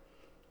bean,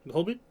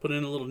 put it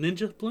in a little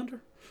Ninja blender,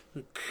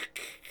 get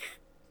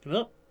it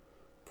up,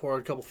 pour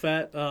a couple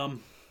fat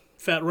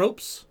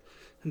ropes,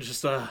 and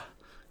just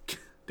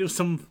do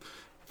some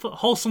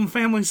wholesome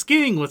family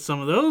skiing with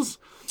some of those.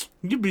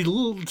 You'd be a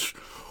little.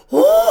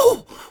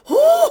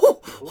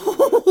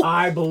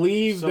 I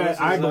believe So that this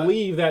I is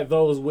believe that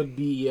those would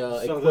be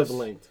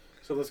equivalent.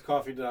 So this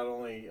coffee not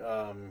only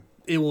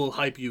It will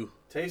hype you.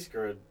 tastes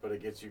good, but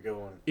it gets you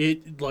going.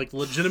 It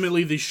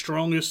legitimately the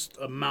strongest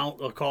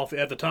amount of coffee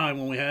at the time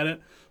when we had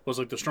it was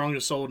like the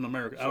strongest sold in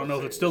America. I don't know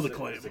if it's still the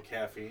claim. It's the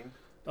caffeine.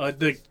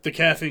 The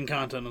caffeine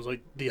content is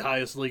like the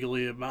highest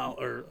legally amount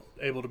or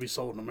able to be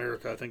sold in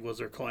America. I think was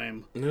their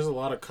claim. And there's a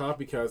lot of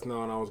copycats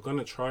now, and I was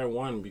gonna try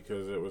one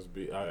because it was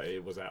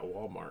at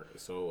Walmart.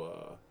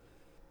 So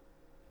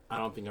I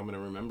don't think I'm gonna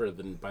remember.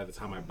 Then by the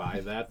time I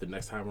buy that, the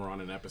next time we're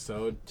on an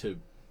episode, to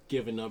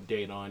give an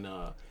update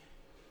on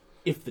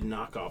if the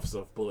knockoffs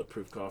of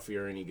Bulletproof coffee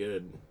are any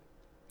good.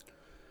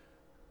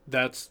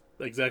 That's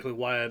exactly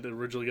why I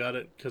originally got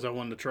it, because I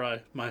wanted to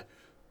try. My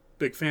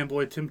big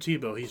fanboy Tim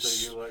Tebow,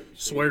 he's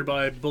swear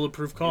by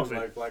Bulletproof coffee.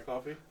 You like black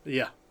coffee?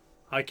 Yeah,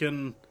 I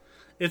can.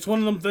 It's one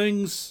of them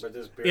things. But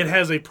this beer, It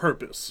has a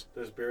purpose.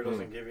 This beer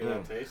doesn't give you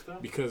that taste, though?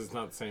 Because it's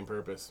not the same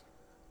purpose.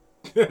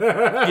 Yeah,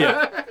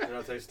 You're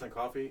not tasting the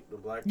coffee? The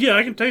black? yeah,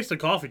 I can taste the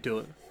coffee to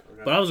it.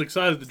 Okay. But I was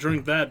excited to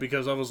drink that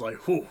because I was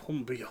like, "Whew,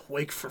 I'm gonna be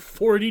awake for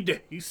 40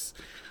 days."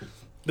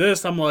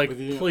 This, I'm like,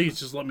 please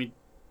just let me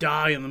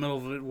die in the middle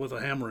of it with a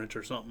hammer wrench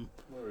or something.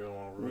 We don't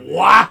want to ruin it.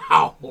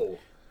 Wow.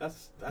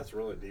 That's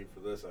really deep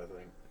for this, I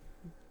think.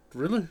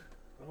 Really?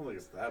 I don't think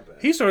it's that bad.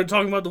 He started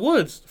talking about the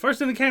woods. The first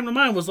thing that came to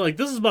mind was like,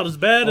 this is about as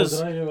bad as.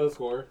 Did I give a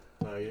score?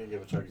 No, you didn't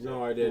give a chuck.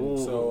 No, I didn't.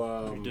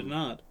 So You did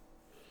not.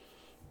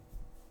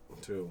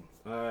 2.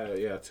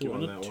 Yeah, 2 Give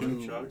on it a that 2.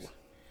 one. Chugs?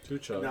 2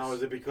 chugs. Now,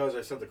 is it because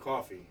I said the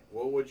coffee?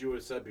 What would you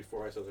have said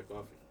before I said the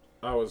coffee?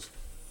 I was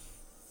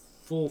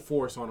full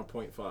force on a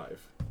 0.5.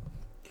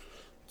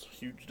 It's a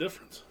huge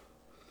difference.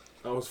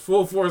 I was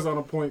full force on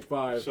a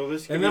 0.5. So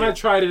this could and be then I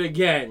tried it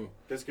again.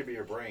 This could be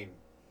your brain.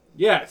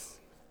 Yes.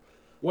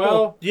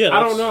 Well, yeah, I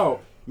don't that's- know.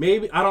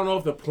 Maybe I don't know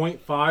if the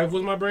 0.5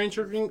 was my brain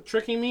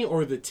tricking me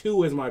or the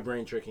 2 is my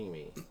brain tricking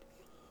me.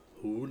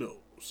 Who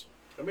knows?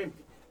 I mean,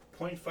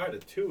 0.5 to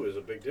 2 is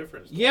a big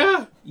difference.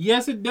 Yeah.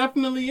 Yes, it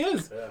definitely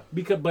is.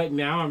 Yeah. But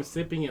now I'm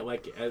sipping it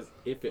like as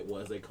if it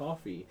was a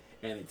coffee,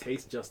 and it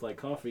tastes just like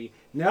coffee.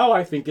 Now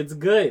I think it's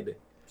good.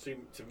 See,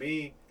 to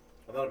me,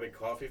 I'm not a big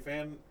coffee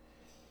fan,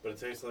 but it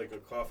tastes like a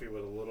coffee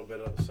with a little bit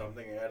of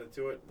something added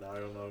to it. Now, I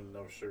don't know,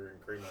 no sugar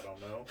and cream, I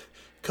don't know.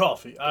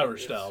 Coffee,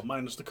 Irish It's- style,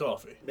 minus the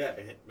coffee. Yeah,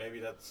 maybe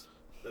that's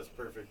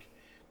perfect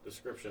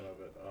description of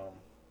it.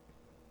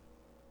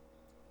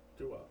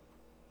 Do well.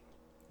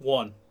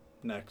 1.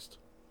 Next.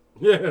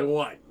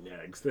 What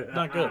next?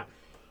 Not good.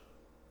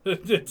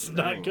 It's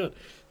not good.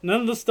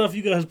 None of the stuff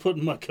you guys put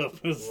in my cup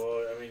is.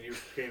 Well, I mean, you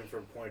came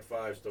from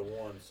 0.5s to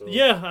 1, so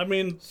Yeah, I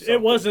mean,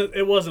 Something.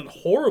 it wasn't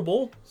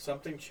horrible.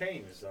 something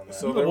changed on that.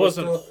 So It there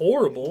wasn't was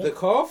horrible. The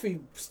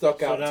coffee stuck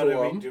So out now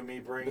to him, do me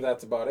bring? but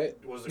that's about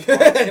it. Was the coffee,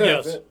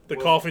 Yes, it. the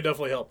Was- coffee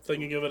definitely helped.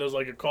 Thinking of it as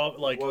like a coffee,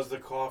 like was the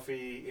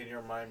coffee in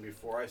your mind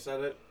before I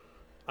said it?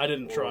 I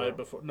didn't try or- it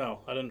before. No,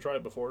 I didn't try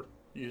it before.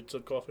 You had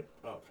said coffee,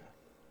 Oh, okay.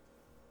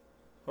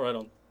 or I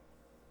don't.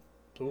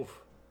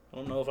 Oof, I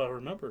don't know if I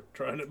remember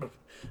trying it. Before.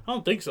 I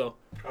don't think so.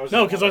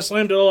 No, because I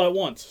slammed it all at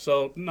once.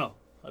 So no,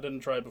 I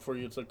didn't try it before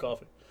you had said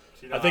coffee.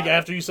 I think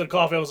after you said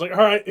coffee, I was like, all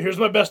right, here's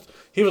my best.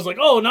 He was like,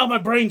 oh, now my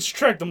brain's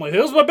tricked. I'm like,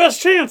 it was my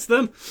best chance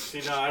then.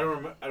 See, no,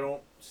 I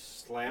don't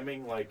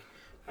slamming, like,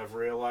 I've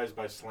realized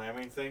by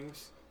slamming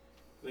things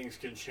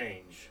can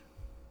change.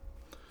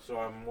 So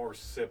I'm more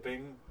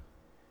sipping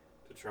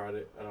to try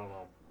to, I don't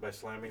know, by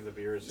slamming the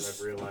beers,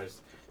 I've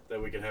realized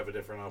that we can have a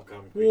different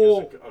outcome.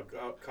 Because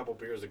a couple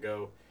beers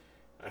ago,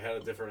 I had a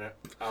different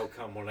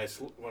outcome when I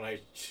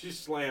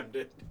slammed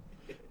it.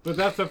 But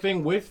that's the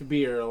thing with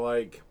beer.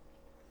 Like,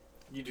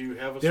 You do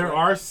have a there slam?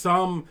 are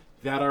some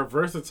that are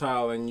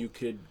versatile, and you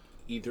could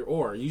either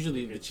or.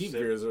 Usually, You the could cheap sip.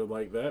 beers are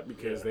like that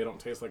because Yeah. they don't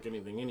taste like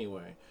anything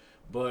anyway.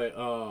 But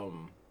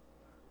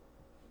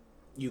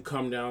you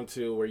come down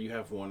to where you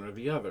have one or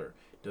the other.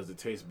 Does it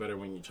taste better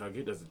when you chug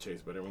it? Does it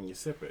taste better when you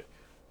sip it?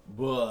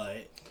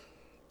 But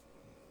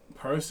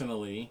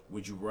personally,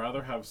 would you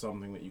rather have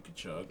something that you could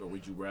chug, or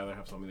would you rather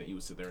have something that you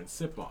would sit there and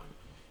sip on?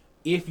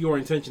 If your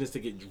intention is to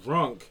get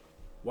drunk,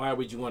 why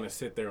would you want to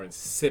sit there and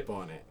sip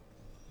on it?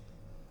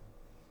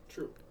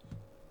 True.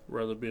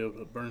 Rather be able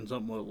to burn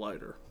something with a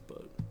lighter,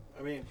 but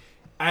I mean,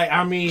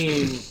 I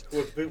mean,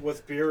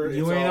 with beer,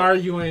 you it's ain't all,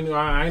 arguing.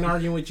 I ain't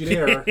arguing with you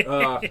there.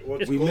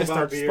 What's We cool missed our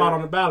about beer- spot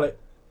on the ballot.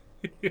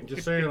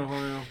 Just saying,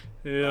 Ohio.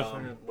 yeah.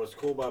 What's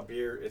cool about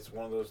beer? It's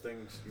one of those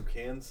things you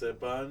can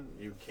sip on,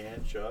 you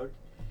can chug,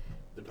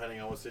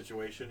 depending on what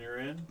situation you're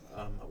in,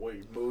 what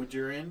mood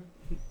you're in.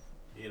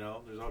 You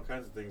know, there's all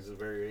kinds of things, the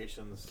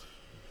variations.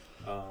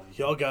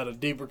 Y'all got a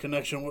deeper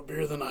connection with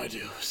beer than I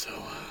do, so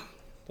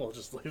we'll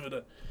just leave it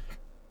at.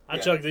 I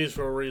Yeah. chug these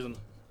for a reason.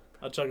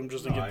 I chug them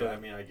just to No, get I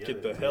mean, I get get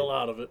it. the hell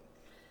out of it.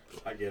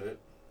 I get it,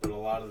 but a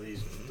lot of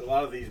these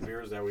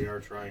beers that we are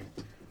trying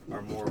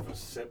are more of a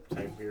sip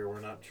type beer. We're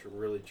not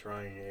really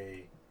trying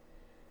a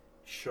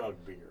chug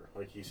beer,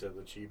 like he said,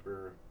 the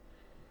cheaper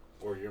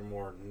or your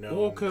more known.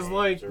 Well, because names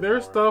like or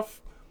there's more-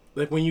 stuff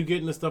like when you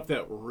get into stuff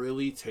that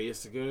really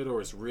tastes good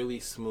or it's really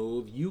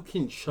smooth, you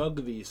can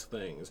chug these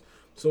things.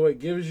 So it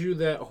gives you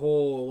that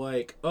whole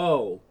like,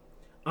 oh,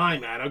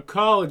 I'm at a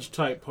college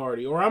type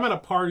party, or I'm at a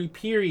party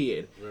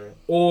period, Right.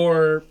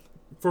 or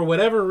for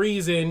whatever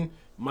reason,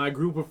 my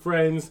group of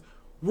friends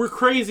were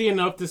crazy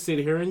enough to sit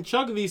here and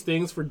chug these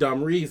things for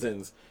dumb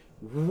reasons.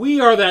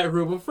 We are that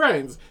group of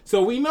friends,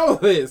 so we know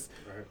this.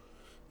 Right.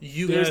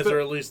 You There's guys the- are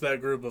at least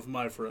that group of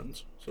my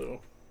friends,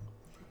 so.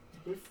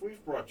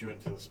 We've brought you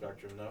into the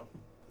spectrum, though.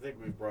 I think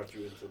we've brought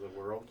you into the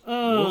world.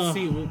 We'll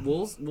see.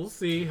 We'll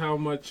see how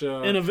much.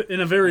 In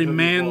a very Have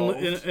man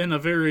evolved. in a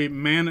very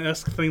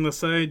man-esque thing to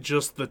say,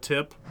 just the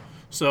tip.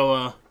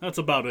 So that's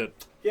about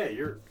it. Yeah,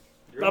 you're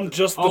I'm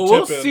just the Oh,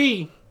 tip we'll in.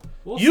 see.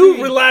 We'll You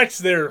see. relax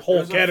there, whole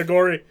There's a-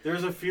 category.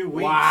 There's a few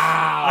weeks.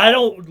 Wow, I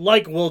don't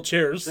like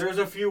wheelchairs. There's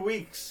a few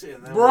weeks,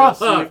 and then we're gonna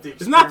see bruh. if the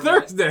It's not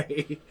experiment-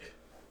 Thursday.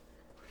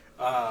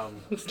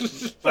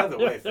 By the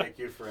way, thank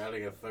you for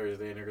adding a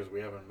Thursday in here because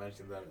we haven't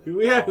mentioned that.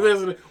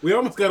 We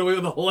almost got away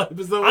with the whole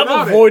episode I've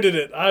without it. avoided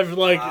it. I've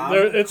like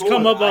it's Cool.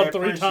 come up I about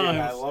 3 appreciate it.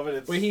 I times. love it.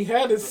 It's, But he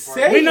had to it's a part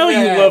say of- We know you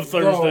that, love though.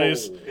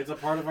 Thursdays. It's a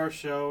part of our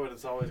show, and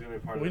it's always going to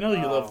be a part of We it. know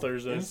you love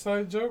Thursdays.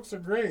 Inside jokes are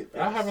great. I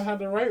Yes. haven't had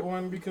to write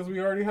one because we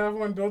already have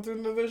one built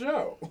into the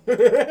show.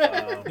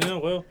 Yeah,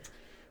 well,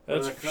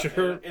 that's in for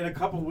sure. In a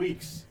couple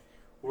weeks,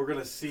 we're going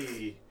to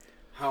see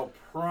how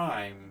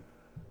Prime,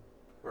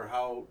 or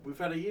how we've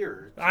had a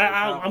year. to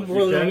I'm accomplish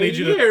really it. gonna need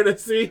you to- here to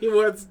see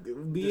what's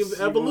To the see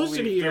what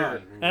evolution we've here.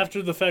 done.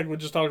 After the fact we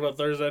just talked about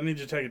Thursday, I need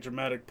you to take a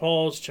dramatic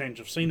pause, change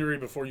of scenery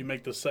before you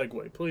make the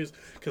segue, please,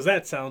 because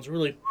that sounds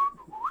really.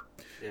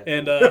 Yeah.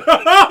 And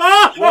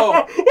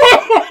Well, in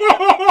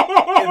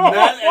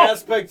that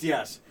aspect,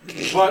 yes,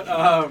 but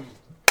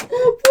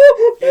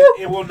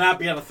it will not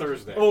be on a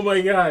Thursday. Oh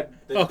my god.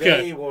 The Okay.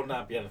 day will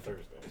not be on a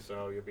Thursday,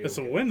 so you'll be. it's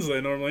a okay.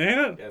 Wednesday normally, ain't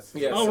it? Yes.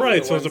 Yes. All it's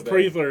right, a so it's a Wednesday.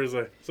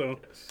 pre-Thursday, so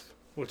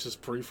which is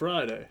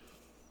pre-Friday.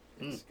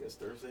 Because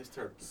Thursday's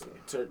turkey.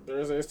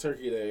 Thursday's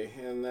Turkey Day,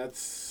 and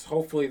that's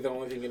hopefully the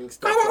only thing getting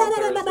stuffed on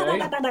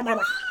Thursday.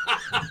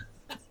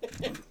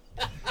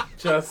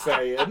 Just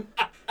saying.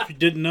 If you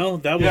didn't know,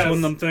 that was Yes. one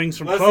of them things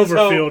from Let's just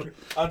Cloverfield. hope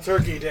on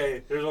Turkey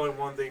Day, there's only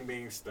one thing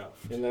being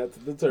stuffed. And that's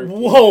the turkey.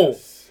 Whoa!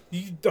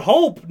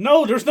 Hope?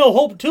 No, there's no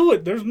hope to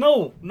it. There's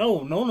no. Don't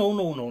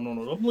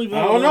believe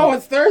that. I don't know.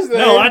 It's Thursday.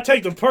 No, I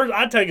take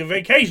a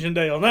vacation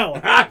day on that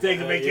one. I take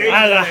a vacation. I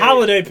had a day.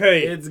 holiday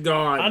pay. It's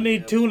gone. I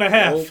need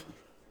 2.5. Nope.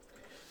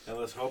 And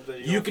let's hope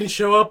that You can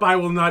show up. I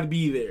will not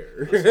be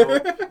Let's there.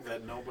 hope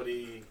that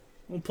nobody.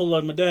 I'm gonna pull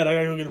like my dad. I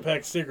gotta go get a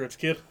pack of cigarettes,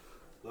 kid.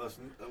 Let's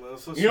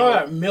You know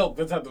that milk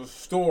that's at the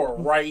store,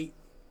 right?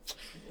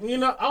 You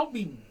know, I'll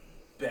be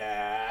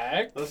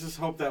back. Let's just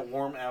hope that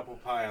warm apple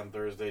pie on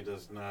Thursday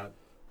does not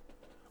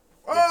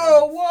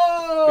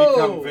Oh,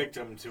 become whoa!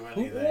 victim to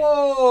anything.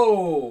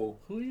 Whoa!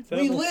 Who eats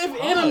We apple live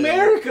pie in on-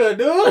 America,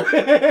 dude.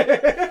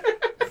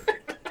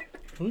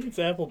 Who eats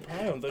apple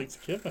pie on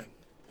Thanksgiving?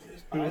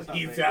 Pies on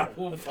Eats Thursday.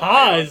 apple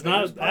Pies,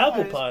 There's not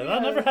apple pies, pie. yeah. I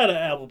never had an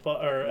apple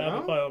pie or No?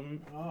 apple pie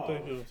on Oh,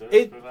 Thanksgiving.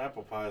 there's been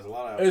apple pies. A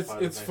lot of apple pies.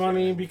 on It's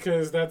funny Thanksgiving.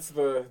 because that's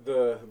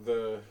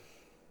the.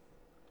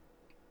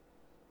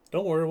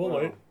 Don't worry, we'll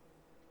Well, wait.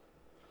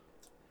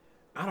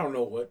 I don't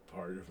know what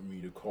part of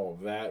me to call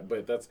that,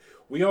 but that's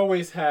we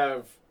always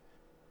have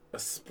a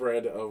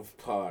spread of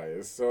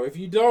pies. So if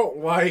you don't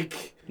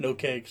like No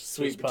cakes,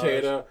 sweet just pies.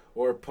 potato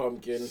or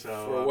pumpkin So,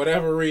 for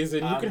whatever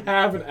reason, you can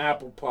have an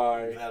apple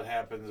pie. That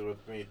happens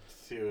with me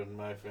too in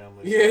my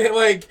family. Yeah,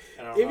 like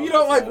I don't if know you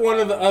don't if like one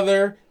or the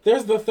other,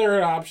 there's the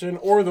third option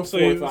or the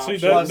See, fourth see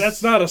option.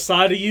 that's not a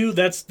side of you.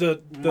 That's My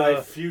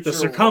the future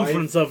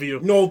circumference of you.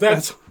 No,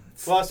 that's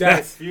Plus, my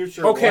That's-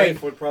 future okay.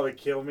 wife would probably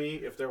kill me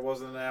if there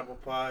wasn't an apple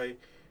pie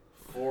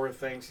for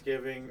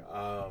Thanksgiving.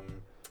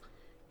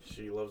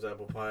 She loves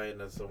apple pie, and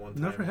that's the one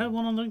time. Never had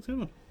one on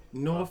Thanksgiving.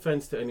 No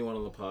offense to anyone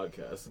on the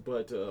podcast,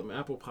 but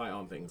apple pie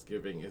on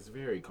Thanksgiving is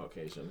very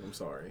Caucasian. I'm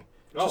sorry.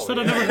 Just that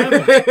I never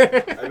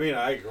had one. I mean,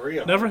 I agree.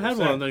 100%. Never had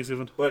one on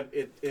Thanksgiving. But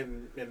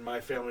in my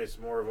family, it's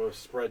more of a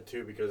spread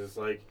too, because it's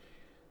like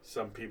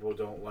some people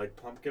don't like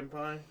pumpkin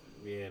pie,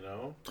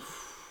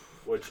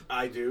 which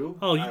I do.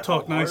 Oh, you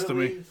talk nice to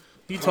me.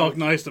 You talk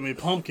nice to me.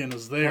 Pumpkin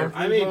is there.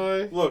 I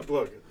mean,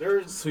 look.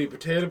 There's sweet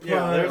potato pie.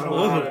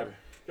 yeah.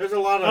 There's a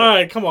lot of. All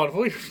right, come on.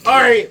 All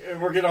right,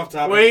 And we're getting off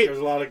topic. Wait. There's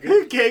a lot of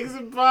good cakes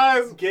and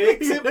pies.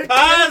 cakes and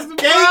pies.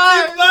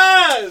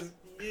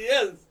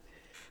 Yes.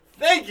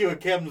 Thank you.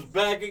 Kim's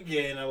back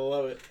again. I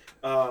love it.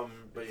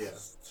 But yeah,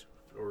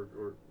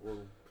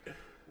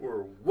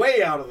 we're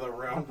way out of the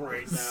realm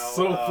right now.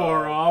 So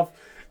far off.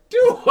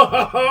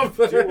 Doo-wop.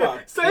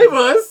 Doo-wop. Save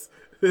us.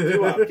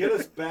 Doo-wop, get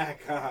us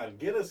back on.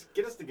 Get us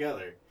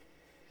together.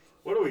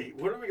 What are we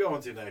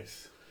going to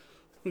next?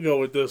 We go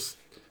with this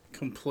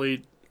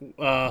complete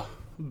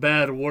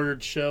bad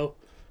word show,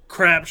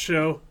 crap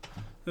show.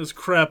 This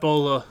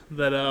crapola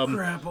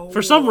that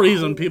for some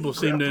reason people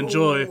seem to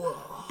enjoy.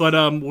 But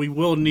we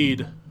will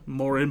need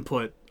more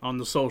input on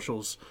the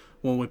socials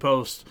when we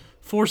post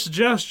for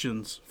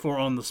suggestions for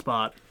On the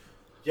Spot.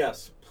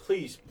 Yes,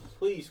 please.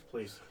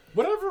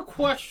 Whatever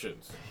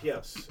questions.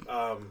 Yes.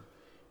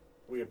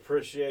 We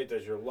appreciate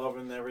that you're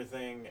loving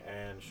everything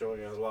and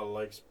showing us a lot of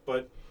likes,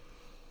 but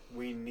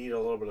we need a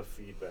little bit of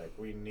feedback.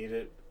 We need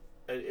it.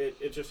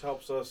 It just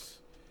helps us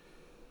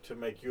to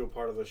make you a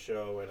part of the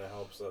show, and it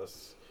helps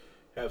us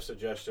have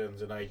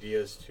suggestions and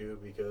ideas too,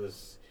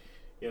 because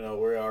we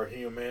are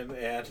human,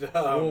 and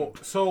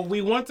so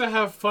we want to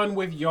have fun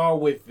with y'all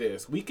with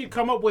this. We could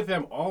come up with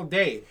them all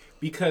day,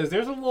 because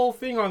there's a little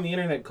thing on the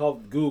internet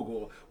called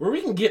Google where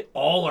we can get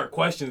all our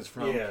questions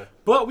from. Yeah.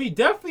 But we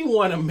definitely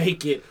want to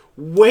make it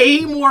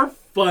way more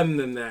fun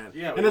than that.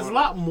 Yeah, and it's a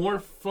lot more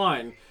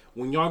fun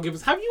when y'all give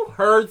us. Have you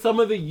heard some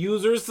of the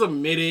users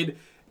submitted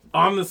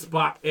On the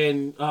Spot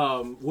and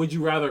would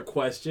you rather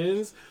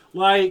questions?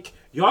 Like,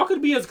 y'all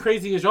could be as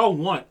crazy as y'all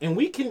want, and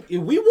we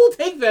will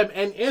take them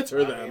and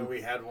answer them. I mean,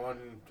 we had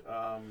one.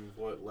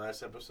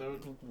 Last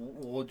episode?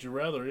 Would you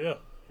rather? Yeah.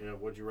 Yeah,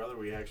 would you rather?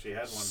 We actually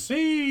had one.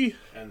 C.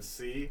 And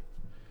C,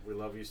 we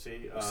love you,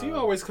 C. C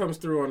always comes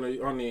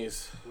through on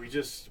these.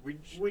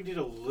 We need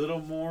a little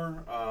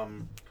more.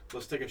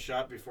 Let's take a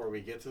shot before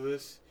we get to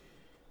this.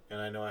 And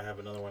I know I have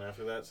another one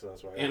after that, so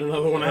that's why. And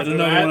another one after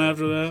another that. one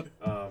after that.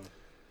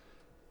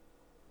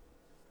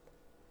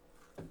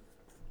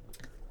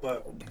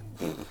 But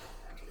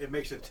it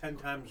makes it 10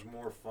 times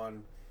more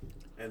fun,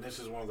 and this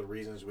is one of the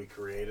reasons we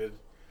created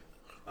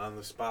On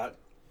the Spot,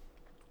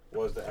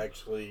 was to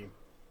actually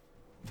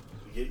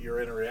get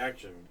your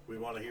interaction. We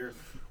want to hear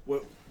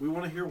what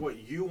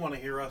you want to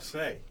hear us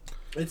say.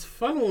 It's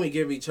fun when we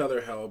give each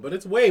other hell, but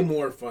it's way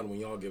more fun when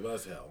y'all give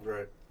us hell.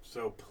 Right.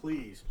 So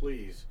please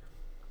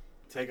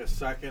take a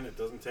second. It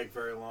doesn't take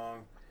very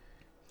long.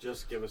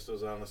 Just give us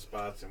those On the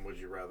Spots and would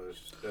you rather.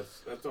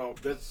 That's all.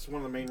 That's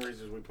one of the main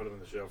reasons we put them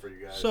in the show for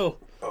you guys. So,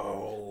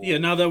 yeah,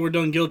 now that we're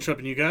done guilt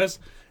tripping you guys,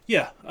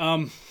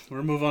 we're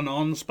moving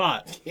on the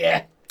spot.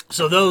 Yeah.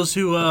 So those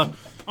who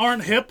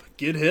aren't hip,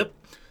 get hip.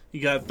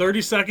 You got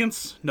 30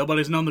 seconds.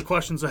 Nobody's known the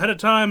questions ahead of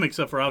time,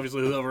 except for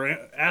obviously whoever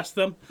asked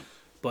them.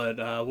 But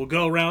we'll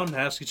go around,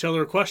 ask each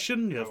other a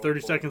question. You have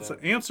 30 seconds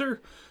to answer.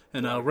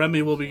 And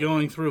Remy will be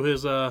going through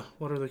his,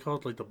 what are they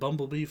called? Like the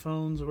Bumblebee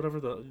phones or whatever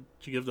that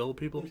you give to old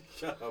people?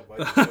 Shut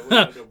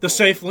up. The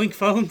Safe Link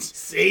phones?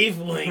 Safe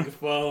Link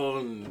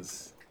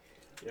phones.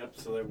 Yep,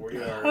 so that we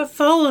are. I've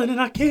fallen and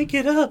I can't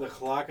get up. The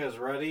clock is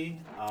ready.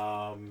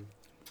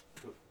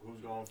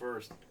 Who's going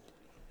first?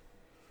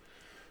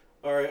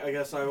 All right, I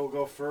guess I will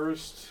go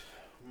first.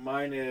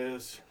 Mine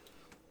is,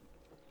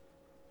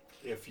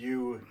 if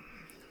you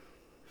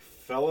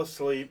fell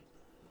asleep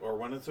or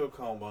went into a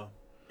coma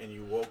and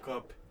you woke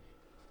up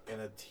in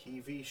a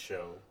TV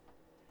show,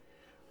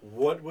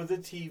 what would the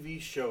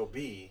TV show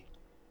be,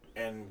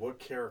 and what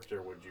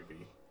character would you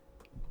be?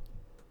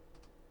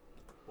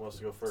 Who wants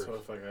to go first? So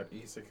if I got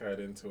isekai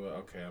into it,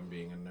 okay, I'm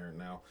being a nerd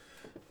now.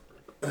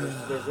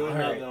 There's really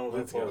Alright, no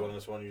let's loopholes go. on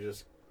this one. You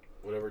just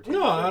whatever. TV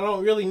No, show. I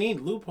don't really need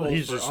loopholes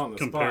He's for just on the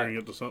comparing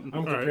spot. it to something. I'm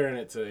All right. comparing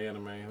it to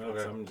anime.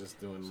 Okay. I'm just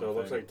doing So it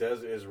looks like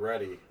Des is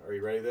ready. Are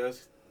you ready, Des?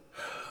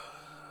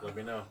 Let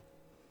me know.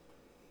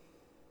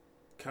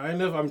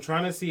 Kind of. I'm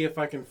trying to see if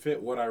I can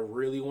fit what I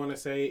really want to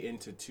say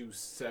into two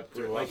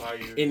separate, love like how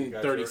you in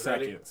guys 30 are ready.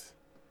 seconds.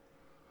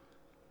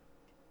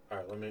 All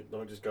right, let me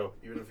just go.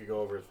 Even if you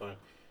go over, it's fine.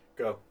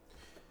 Go.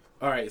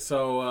 All right,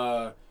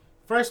 so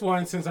first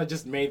one, since I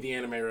just made the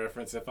anime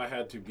reference, if I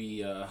had to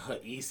be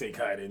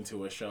isekai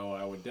into a show,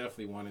 I would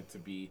definitely want it to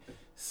be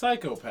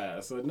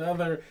Psycho-Pass.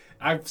 Another,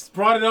 I've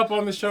brought it up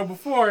on the show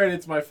before, and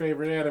it's my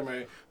favorite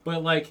anime.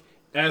 But like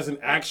as an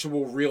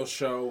actual real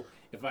show,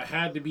 if I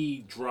had to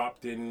be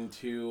dropped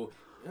into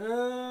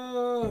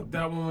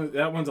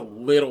that one's a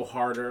little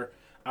harder.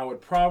 I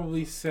would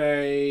probably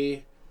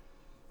say,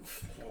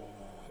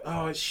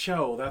 it's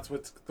show. That's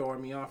what's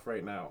throwing me off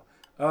right now.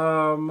 I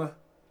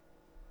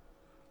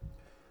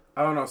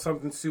don't know,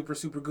 something super,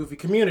 super goofy.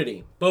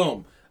 Community.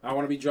 Boom. I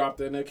want to be dropped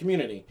in a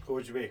community. Who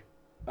would you be?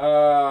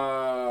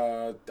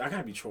 I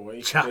gotta be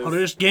Troy.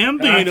 Childish I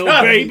Gambino,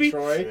 gotta be baby.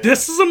 Troy.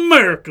 This is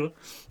America.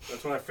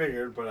 That's what I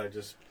figured, but I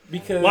just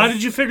Because Why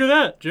did you figure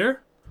that,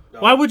 Jer? no,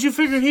 Why would you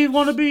figure he'd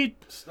want to be?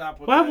 stop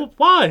with Why? that.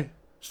 Why?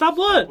 Stop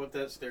what? With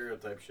that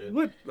stereotype shit.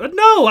 What?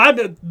 No,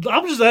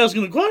 I'm just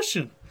asking the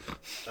question.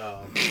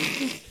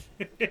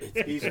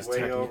 He's It's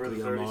way over the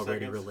technically 30 I'm already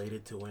seconds.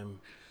 related to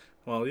him.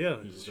 Well,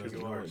 yeah, He just you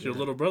doesn't are. know it it's your yet.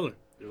 little brother.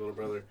 Your little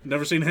brother.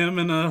 Never seen him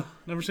and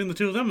never seen the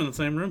two of them in the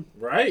same room.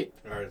 Right?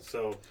 All right,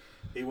 so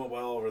he went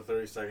well over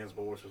 30 seconds,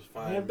 but which was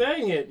fine. Well,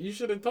 dang it! You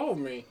should have told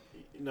me.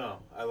 No,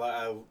 I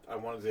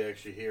wanted to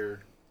actually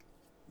hear.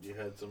 You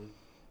had some.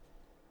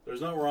 There's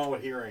nothing wrong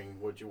with hearing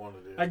what you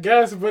want to do. I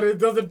guess, but it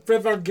doesn't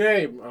fit our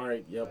game. All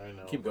right. Yep. I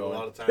know. Keep but going. A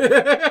lot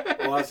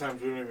of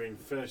times we don't even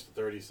finish the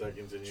 30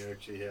 seconds, and you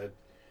actually had.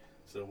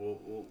 So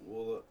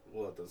we'll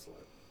let that slide.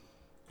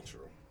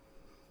 True.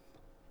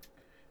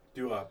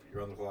 Do up.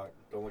 You're on the clock.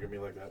 Don't look at me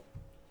like that.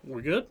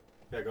 We're good.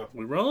 Yeah, go.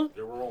 We rolling.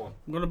 Yeah, we're rolling.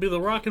 I'm gonna be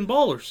the Rockin'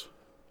 Ballers.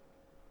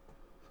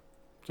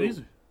 It's Who?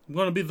 easy. I'm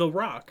gonna be the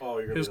Rock. Oh,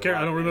 you're gonna His be the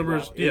character. I don't Rock. remember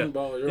his. Yeah.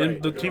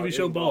 In the Okay. TV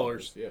show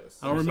Ballers. Yes.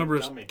 I don't Some remember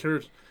his dummy.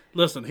 character.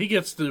 Listen, he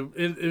gets to.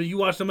 You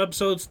watch them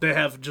episodes. They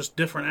have just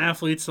different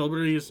athletes,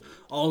 celebrities,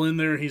 all in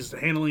there. He's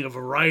handling a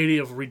variety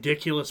of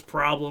ridiculous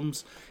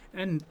problems,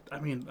 and I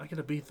mean, I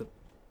gotta be the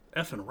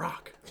effing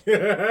Rock.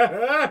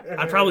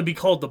 I'd probably be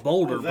called the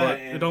Boulder, Well, that but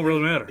it and don't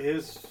really matter.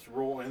 His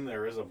role in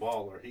there is a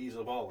baller. He's a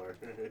baller.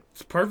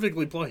 It's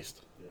perfectly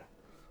placed.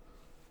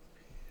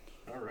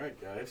 All right,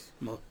 guys.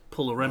 I'm gonna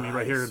pull a Remy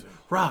right here. Nice.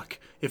 Rock,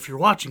 if you're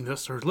watching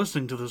this or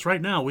listening to this right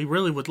now, we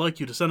really would like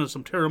you to send us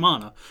some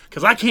Terramana,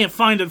 because I can't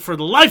find it for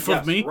the life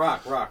Yes, of me.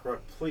 Rock.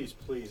 Please.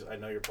 I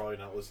know you're probably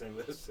not listening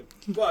to this,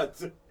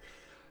 but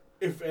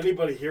if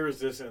anybody hears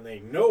this and they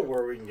know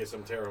where we can get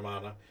some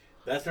Terramana,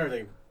 that's another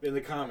thing. In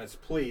the comments,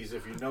 please,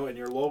 if you know in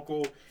your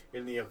local,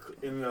 in the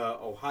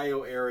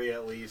Ohio area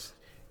at least,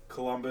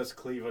 Columbus,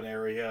 Cleveland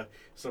area,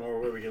 somewhere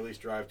where we can at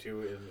least drive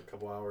to in a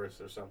couple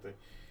hours or something.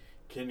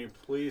 Can you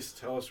please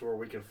tell us where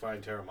we can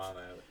find Terramana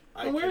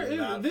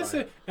at?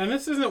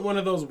 This isn't one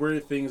of those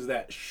weird things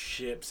that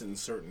ships in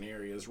certain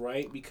areas,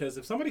 right? Because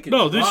if somebody could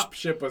No, these- drop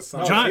ship us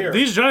something, here.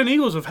 These Giant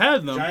Eagles have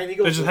had them. Giant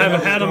Eagles They just have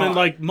haven't had them in gone.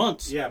 like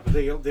months. Yeah, but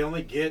they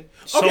only get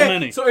So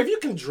many. So if you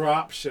can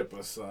drop ship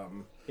us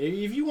something,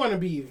 if you want to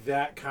be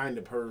that kind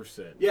of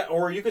person,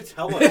 or you could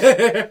tell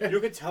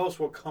us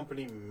what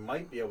company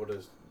might be able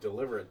to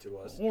deliver it to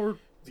us. Or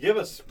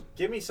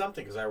Give me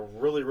something because I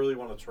really, really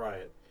want to try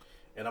it,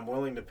 and I'm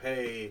willing to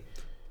pay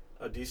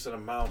a decent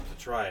amount to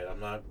try it. I'm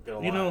not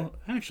gonna lie.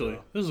 actually,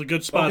 this is a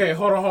good spot. okay,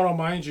 hold on.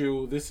 Mind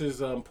you, this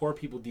is poor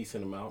people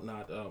decent amount,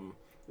 not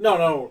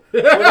No,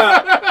 we're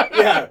not.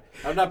 Yeah,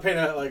 I'm not paying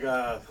like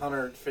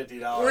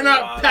 $150. We're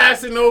not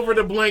passing over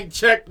the blank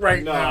check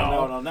right No,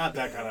 now. no, not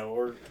that kind of.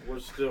 We're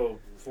still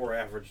 4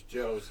 average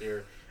Joes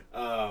here.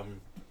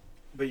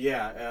 But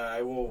yeah,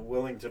 I will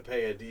willing to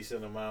pay a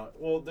decent amount.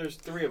 Well, there's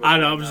 3 of us. I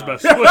know. right I'm just now.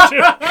 about to switch you.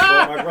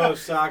 Well, my brother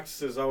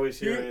Sox is always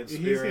here in He's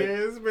spirit.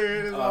 here in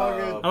spirit. It's all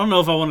good. I don't know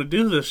if I want to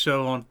do this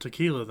show on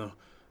tequila though.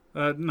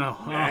 No.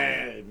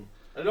 Man.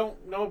 I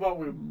don't know about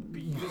we be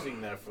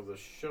using that for the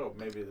show.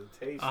 Maybe the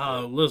taste.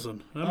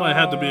 Listen, that might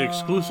have to be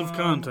exclusive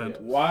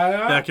content. Why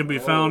not? That can be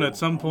found at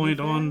some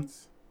point on.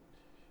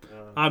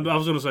 I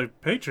was going to say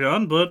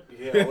Patreon, but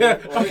yeah,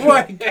 I'm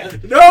like,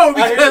 no,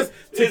 because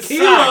It's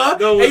tequila, socks.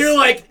 No, and it's- you're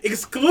like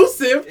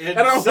exclusive, It and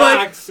I'm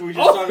sucks. like, We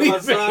just talked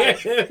about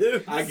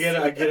OnlyFans. socks. I get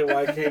it.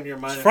 Why it came to your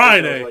mind? It's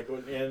Friday. Like,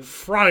 and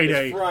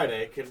Friday. It's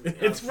Friday.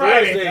 It's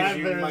Friday, Thursdays, not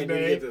you might need to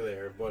Thursday. get to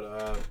there,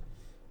 but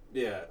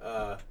yeah.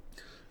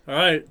 All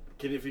right.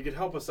 If you could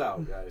help us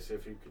out, guys,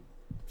 if you could,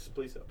 just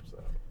please help us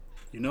out.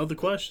 You know the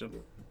question.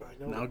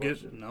 I know the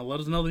question. Now let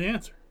us know the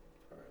answer.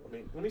 All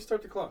right, let me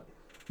start the clock.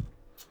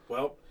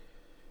 Well,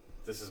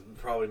 this is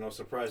probably no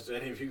surprise to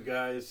any of you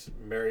guys.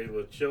 Married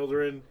with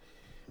children,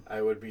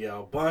 I would be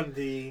Al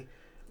Bundy.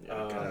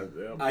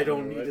 I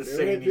don't need to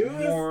say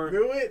anymore.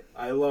 Do it.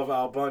 I love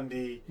Al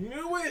Bundy.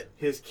 Knew it.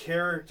 His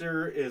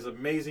character is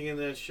amazing in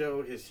that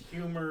show. His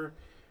humor,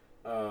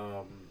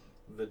 the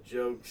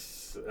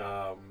jokes.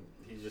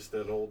 He's just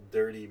that old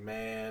dirty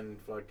man.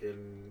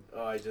 Fucking.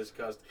 Oh, I just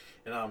cussed,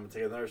 and I'm gonna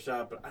take another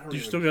shot. But I don't. You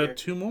even still care. got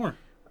 2 more.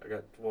 I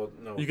got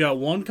no. You got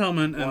 1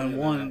 comment and One then and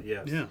 1.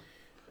 yes. Yeah.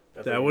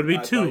 I that thought would be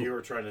I 2. thought you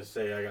were trying to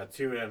say I got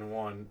 2 and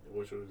 1,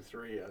 which would be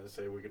 3. I'd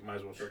say we might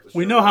as well start the show.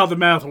 We know how the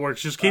math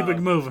works. Just keep it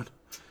moving.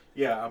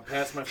 Yeah, I'm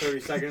past my 30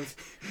 seconds.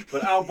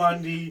 But Al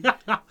Bundy,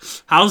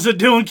 How's it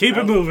doing? Keep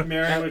it moving.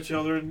 Married with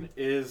Children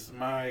is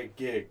my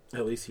gig.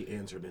 At least he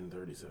answered in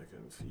 30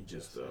 seconds. He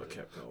just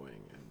kept going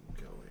and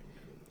going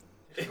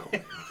and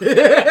going.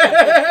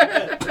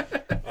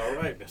 All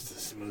right, Mr.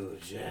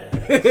 Smooth Jazz.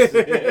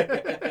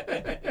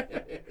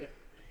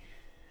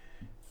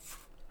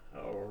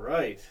 All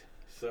right.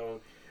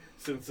 So,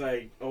 since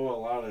I owe a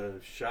lot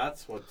of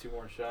shots, 2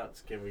 more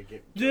shots? Can we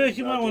get? Yeah,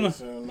 you might want to.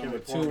 So Can number we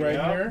 2 pour me right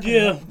out?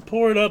 here. Yeah,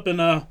 pour it up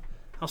and I'll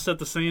set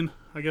the scene.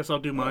 I guess I'll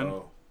do mine.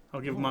 Oh.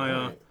 I'll give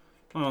my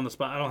I'm on the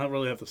spot. I don't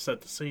really have to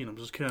set the scene. I'm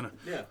just kind of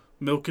Yeah.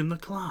 milking the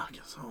clock.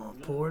 So I'll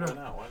pour it Why up.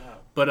 not? Why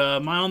not?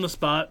 But my on the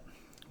spot,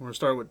 we're going to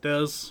start with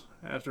Dez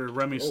after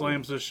Remy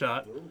slams this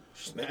shot.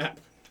 Snap.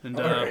 And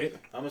All right.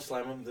 I'm gonna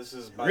slam him. This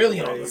is by Really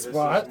the way, on the this is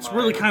spot. it's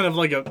really kind of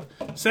like a.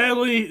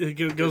 Sadly,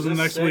 it goes in Is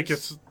the this next week.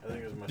 six? It's I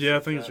think it was my yeah, I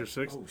sixth think it's shot. your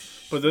sixth. Oh,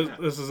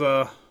 But this is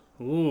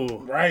ooh.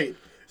 Right.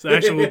 It's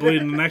actually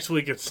bleeding. The next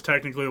week, it's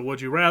technically a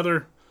would you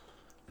rather.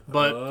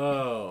 But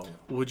Oh.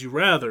 would you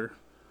rather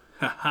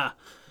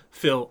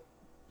feel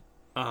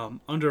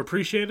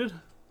underappreciated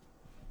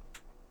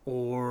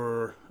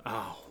or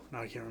now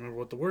I can't remember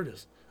what the word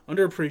is.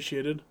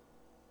 Underappreciated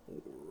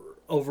or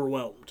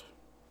overwhelmed.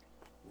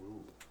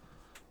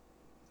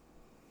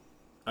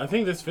 I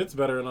think this fits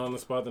better in On the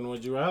Spot than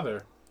Would You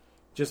Rather.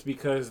 Just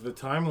because the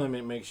time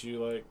limit makes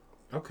you like,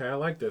 okay, I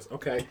like this.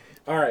 Okay.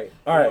 All right.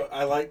 Well,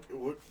 I like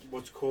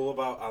what's cool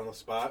about On the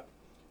Spot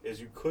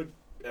is you could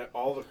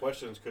all the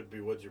questions could be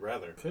would you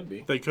rather. Could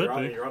be. They could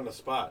be. You're on the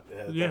spot.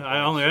 Yeah,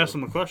 I only asked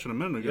him a question a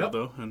minute ago, Yep.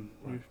 though. And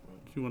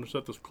you want to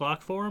set this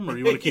clock for him, or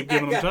you want to keep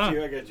giving him time?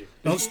 I got you.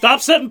 Don't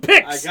stop setting I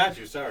picks! got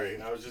you. Sorry,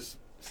 I was just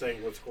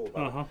saying what's cool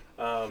about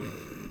Uh-huh. it.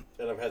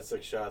 And I've had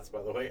 6 shots,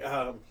 by the way.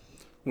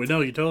 We know,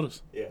 you told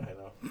us. Yeah, I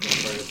know. I'm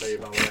sorry to tell you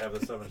about when I have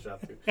the 7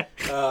 shot too.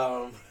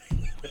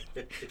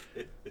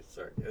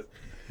 Sorry, guys.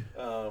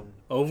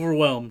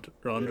 Overwhelmed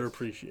or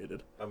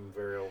underappreciated. I'm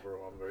very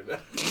overwhelmed right now.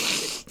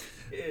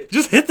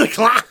 Just hit the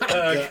clock!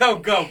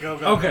 Go.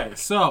 Okay,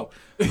 so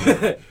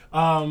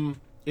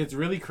it's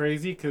really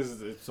crazy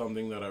because it's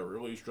something that I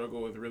really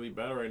struggle with really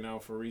bad right now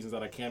for reasons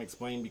that I can't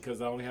explain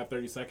because I only have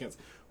 30 seconds.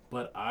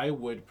 But I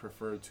would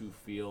prefer to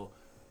feel,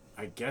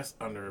 I guess,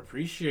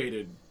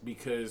 underappreciated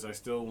because I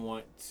still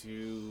want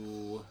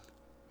to.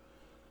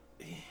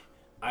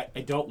 I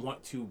don't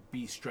want to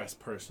be stressed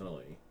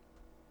personally.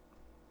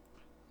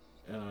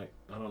 And I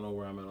don't know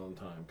where I'm at on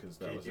time because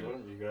that was it.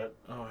 You got?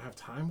 Oh, I have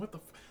time? What the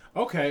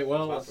okay,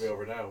 well. It's about to be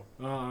over now.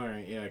 Oh, all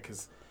right, yeah,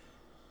 because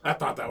I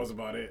thought that was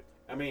about it.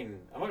 I mean,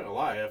 I'm not gonna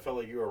lie. I felt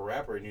like you were a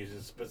rapper and you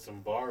just spit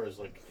some bars,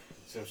 like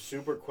some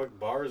super quick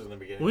bars in the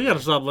beginning. We gotta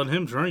stop letting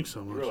him drink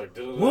so You were much. like,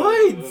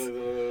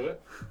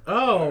 What?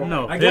 Oh,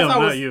 No, I guess him, I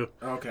was, not you.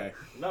 Okay.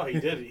 No, he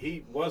did.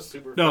 He was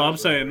super. No, I'm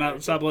fast. saying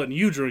not stop letting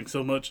you drink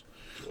so much.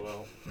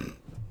 Well,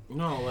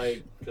 No,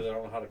 like because I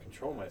don't know how to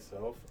control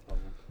myself.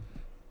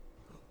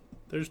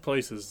 There's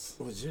places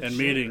legit and shit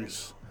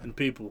meetings and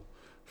people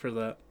for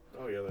that.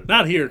 Oh yeah,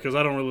 Not here, because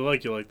I don't really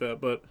like you like that,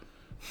 but...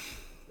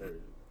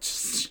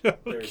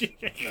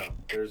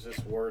 there's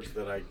just words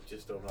that I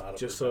just don't know how to.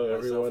 Just prevent so myself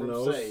everyone from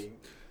knows. saying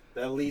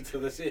that lead to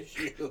this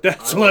issue.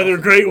 That's why they're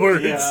great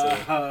words.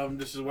 Yeah,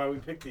 this is why we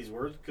pick these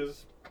words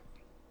because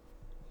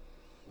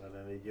on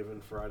any given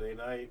Friday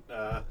night,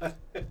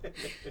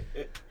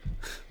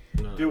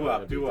 No, do I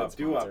up, gotta beat that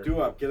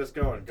sponsor. get us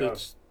going. Go.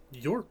 It's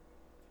your...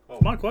 Oh.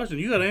 My question.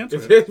 You gotta answer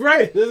it. It's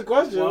right. There's a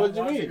question. Well, what do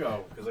you why don't mean?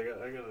 go? Because I got.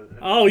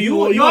 Oh, you No,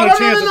 want no, a no,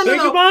 chance no, to no,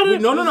 think no. about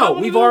it? No, Is that what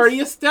We've it is? already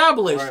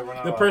established All right, we're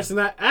not the allowed. person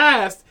that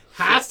asked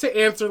has to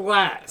answer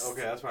last.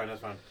 Okay, that's fine.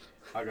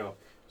 I'll go.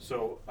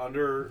 So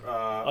underappreciated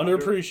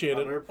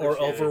Underappreciated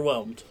or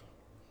overwhelmed.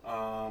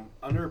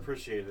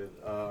 Underappreciated.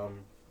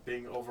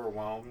 Being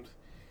overwhelmed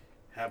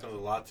happens a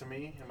lot to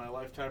me in my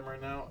lifetime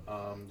right now.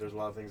 There's a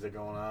lot of things that are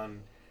going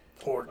on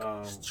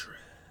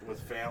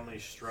with family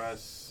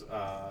stress,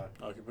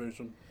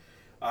 Occupation.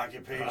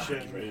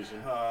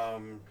 occupation.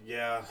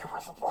 Yeah. You were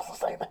supposed to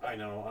say that. I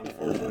know.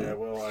 Unfortunately, I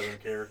will. I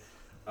don't care.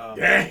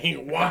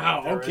 Dang!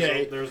 Wow.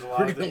 Okay. There's a lot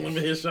We're of gonna things.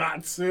 limit his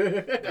shots.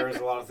 There's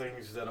a lot of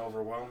things that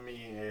overwhelm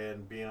me,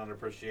 and being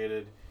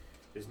underappreciated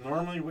is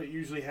normally what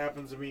usually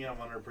happens to me. I'm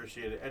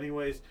underappreciated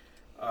anyways.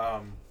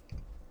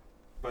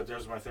 But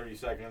there's my 30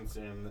 seconds,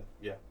 and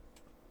yeah.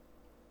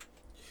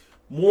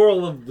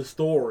 Moral of the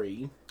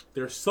story: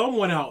 there's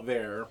someone out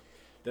there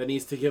that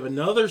needs to give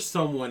another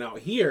someone out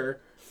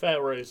here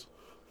Fat raise.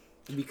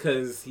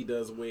 because he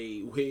does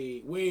way,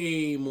 way,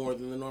 way more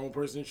than the normal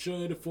person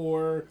should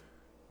for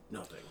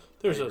nothing.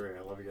 There's I a agree.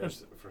 I love you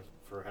guys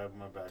for having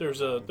my back.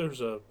 there's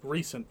a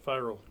recent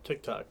viral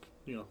TikTok,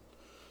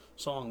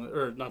 song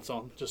or not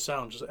song, just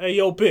sound, just hey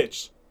yo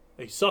bitch,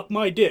 hey suck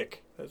my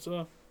dick. That's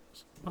how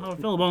I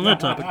feel about that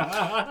topic.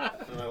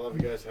 And I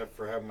love you guys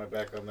for having my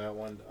back on that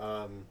one.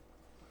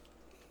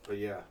 But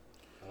yeah,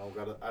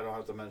 I don't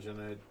have to mention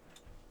it.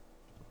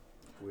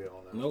 We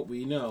all know. Nope,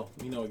 we know.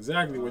 We know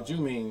exactly what you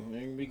mean,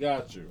 and we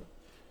got you.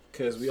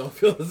 Because we all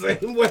feel the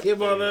same way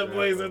about that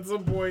place at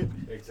some point.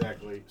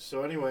 Exactly.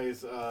 So,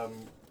 anyways,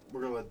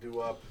 we're gonna let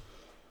Doo-Wop.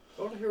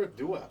 I want to hear what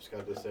Doo-Wop's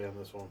got to say on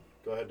this one.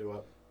 Go ahead,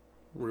 Doo-Wop.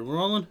 We're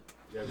rolling.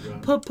 Yeah,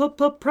 go ahead.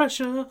 Put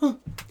pressure.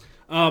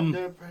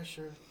 Under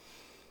pressure.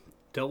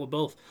 Dealt with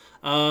both.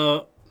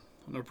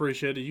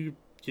 Underappreciated. You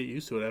get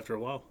used to it after a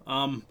while.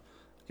 I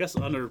guess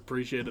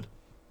underappreciated.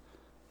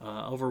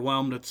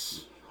 Overwhelmed.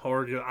 It's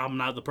hard. I'm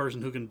not the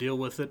person who can deal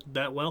with it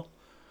that well.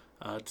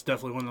 It's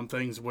definitely one of them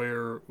things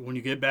where when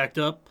you get backed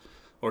up,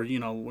 or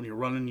when you're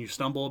running, you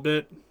stumble a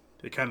bit.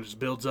 It kind of just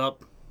builds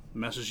up,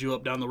 messes you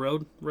up down the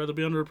road. Rather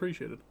be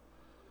underappreciated.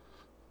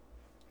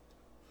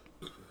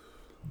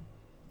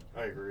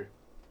 I agree.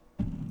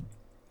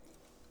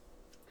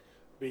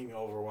 being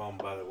overwhelmed,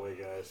 by the way,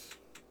 guys.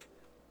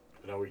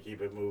 I know we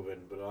keep it moving,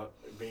 but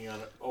being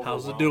overwhelmed.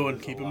 How's it doing?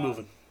 is a Keep it lot.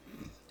 moving.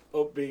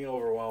 Oh, being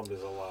overwhelmed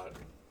is a lot.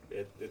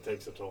 It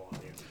takes a toll on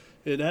you.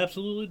 It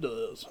absolutely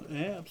does.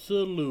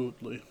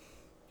 Absolutely.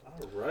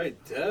 All right,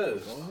 Des.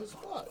 On the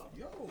spot.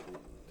 Yo.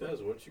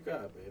 Des, what you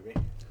got, baby?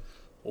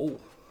 Oh.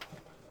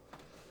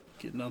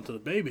 Getting on to the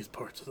babies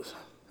parts of this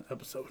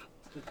episode.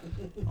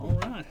 All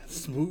right.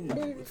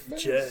 Smooth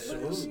jazz.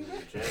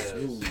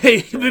 Jazz.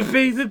 Baby,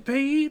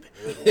 baby.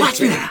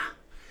 Watch me now.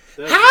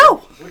 Des, How?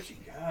 What you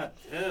got,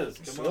 Des?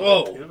 Come on.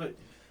 Whoa. Give it.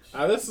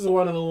 This is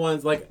one of the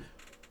ones like.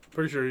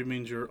 Pretty sure he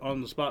means you're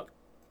on the spot.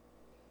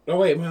 Oh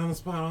wait, am I on the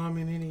spot? Oh, I'm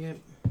an idiot.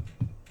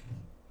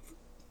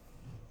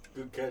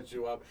 Good catch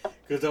you up.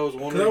 Because I was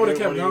wondering I would've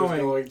what kept he was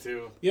going. going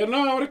to. Yeah,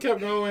 no, I would have kept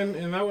going,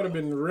 and that would have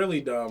been really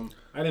dumb.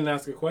 I didn't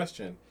ask a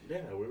question. Yeah,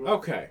 we will.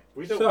 Okay,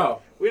 We don't.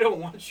 so We don't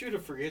want you to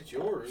forget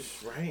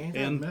yours right, ain't that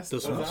And messed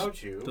this up? one's-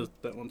 without you.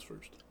 That one's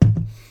first.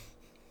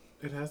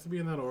 It has to be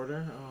in that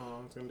order. Oh,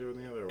 I was gonna do it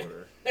in the other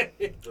order.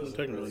 It doesn't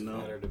Technically, really no.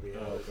 matter, to be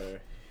Oh, honest. okay.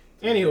 It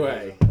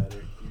Anyway, doesn't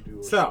matter. You do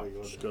what so, you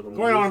want to gotta do.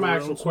 going on to my Those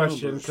are actual some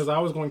question numbers. because I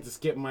was going to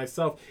skip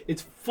myself.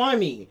 It's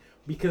funny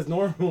because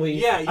normally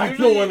Yeah, I'm the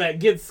usually- one that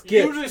gets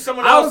skipped. Usually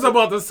someone I else. was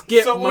about to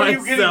skip so when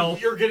myself.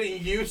 you're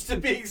getting used to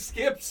being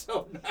skipped,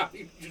 so now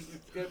you just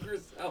skip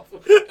yourself.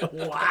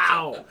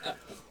 Wow.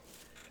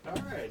 All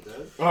right,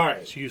 Des. All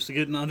right. She used to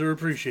getting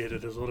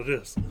underappreciated, is what it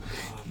is.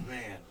 Oh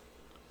man,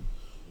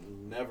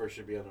 never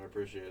should be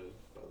underappreciated,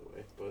 by the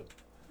way. But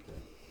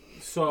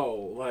So,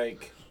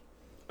 like,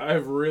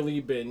 I've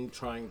really been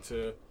trying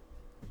to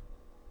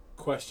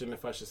question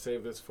if I should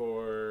save this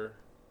for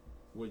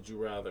Would You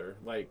Rather.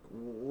 Like,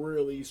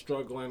 really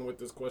struggling with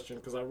this question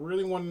because I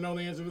really want to know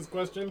the answer to this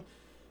question,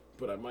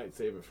 but I might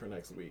save it for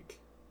next week.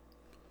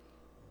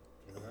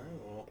 all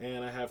right, well,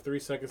 And I have 3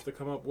 seconds to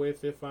come up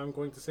with if I'm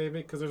going to save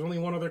it because there's only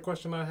one other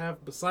question I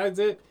have besides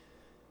it.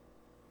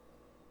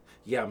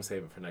 Yeah, I'm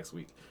saving it for next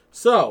week.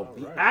 So,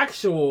 the right.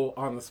 actual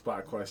on the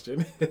spot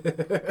question.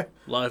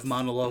 Live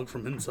monologue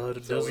from inside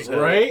of So we Des's know-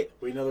 head. Right?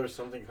 we know there's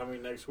something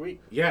coming next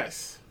week.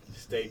 Yes.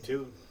 Stay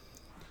tuned.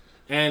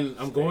 And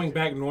I'm going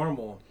back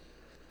normal,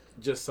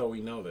 just so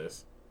we know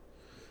this.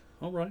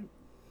 All right.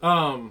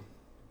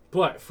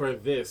 But for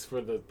this,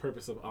 for the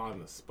purpose of on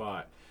the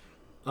spot,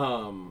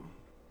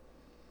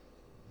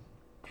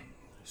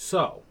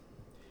 so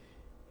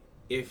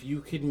if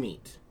you could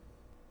meet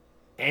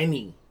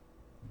any,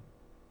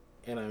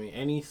 and I mean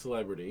any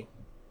celebrity,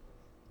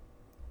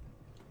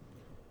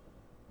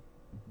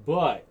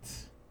 but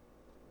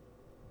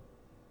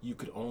you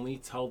could only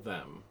tell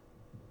them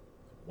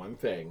one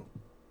thing,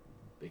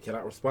 they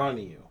cannot respond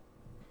to you.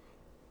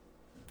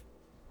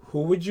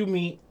 Who would you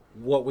meet?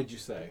 What would you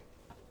say?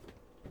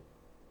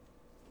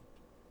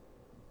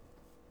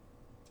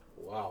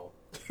 Wow.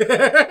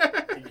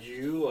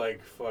 You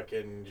like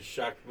fucking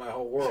shocked my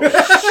whole world.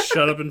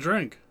 Shut up and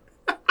drink.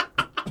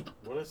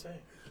 What did I say?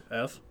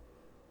 F.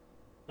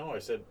 No, I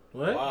said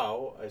What?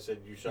 wow. I said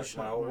you shocked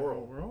my whole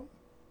world.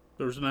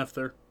 There's an F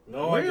there.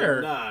 No, I Where?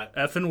 did not.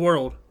 F in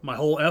world. My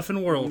whole F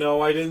in world.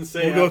 No, I didn't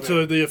say. We'll go F to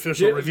it. the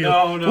official Did- review.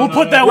 no, no, we'll no,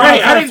 put no. that Right,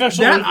 one up for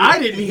official review. I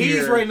didn't He's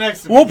hear. right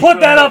next to me. We'll put Go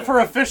that up ahead. for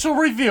official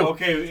review.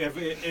 Okay, if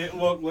it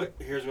look,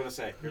 here's what I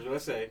say. Here's what I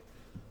say.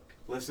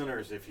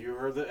 Listeners, if you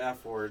heard the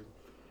F word,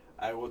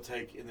 I will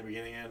take in the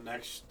beginning of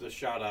the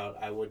shout out.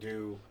 I will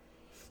do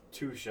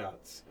 2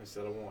 shots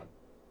instead of 1.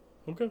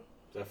 Okay. Is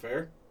that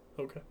fair?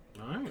 Okay.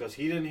 All right. Because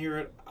he didn't hear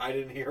it, I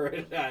didn't hear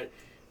it.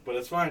 But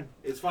it's fine.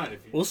 It's fine.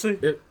 If you, We'll see.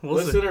 It- We'll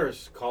see.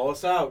 listeners, call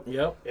us out.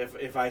 Yep.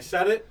 If I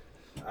said it,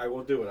 I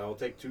will do it. I will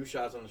take 2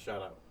 shots on the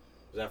shout out.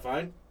 Is that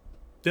fine?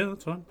 Yeah,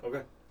 that's fine.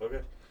 Okay.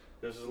 Okay.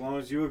 Just as long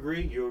as you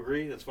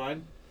agree, that's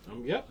fine.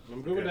 Yep.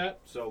 I'm good with Okay. that.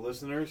 So,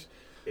 listeners,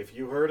 if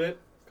you heard it,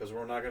 because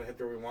we're not going to hit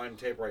the rewind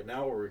tape right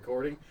now, we're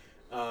recording.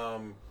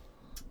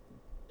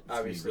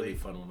 Obviously, really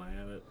fun when I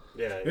have it.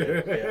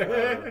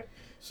 yeah.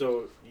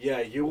 So, yeah,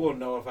 you will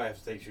know if I have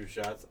to take 2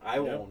 shots. I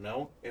Yep. won't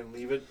know, and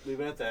leave it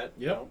at that.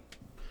 Yep. No.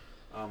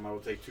 I will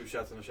take 2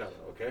 shots in the shout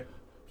out. Okay.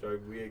 So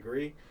we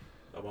agree.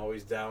 I'm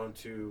always down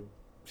to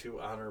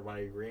honor my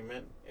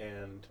agreement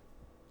and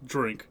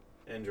Drink.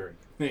 drink.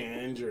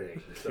 And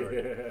drink.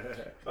 Sorry.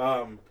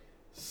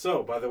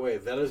 So, by the way,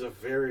 that is a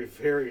very,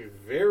 very,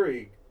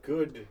 very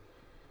good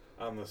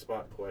on the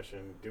spot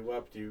question. Do you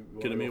want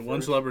Gonna to meet go one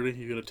first? celebrity.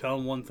 You're gonna tell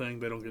them one thing.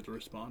 They don't get to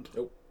respond.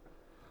 Nope.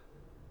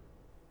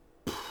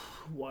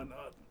 Why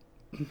not?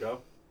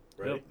 Go.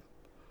 Ready? Yep.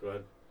 Go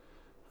ahead.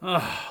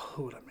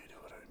 Who would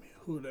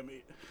I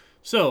meet?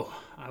 So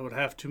I would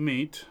have to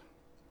meet.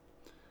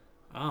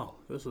 Oh,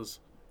 this is.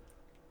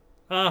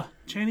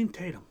 Channing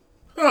Tatum.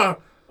 Oh,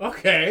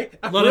 okay.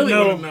 I Let really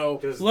him want to know.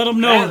 'Cause Let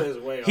him that know is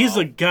way he's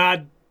a off.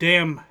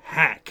 goddamn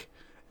hack,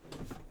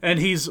 and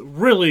he's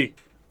really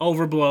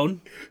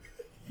overblown.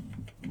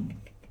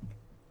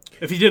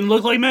 If he didn't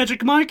look like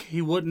Magic Mike,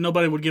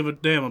 nobody would give a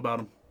damn about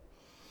him.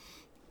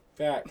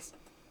 Facts.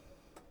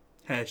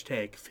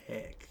 Hashtag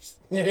facts.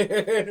 I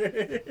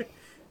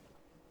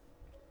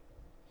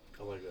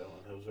like that one.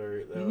 That was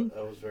very. That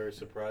That was very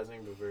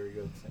surprising, but very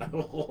good. I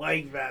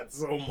like that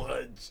so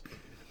much.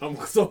 I'm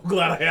so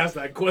glad I asked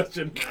that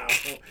question now.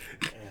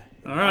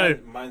 All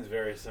right. Mine's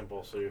very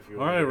simple. So if you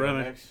All want right, to go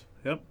Remy. next,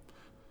 Yep.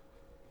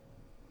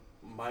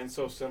 mine's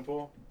so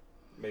simple.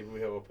 Maybe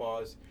we have a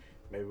pause.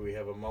 Maybe we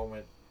have a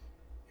moment.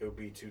 It would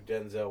be to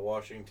Denzel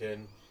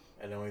Washington,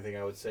 and the only thing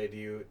I would say to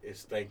you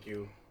is thank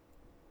you,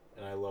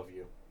 and I love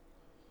you.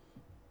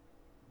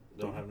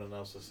 Don't have nothing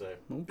else to say.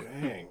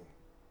 Dang.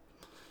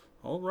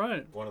 All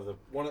right.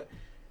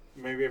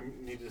 Maybe I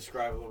need to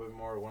describe a little bit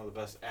more. One of the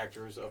best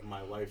actors of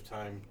my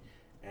lifetime,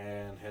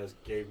 and has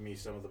gave me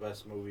some of the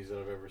best movies that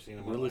I've ever seen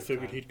in my Really lifetime.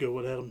 figured he'd go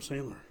with Adam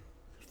Sandler.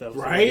 If that was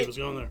the way Right? he was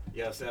going there.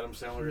 Yes, Adam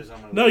Sandler is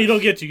on my No, list. you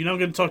don't get to. You're not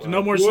going to talk to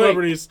no more Wait.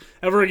 celebrities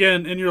ever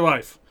again in your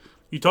life.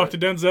 You talk to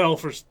Denzel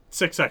for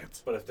 6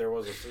 seconds. But if there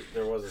was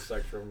a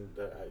spectrum,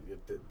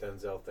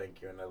 Denzel,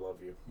 thank you, and I love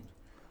you.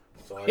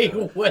 That's all I Hey,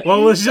 got. what?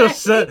 Well, let's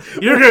just say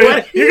you're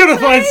gonna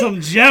find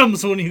some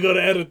gems when you go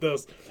to edit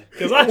this,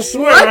 because I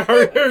swear I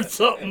heard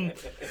something.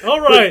 All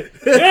right,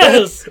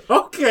 yes.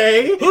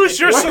 Okay. Who's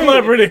your Wait.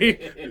 celebrity?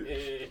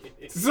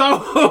 So,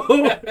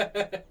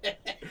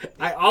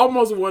 I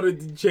almost wanted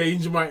to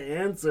change my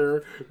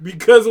answer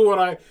because of what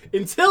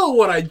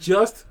I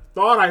just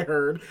thought I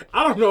heard.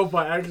 I don't know if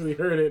I actually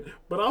heard it,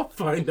 but I'll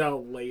find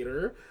out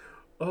later.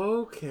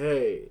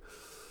 Okay.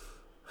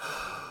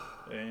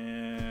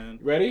 And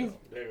Ready?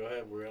 Yeah, go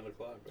ahead. We're on the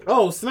clock. Baby.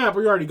 Oh, snap.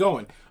 We're already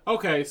going.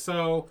 Okay,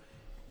 so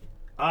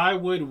I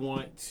would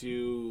want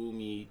to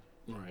meet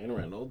Ryan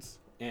Reynolds,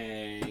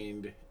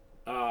 and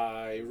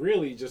I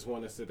really just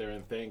want to sit there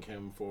and thank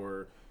him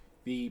for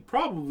the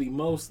probably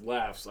most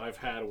laughs I've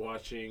had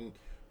watching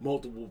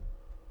multiple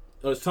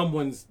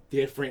someone's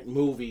different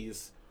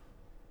movies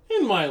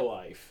in my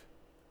life.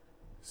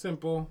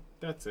 Simple.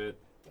 That's it.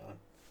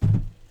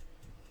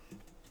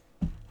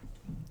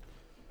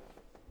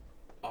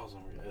 Awesome,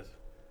 guys.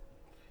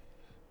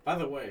 By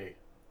the way,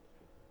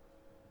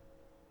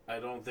 I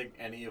don't think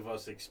any of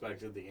us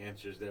expected the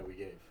answers that we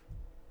gave.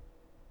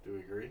 Do we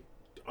agree?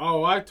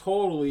 Oh, I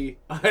totally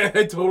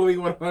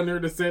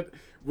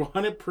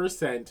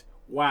 100%.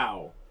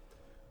 Wow.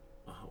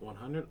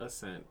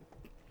 100%.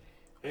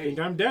 I think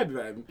I'm dead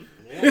then.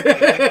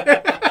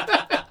 Yeah.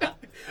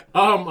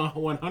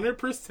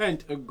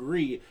 100%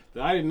 agree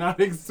that I did not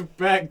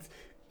expect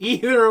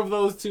either of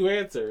those two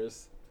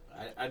answers.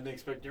 I didn't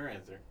expect your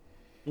answer.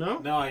 No?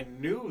 No, I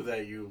knew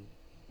that you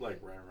like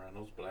Ryan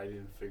Reynolds, but I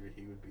didn't figure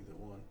he would be the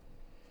one.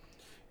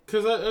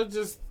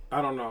 Because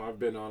I don't know, I've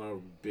been on a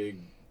big,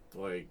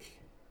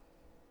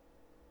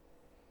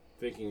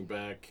 thinking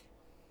back,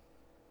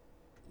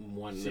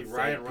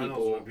 Ryan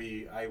Reynolds would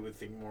be, I would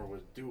think more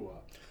with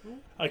doo-wop.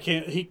 I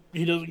can't. He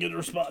doesn't get a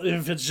response.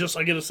 If it's just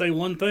I get to say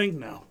one thing,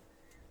 no,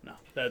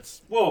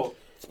 that's Well,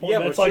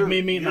 that's like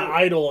me meeting an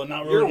idol and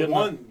not really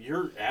getting.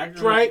 Your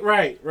actor. Right.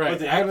 But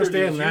the I actor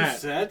understand that that. you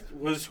said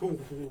was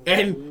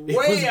And it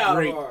way was out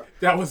great. of our...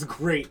 That was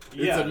great.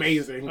 Yes. It's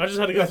amazing. I just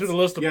had to go through the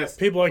list of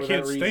people I for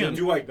can't that reason. stand.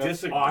 Do I That's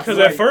disagree? awesome. Because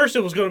at first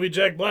it was going to be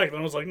Jack Black, and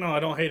I was like, no, I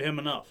don't hate him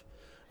enough.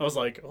 I was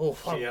like, oh,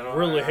 See, I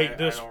really hate I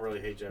this don't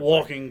really hate Jack Black.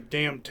 walking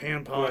damn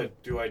tampon.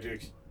 But do I do...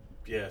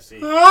 Yeah, see.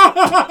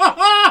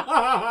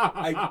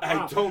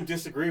 I don't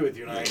disagree with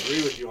you, and I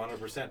agree with you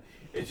 100%.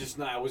 It's just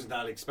not... I was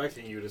not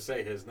expecting you to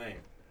say his name.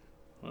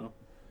 Well,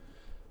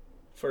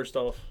 first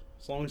off,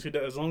 as long as he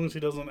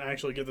doesn't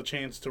actually get the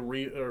chance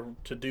to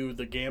do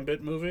the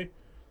Gambit movie,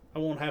 I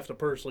won't have to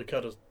personally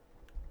cut his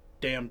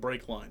damn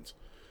brake lines.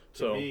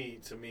 To me,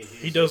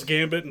 he does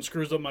Gambit and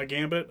screws up my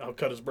Gambit, I'll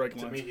cut his brake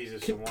lines. To me, he's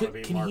just a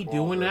wannabe Can Mark he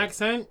do an Wahlberg.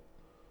 accent?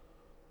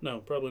 No,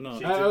 probably not.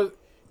 See,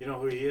 you know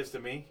who he is to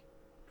me?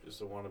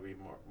 Just a wannabe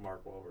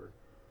Mark Wahlberg.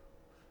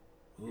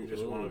 You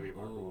just want to be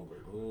Mark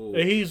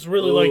Wahlberg. He's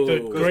really like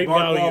the Because great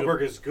Mark value.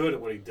 Wahlberg is good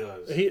at what he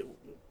does.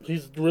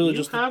 He's really You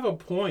just have a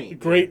point.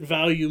 great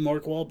value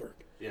Mark Wahlberg.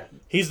 Yeah.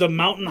 He's the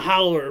mountain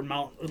howler,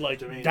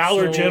 To me,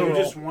 Dollar so General.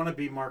 You just want to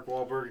be Mark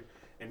Wahlberg,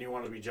 and you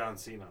want to be John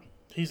Cena.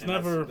 He's And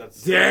never.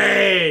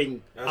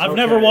 Dang! I've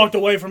never walked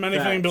away from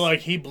anything and been Facts. like,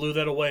 he blew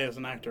that away as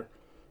an actor.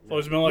 I've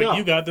always been like, No.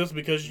 you got this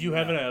because you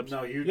have an abs.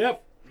 No, you.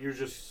 Yep. You're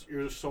just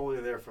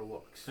solely there for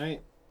looks. Hey,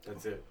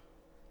 That's it.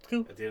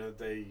 Cool. At the end of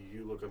the day,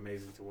 you look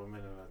amazing to women,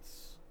 and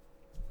that's.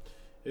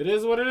 it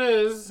is what it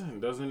is.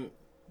 It doesn't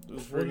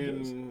That's what it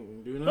is.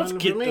 friggin' do Let's nothing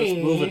get for this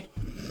me. moving.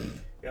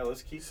 Yeah,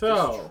 let's keep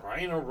So- just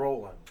trying to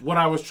rolling. What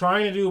I was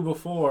trying to do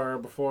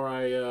before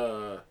I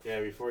Yeah,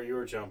 before you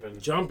were jumping.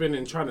 jumping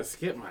and trying to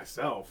skip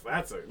myself.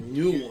 That's a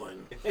new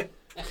one.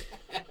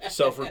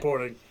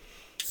 Self-reporting.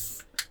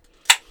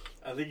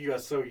 I think you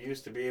got so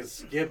used to being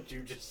skipped,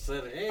 you just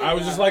said, "Hey." I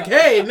was just like,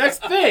 hey,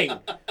 next thing.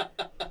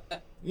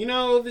 You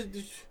know, the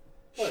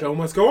show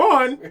must go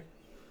on.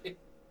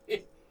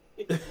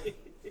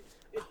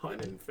 Oh, I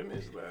didn't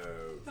finish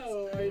those.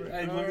 Oh,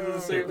 I look at the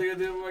same thing I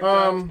did with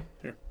my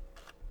Here.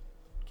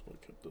 That's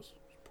what kept this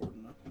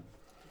important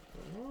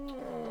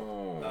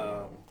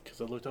Oh.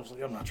 Because I looked up, I was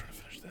like, I'm not trying to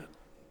finish that.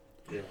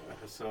 Yeah,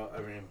 so, I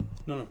mean,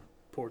 No.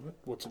 Poured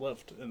what's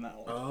left in that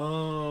one.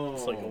 Oh.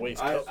 It's like a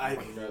waste I cup. I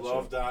Gotcha.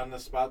 loved on the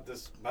spot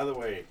this. By the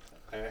way,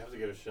 I have to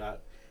get a shot.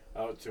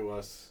 out to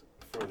us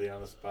for the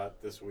on the spot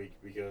this week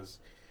because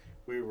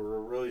we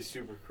were really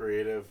super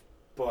creative,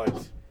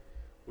 but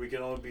we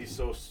can only be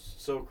so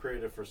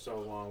creative for so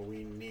long.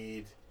 We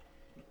need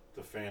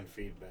the fan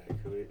feedback.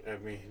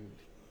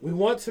 We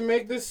want to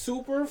make this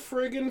super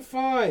friggin'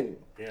 fun.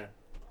 Yeah.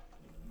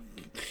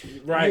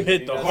 Right. You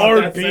hit the That's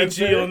hard that PG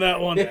censor. on that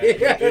one. Yeah, you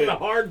did. The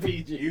hard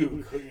PG.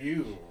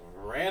 You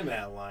ran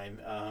that line.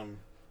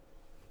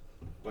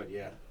 But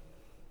yeah,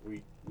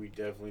 we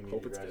definitely need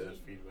Hope your it's guys' good.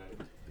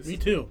 feedback. Me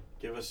too.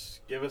 Give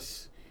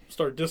us.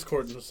 Start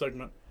Discord in this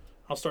segment.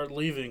 I'll start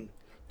leaving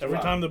every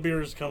Wow. time the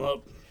beers come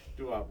up.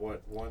 Do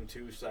what?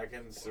 1-2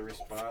 seconds the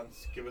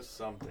response. Give us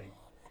something.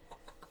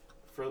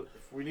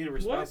 We need a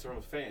response from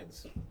the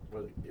fans.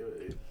 But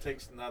it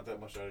takes not that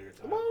much out of your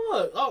time. Well,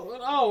 look.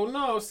 Oh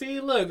no.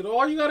 See, look.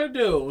 All you gotta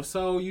do.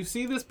 So you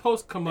see this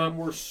post come up. And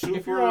we're super.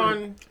 If you're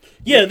on,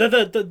 Yeah,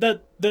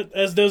 that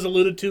as Des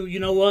alluded to, you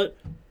know what?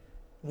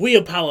 We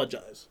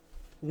apologize.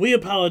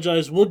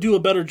 We'll do a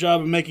better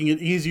job of making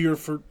it easier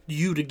for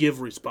you to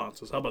give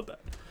responses. How about that?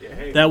 Yeah,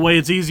 hey, That way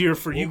it's easier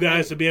for you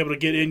guys to be able to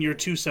get in your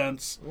 2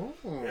 cents.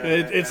 yeah,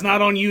 It's and- not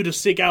on you to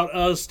seek out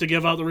us to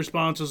give out the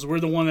responses.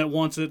 We're the one that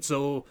wants it,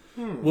 so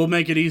we'll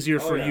make it easier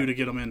for yeah. you to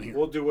get them in here.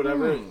 We'll do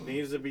whatever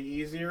needs to be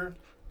easier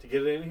to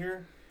get it in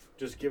here.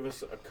 Just give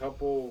us a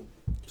couple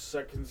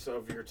seconds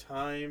of your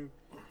time.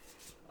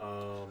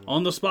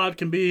 On the spot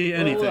can be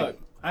anything. Well, look,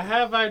 I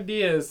have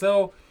ideas.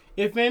 So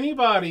if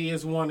anybody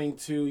is wanting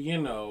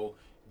to,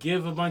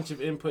 give a bunch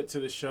of input to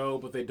the show,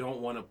 but they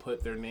don't want to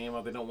put their name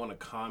out, they don't want to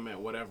comment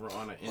whatever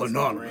on an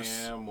Anonymous.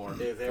 Instagram or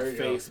Yeah, there a you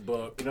go.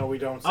 Facebook. We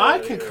don't. Say I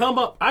that can either. come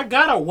up. I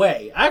got a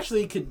way. I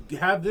actually could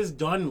have this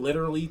done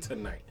literally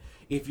tonight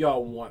if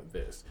y'all want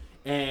this.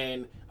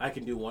 And I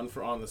can do one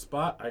for on the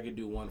spot. I can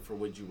do one for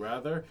would you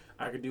rather.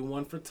 I can do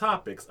one for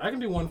topics. I can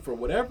do one for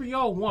whatever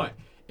y'all want.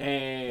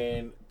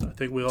 And I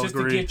think we all just to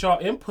agree. get y'all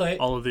input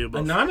All of the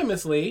above.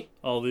 anonymously.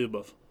 All of the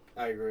above.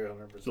 I agree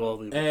 100%. All of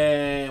the above.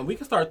 And we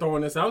can start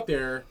throwing this out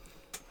there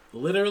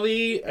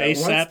literally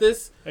ASAP. once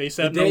this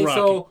ASAP, the day. no Rocky.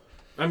 So,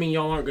 I mean,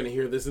 y'all aren't going to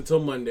hear this until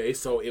Monday,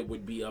 so it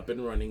would be up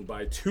and running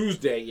by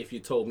Tuesday if you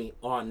told me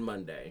on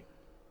Monday.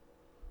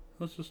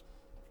 Let's just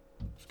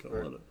go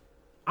Right. with it.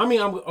 I mean,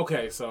 I'm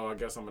okay, so I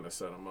guess I'm going to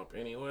set them up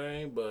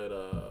anyway, but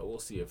we'll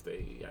see if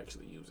they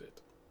actually use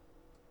it.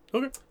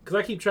 Okay. Because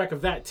I keep track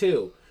of that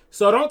too.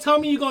 So don't tell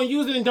me you're going to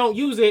use it and don't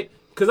use it,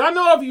 because I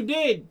know if you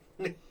did.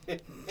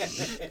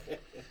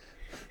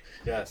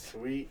 Yes,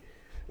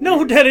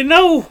 No, Daddy,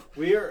 no!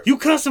 we are, You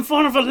cuss in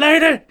front of a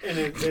lady! and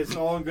it's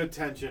all in good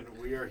tension.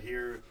 We are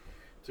here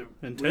to.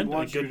 we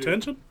want you Good to-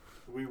 tension?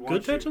 We want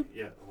Good you- tension?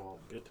 Yeah. Well,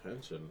 Good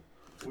tension.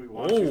 we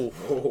want you.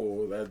 Oh.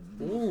 Oh, that.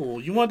 Ooh,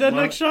 you want that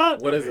next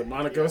shot? What is it,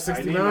 Monaco I need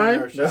 69?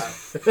 another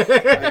shot.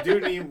 I do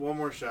need one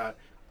more shot.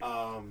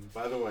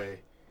 By the way,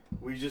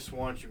 we just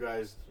want you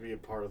guys to be a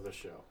part of the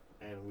show,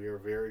 and we are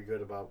very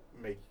good about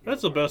making. you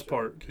That's a the part of best show.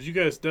 part, because you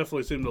guys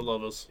definitely seem to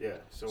love us. Yeah.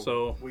 So-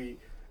 So we,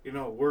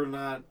 we're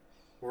not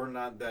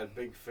that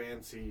big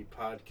fancy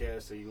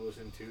podcast that you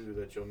listen to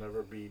that you'll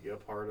never be a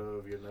part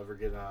of, you'll never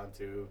get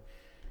onto.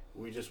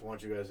 We just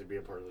want you guys to be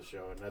a part of the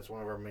show, and that's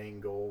one of our main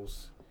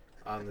goals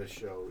on this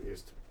show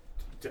is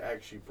to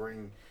actually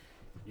bring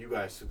you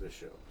guys to the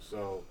show.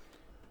 So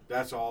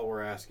that's all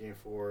we're asking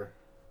for.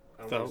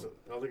 I don't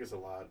think it's a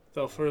lot.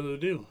 Without further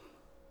ado,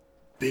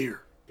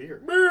 beer.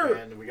 Beer.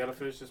 And we got to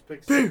finish this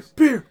pick Beer, six.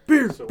 beer,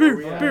 beer, So where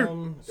we beer, at? beer.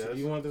 So Des? do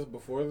you want this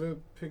before the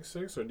pick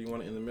six, or do you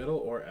want it in the middle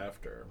or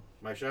after?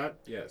 My shot?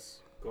 Yes.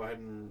 Go ahead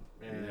and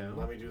Yeah.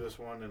 let me do this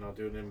one, and I'll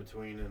do it in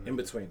between. And In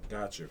between.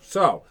 Got you.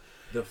 So,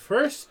 the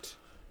first.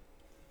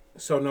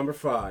 So, number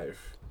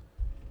 5.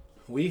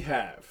 We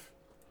have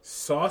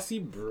Saucy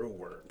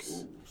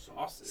Brewworks. Ooh,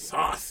 saucy.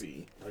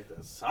 Saucy. Like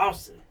that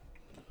saucy.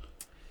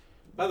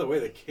 By the way,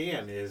 the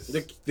can is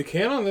The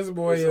can on this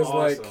boy is is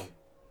awesome. like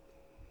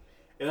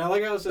And I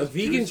like how it a says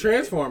vegan juicy,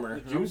 transformer.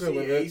 The I'm juicy good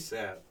with it.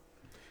 ASAP.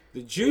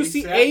 The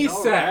juicy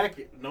ASAP.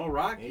 ASAP. No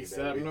Rocky.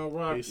 ASAP, baby. no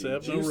Rocky. ASAP, no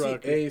Juicy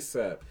Rocky.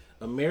 ASAP.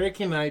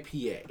 American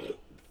IPA.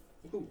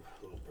 Ooh,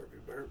 little burpy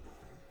burp.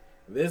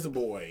 This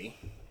boy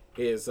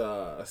is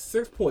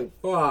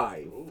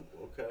 6.5. Ooh,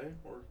 okay.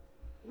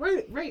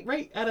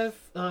 Right out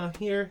of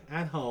here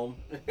at home.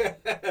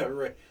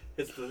 Right.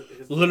 It's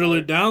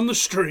Literally down the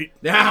street.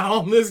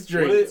 Down the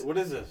street. What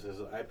is this? Is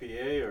it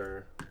IPA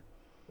or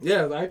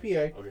Yeah, the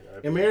IPA. okay?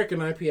 IPA. American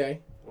IPA.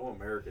 Oh,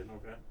 American.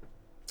 Okay.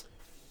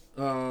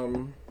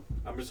 Um,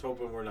 I'm just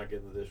hoping we're not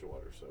getting the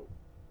dishwater. So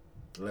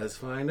let's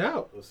find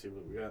out. let's see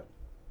what we got.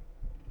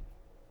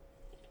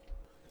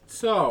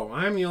 So,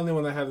 I'm the only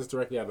one that had this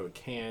directly out of the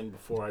can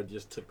before I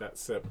just took that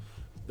sip.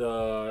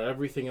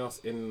 Everything else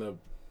in the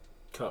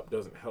cup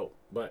doesn't help,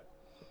 but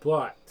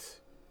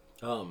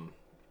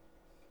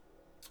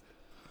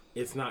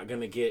it's not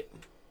gonna get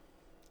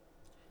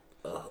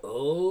a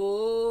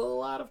whole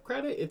lot of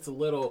credit. It's a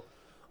little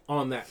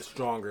on that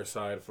stronger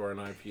side for an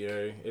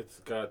IPA. It's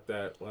got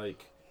that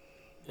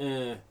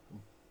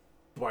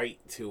bite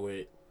to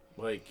it.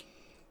 Like,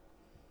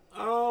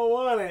 I don't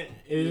want it.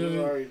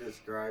 You already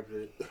described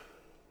it.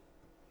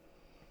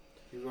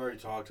 You We've already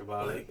talked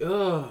about it. Like,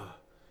 ugh.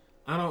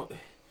 I don't.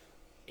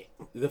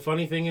 The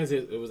funny thing is,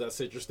 it was that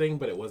citrus thing,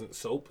 but it wasn't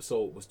soap,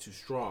 so it was too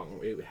strong.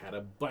 It had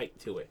a bite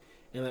to it.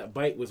 And that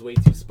bite was way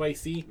too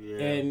spicy,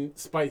 and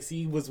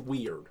spicy was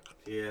weird.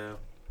 Yeah.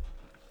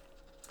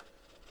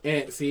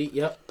 And see,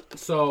 yep.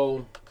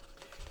 So,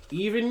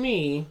 even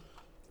me,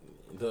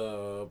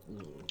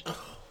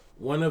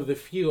 one of the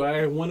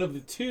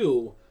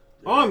two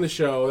on the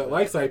show that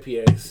likes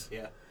IPAs.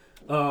 Yeah.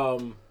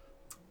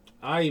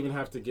 I even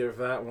have to give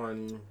that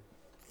one.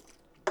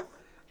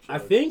 I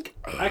think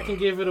I can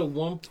give it a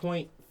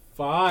 1.5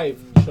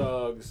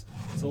 chugs.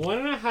 So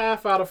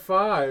 1.5 out of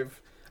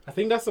 5. I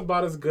think that's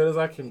about as good as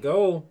I can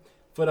go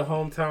for the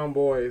hometown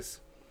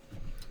boys.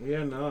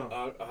 Yeah,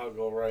 no. I'll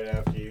go right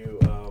after you.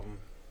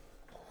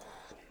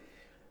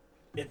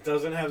 It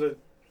doesn't have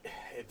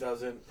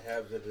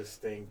the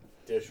distinct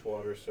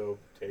dishwater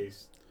soap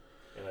taste,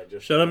 and I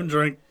just Shut up and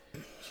drink.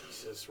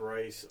 Jesus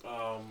Christ.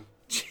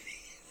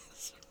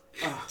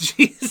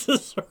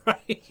 Jesus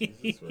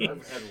Christ.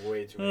 I've had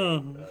way too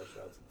many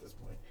shots at this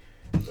point,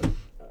 but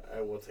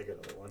I will take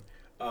another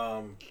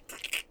one.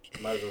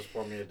 Might as well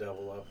pour me a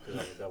double up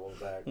because I'm a double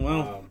back.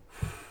 Well.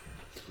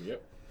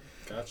 Yep.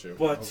 Got you.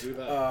 But I'll do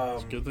that.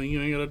 It's a good thing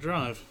you ain't got to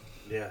drive.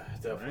 Yeah,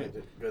 definitely.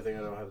 Right. Good thing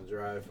I don't have to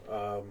drive.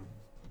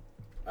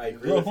 I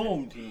agree Go with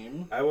home,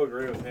 team. I will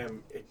agree with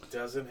him. It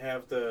doesn't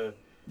have the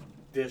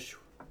dish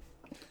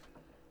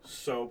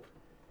soap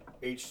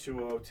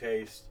H2O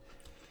taste.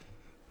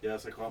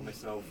 Yes, I caught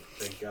myself.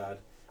 Thank God.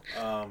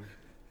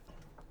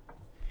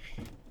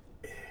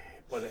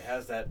 But it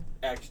has that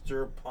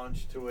extra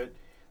punch to it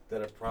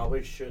that it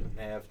probably shouldn't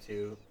have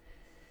to.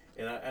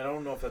 And I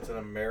don't know if that's an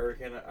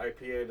American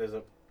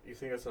IPA. You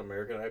think that's an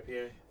American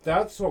IPA?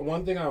 That's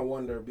one thing I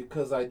wonder,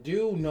 because I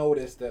do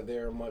notice that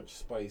they're much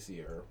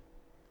spicier.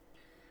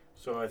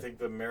 So I think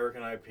the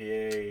American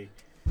IPA,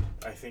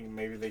 I think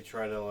maybe they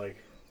try to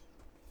like.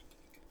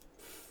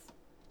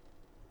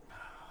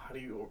 How do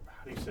you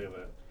say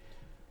that?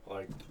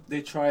 Like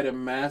They try to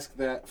mask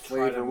that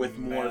flavor with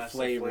more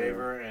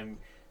flavor. And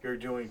you're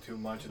doing too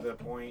much at that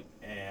point,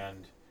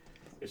 and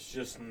it's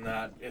just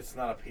not. It's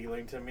not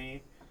appealing to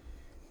me.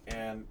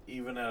 And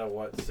even at a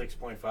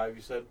 6.5,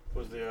 you said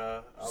was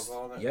the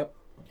alcohol in it? Yep.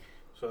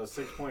 So a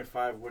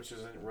 6.5, which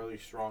isn't really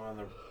strong on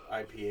the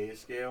IPA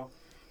scale,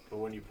 but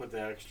when you put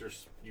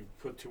you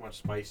put too much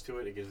spice to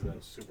it, it gives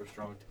that super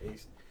strong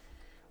taste.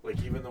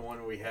 Like even the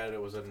one we had,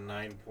 it was a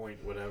 9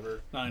 point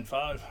whatever.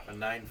 9.5. A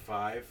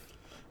 9.5.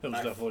 It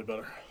was definitely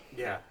better.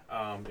 Yeah,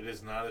 it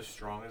is not as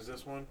strong as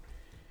this one.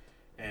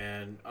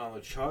 And on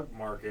the chug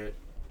market,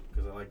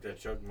 because I like that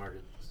chug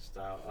market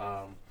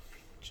style.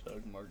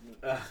 Chug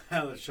market.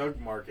 On the chug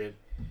market,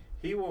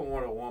 he won't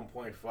want a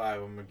 1.5.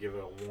 I'm gonna give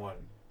it a 1.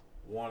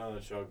 1 on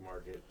the chug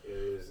market. It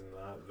is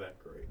not that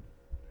great.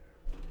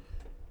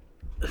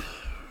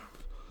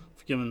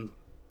 I've given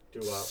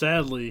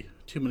sadly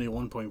too many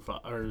 1.5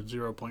 or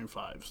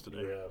 0.5s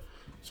today. Yeah.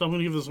 So I'm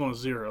gonna give this one a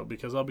 0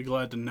 because I'll be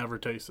glad to never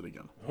taste it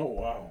again. Oh,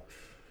 wow.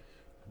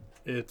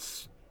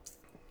 It's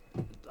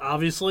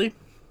obviously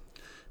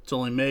it's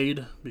only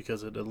made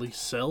because it at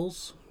least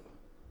sells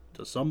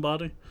to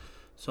somebody,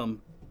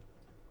 some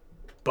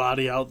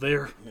body out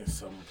there.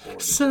 There's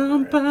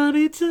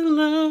Somebody to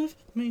love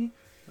me.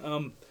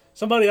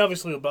 Somebody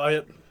obviously will buy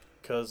it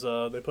because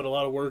they put a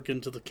lot of work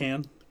into the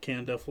can. The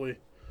can definitely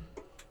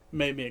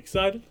made me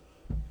excited.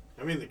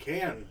 I mean, the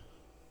can,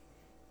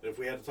 if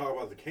we had to talk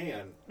about the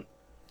can,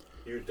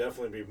 you would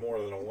definitely be more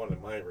than a 1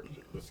 in my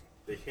opinion.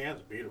 The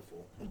can's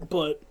beautiful.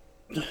 But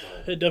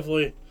it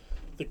definitely,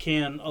 the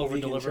can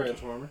over-delivered.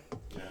 Transformer.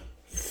 Yeah.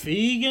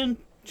 Vegan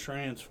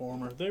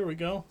Transformer. There we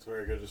go. It's a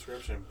very good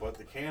description. But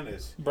the can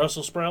is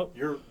Brussels sprout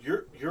your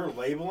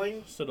labeling.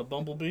 instead of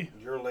bumblebee.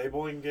 Your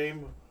labeling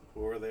game,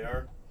 whoever they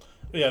are.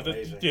 Yeah,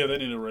 amazing. they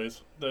need a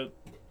raise.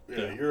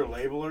 Yeah, you're a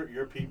labeler.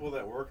 You're people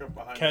that work up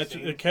behind the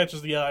scenes. It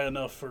catches the eye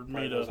enough for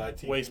me Those to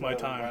IT waste my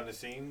people that work time. behind the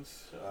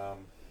scenes.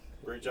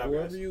 Great job,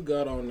 Whoever guys. you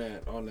got on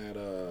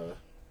that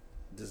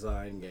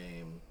design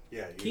game,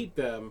 keep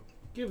them.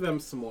 Give them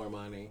some more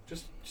money.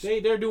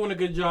 They're doing a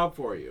good job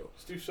for you.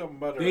 Just do something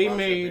better. They about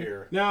made your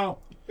beer. now.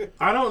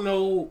 I don't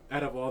know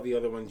out of all the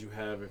other ones you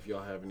have if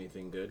y'all have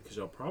anything good, because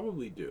y'all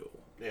probably do.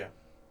 Yeah,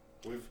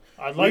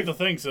 I'd like to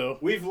think so.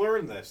 We've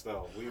learned this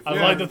though.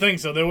 I'd like to think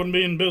so. They wouldn't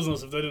be in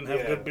business if they didn't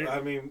have good beer. I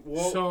mean,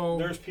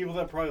 there's people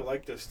that probably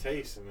like this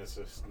taste, and it's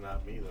just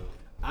not me though.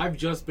 I've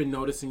just been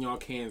noticing y'all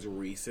cans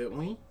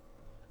recently,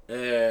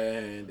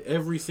 and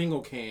every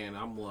single can,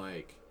 I'm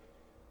like,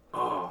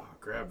 oh,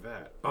 grab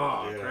that.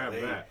 Oh, Yeah, grab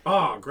that.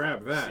 Oh,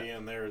 grab that.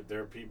 Seeing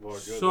their people are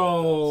good.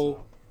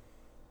 So,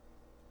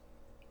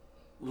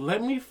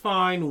 let me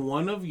find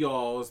one of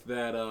y'all's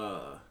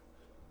that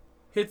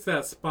hits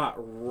that spot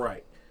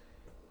right.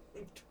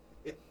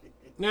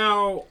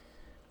 Now,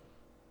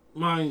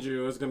 mind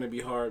you, it's going to be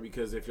hard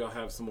because if y'all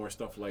have some more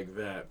stuff like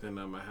that, then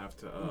I'm going to have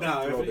to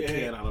throw the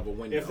can out of a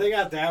window. If they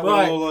got that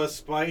Lola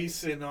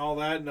spice and all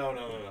that, no.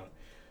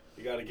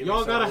 You got to give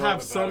y'all got to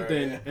have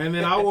something, and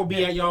then I will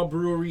be at y'all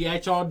brewery,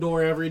 at y'all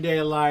door every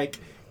day like,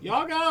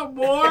 y'all got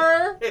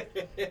more?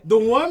 The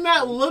one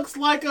that looks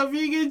like a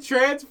vegan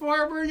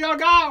transformer, y'all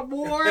got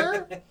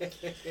more.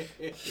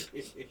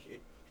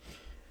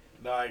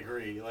 No, I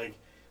agree. Like,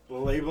 the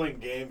labeling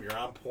game, you're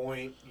on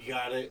point. You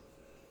got it.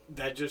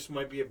 That just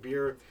might be a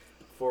beer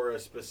for a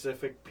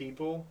specific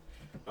people.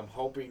 I'm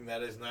hoping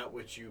that is not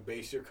what you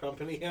base your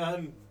company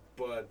on,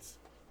 but...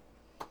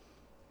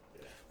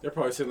 They're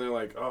probably sitting there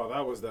like, oh,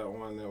 that was that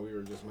one that we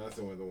were just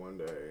messing with the one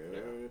day.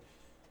 Yeah.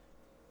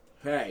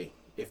 Hey,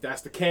 if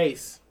that's the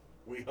case,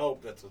 We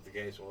hope that's what the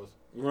case was.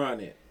 run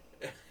it.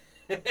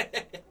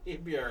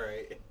 You'd be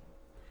alright.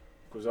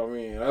 Because, I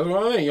mean, that's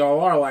one thing. Y'all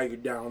are,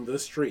 like, down the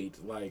street.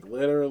 Like,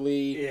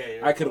 literally, Yeah,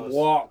 you're I could close.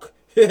 walk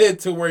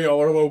to where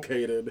y'all are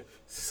located.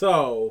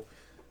 So,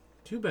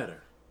 do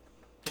better.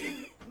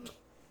 Did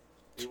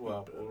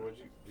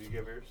you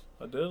give yours?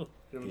 I did.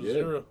 Give it You a did.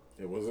 0.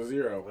 It was a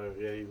 0.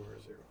 Yeah, you were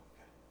a 0.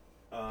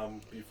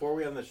 Before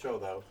we end the show,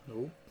 though,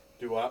 Nope.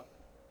 you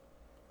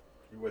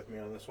with me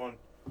on this one?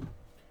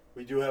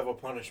 We do have a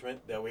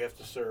punishment that we have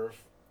to serve.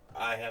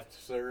 I have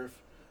to serve.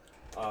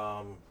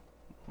 I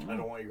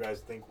don't want you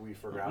guys to think we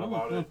forgot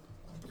about it.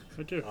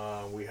 Me too.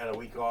 We had a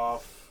week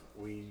off.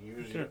 We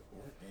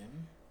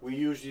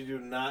usually do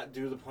not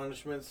do the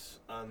punishments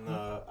on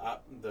the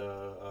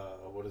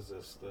what is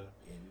this,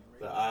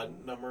 the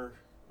odd number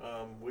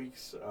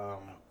weeks.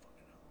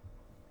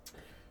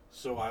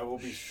 So I will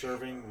be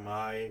serving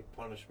my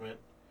punishment,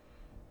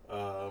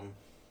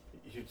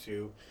 you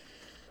two,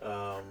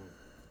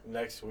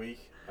 next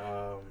week.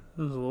 Well,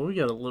 we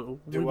got a little.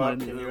 Can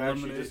you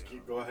actually just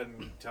go ahead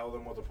and tell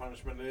them what the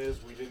punishment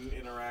is? We didn't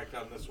interact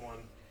on this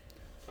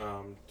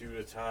one due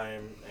to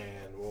time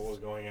and what was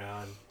going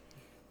on.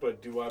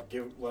 But let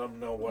them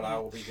know what I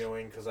will be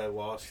doing because I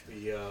lost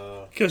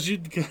the. Because you,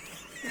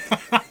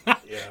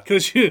 Yeah.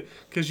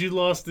 because you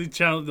lost the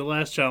challenge, the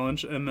last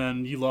challenge, and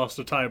then you lost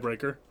the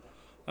tiebreaker.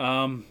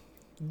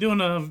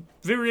 Doing a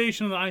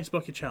variation of the ice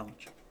bucket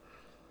challenge.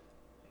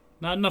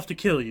 Not enough to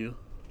kill you,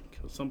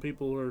 because some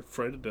people are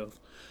afraid of death.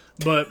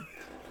 But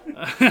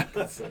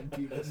Some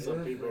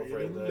people are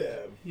afraid of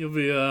that. you'll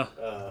be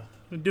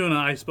doing an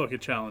ice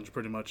bucket challenge,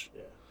 pretty much.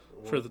 Yeah.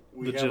 For the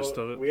gist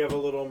of it. We have a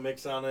little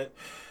mix on it,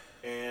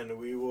 and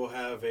we will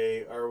have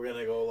are we going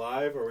to go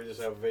live, or we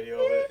just have a video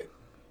of it?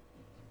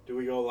 Do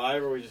we go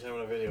live, or are we just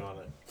having a video on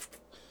it?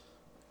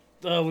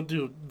 We'll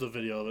do the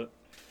video of it.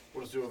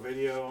 We'll just do a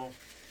video.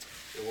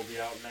 It will be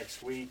out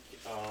next week.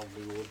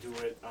 We will do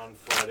it on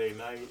Friday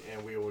night,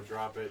 and we will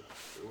drop it.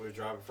 Will we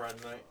drop it Friday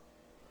night?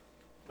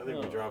 I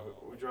think we drop it.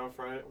 We drop it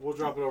Friday. We'll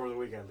drop it over the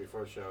weekend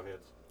before the show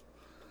hits.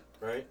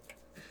 Right?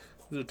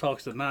 The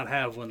talks to not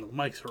have when the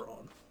mics are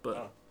on, but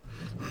Oh.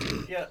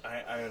 Yeah,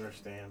 I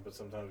understand, but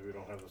sometimes we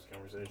don't have those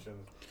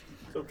conversations.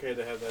 It's okay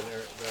to have that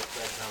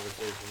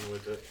conversation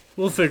with it.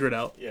 we'll figure it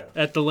out. Yeah.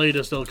 At the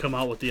latest, they'll come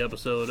out with the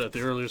episode. At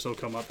the earliest, they'll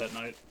come out that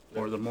night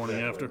or the morning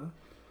Exactly. after.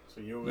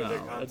 So you will get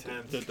that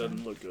content. That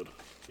doesn't look good.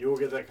 You will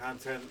get that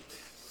content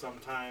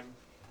sometime,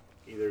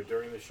 either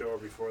during the show or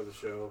before the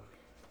show,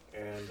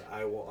 and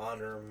I will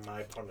honor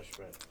my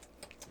punishment.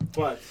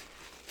 But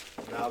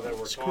now that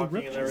we're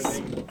talking and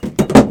everything,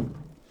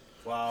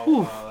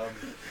 wow,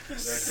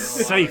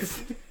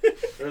 Safe.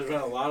 There's been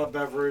a lot of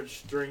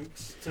beverage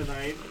drinks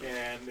tonight,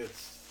 and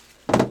it's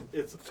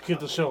Let's get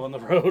the show on the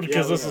road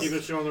because let's this keep is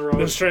the show on the road.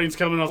 this train's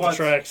coming off But- the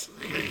tracks.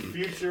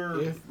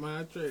 Future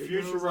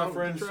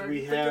reference,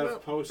 we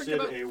have posted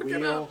a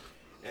wheel,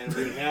 and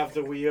we have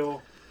the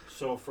wheel.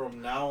 So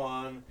from now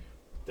on,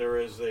 there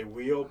is a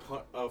wheel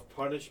of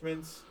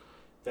punishments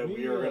that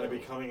we are going to be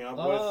coming up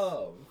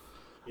with.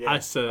 Yeah. I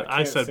said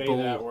say bull.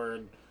 that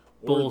word.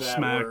 Bull Or that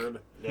smack. word.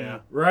 Yeah.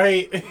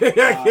 Right? I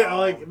can't,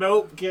 like,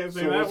 nope, can't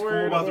say So that what's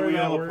word. cool about the or that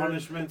wheel of word.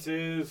 punishments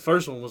is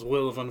First one was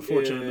Wheel of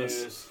Unfortunateness.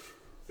 is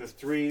the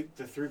three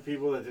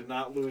people that did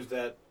not lose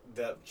that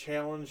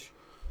challenge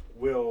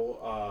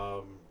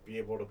will be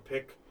able to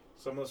pick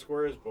some of the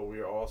squares, but we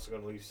are also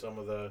going to leave some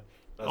of the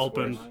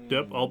Open. squares.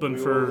 Yep. Open We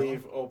will for.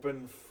 leave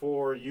open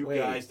for you Wait.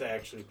 guys to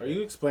actually pick. Are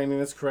you explaining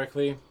this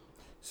correctly?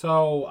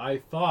 So I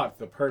thought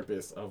the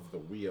purpose of the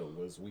wheel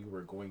was we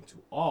were going to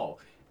all,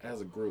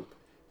 as a group,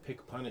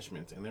 pick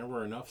punishments, and there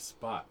were enough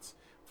spots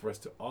for us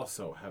to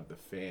also have the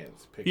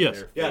fans pick Yes.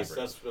 their Yes,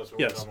 favorites. that's what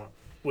Yes. we're talking about.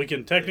 We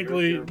can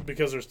technically, You're-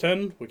 because there's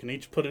 10, we can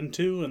each put in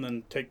 2 and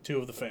then take 2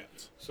 of the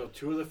fans. So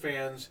 2 of the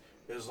fans,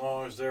 as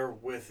long as they're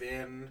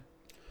within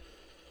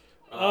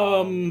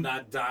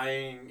not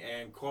dying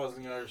and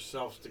causing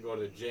ourselves to go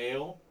to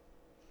jail,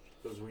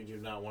 because we do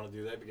not want to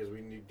do that, because we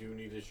do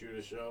need to shoot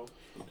a show,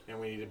 and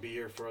we need to be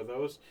here for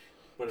those.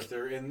 But if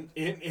they're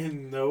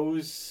in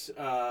those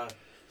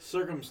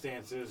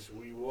circumstances,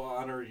 we will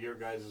honor your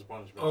guys'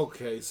 punishment.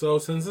 Okay, so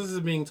since this is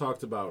being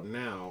talked about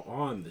now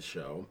on the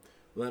show,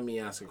 let me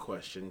ask a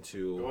question Go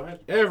to ahead.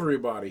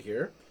 everybody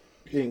here,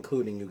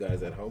 including you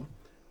guys at home.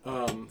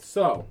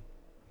 So,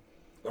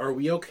 are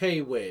we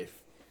okay with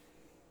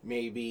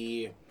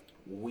maybe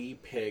we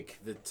pick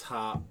the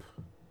top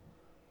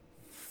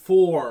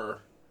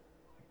 4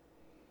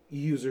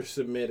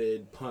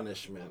 user-submitted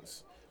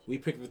punishments? We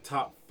pick the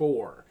top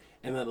 4,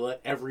 and then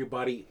let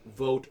everybody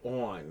vote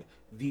on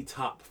the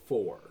top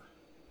 4.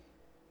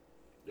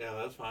 Yeah,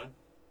 that's fine.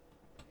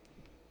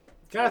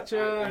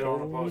 Gotcha. I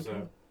don't oppose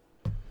that.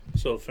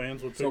 So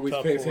fans would pick So we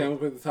top pick 4.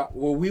 the top.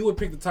 Well, we would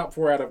pick the top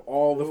 4 out of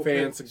all the We'll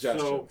fan pick-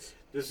 suggestions.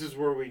 This is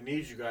where we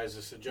need you guys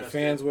to suggest. The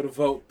fans would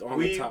vote on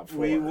the top 4.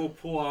 We will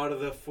pull out of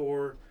the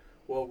 4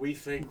 what we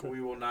think we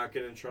will not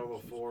get in trouble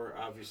for,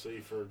 obviously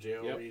for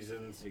jail Yep.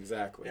 reasons,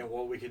 Exactly. and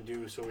what we can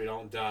do so we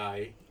don't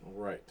die.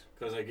 Right.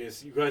 Because I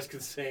guess you guys can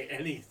say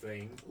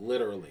anything.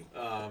 Literally.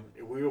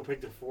 We will pick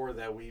the 4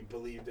 that we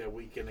believe that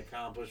we can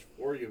accomplish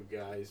for you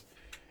guys.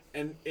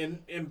 And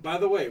by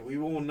the way,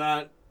 we're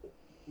not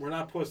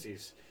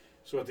pussies.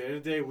 So at the end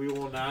of the day, we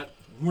will not.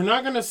 We're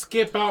not going to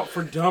skip out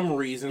for dumb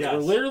reasons. Yes. We're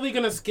literally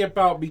going to skip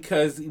out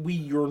because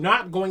you're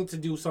not going to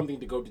do something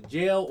to go to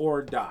jail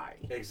or die.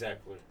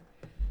 Exactly.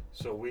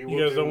 So we will.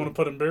 You guys don't want to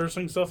put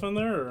embarrassing stuff in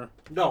there, or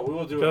No, we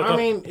will do it. Okay. I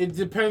mean, it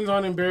depends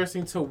on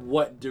embarrassing to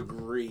what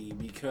degree,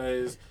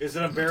 because Is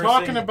it embarrassing?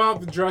 talking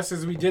about the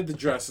dresses, we did the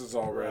dresses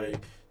already.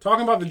 Right.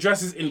 Talking about the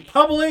dresses in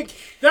public,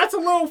 that's a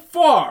little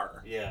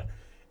far. Yeah.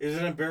 Is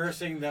it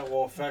embarrassing that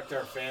will affect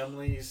our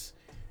families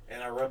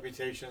and our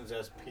reputations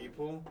as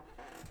people?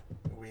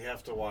 We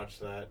have to watch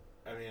that.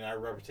 I mean, our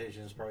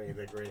reputation is probably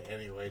that great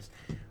anyways.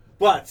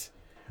 But,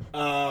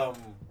 I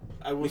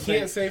will We say...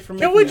 can't say from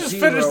Can we just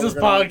finish this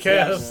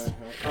podcast?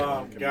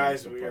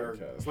 guys, we are...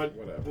 But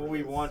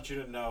we want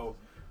you to know,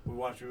 we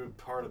want you to be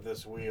part of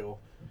this wheel.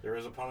 There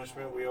is a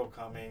punishment wheel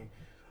coming.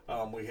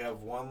 We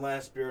have one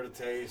last beer to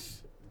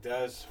taste.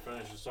 Des,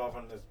 finish us off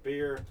on this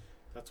beer.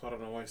 That's why I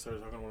don't know why I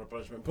started talking about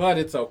punishment, but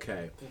it's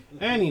okay.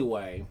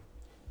 Anyway,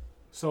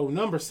 so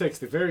number 6,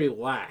 the very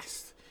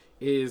last,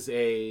 is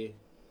a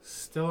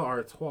Stella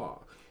Artois.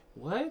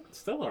 What?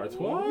 Stella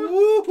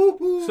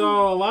Artois?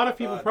 So a lot of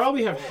people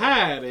probably have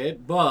had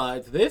it,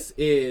 but this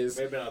is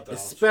Maybe not the a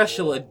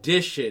special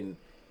edition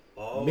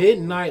Oh.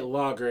 midnight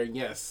lager. And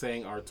yes,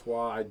 saying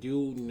Artois, I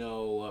do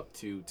know up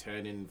to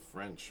 10 in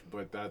French,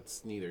 but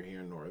that's neither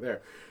here nor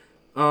there.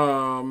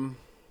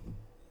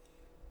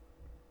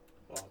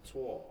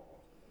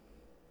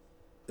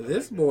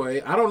 This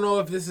boy, I don't know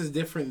if this is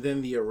different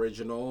than the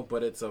original,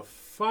 but it's a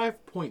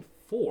 5.4.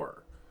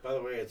 By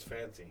the way, it's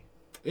fancy.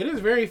 It is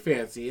very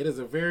fancy. It is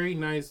a very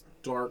nice,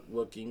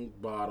 dark-looking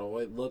bottle.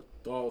 It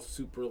looked all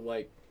super,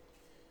 like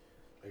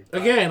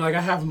again, like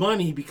I have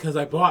money because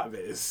I bought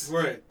this.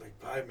 Right. Like,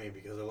 buy me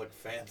because I look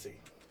fancy.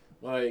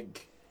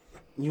 Like,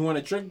 you want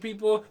to trick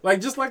people?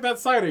 Like, just like that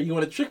cider. You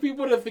want to trick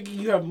people to thinking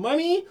you have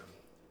money?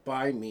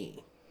 Buy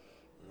me.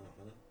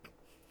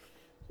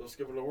 So let's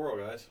give it a whirl,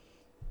 guys.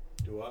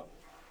 Do up.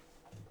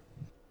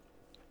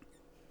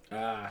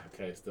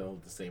 Okay, still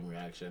the same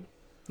reaction.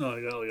 no,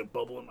 I got like a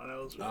bubble in my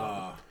nose.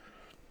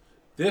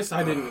 This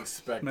I didn't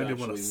expect, Made me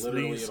wanna actually,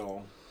 literally sneeze. at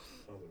all.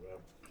 Oh, bad.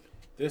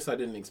 This I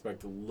didn't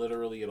expect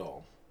literally at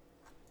all.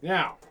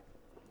 Now,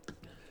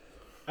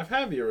 I've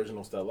had the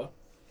original Stella.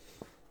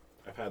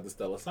 I've had the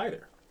Stella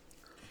cider.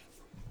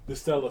 The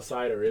Stella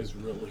cider is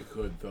really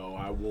good, though.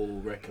 I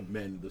will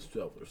recommend the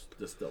Stella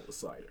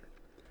cider.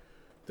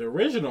 The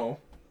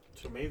original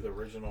To me, the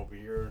original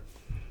beer,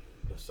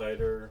 the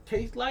cider.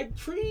 tastes like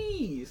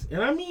trees,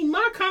 and I mean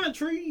my kind of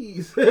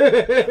trees.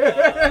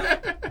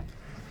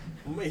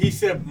 He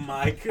said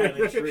my kind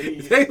of tree.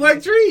 It tastes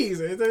like trees.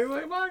 It tastes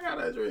like my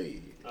kind of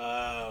tree.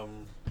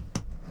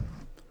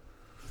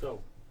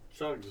 So,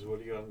 Chugs, what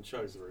do you got on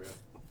Chugs?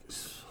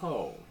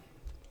 So,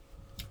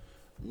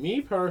 me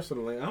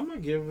personally, I'm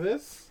gonna give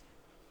this.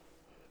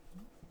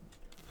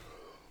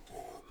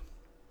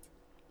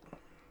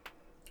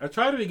 I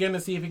tried it again to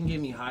see if it can get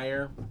any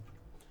higher.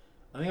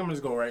 I think I'm gonna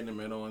just go right in the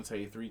middle and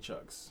say 3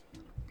 chugs.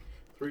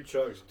 3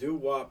 Chugs. Do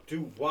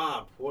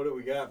wop. What do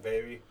we got,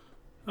 baby?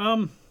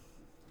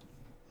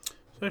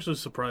 It's actually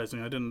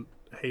surprising. I didn't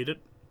hate it.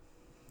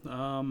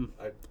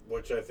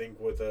 Which I think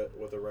with a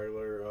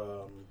regular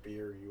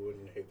beer, you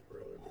wouldn't hate the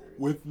regular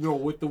beer.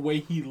 With the way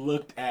he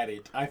looked at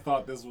it, I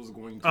thought this was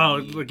going to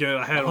Oh, be again,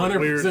 I had a 100%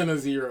 weird. a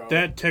 0.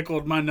 That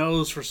tickled my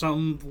nose for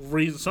some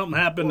reason. Something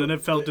happened, and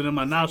it felt it in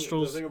my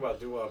nostrils. The thing about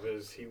doo-wop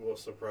is he will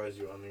surprise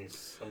you on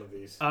some of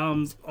these.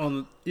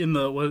 In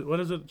the what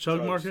is it?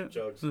 Chug Chugs, market?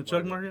 Chugs In the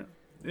chug market. market?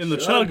 In the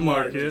chug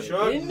market.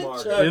 Chug In the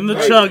market. chug In the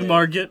market. chug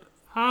market.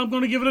 I'm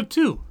going to give it a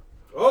 2.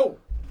 Oh,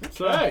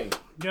 So, Okay.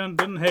 again,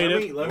 didn't hate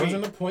it.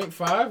 Wasn't a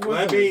 0.5? Was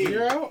let it me-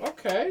 a 0?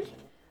 Okay.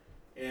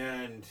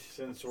 And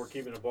since we're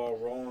keeping the ball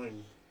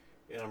rolling,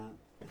 and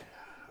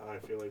I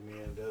feel like me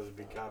and Des would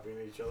be copying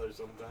each other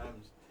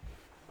sometimes.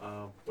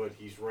 But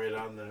he's right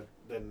on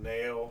the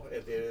nail.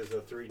 It is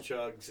a 3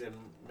 chugs in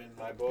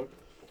my book.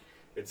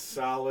 It's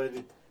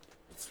solid.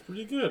 It's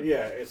pretty good.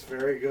 Yeah, it's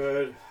very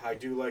good. I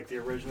do like the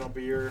original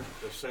beer.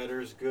 The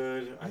cider's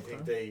good. I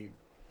think they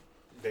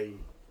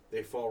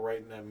fall right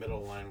in that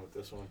middle line with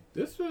this one.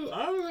 This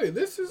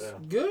is Yeah.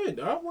 good.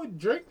 I would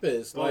drink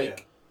this. Oh,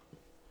 Like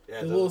yeah,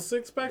 the it little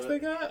doesn't- 6-packs they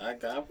got. I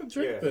would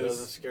drink Yeah, it this.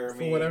 doesn't scare for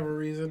me. whatever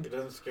reason. It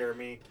doesn't scare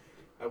me.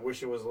 I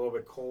wish it was a little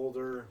bit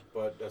colder,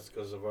 but that's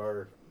because of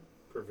our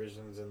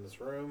provisions in this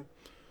room.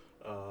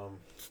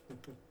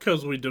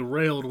 Because we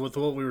derailed with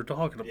what we were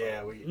talking about.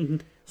 Yeah, we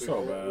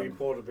So we bad.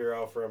 pulled the beer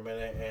out for a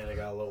minute, and it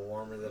got a little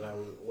warmer than I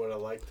would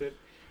have liked it.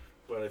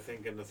 but I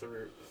think in the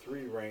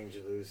three range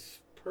it is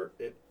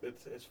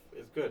it's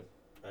good,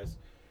 guys.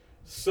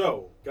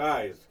 So,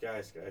 guys,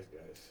 it's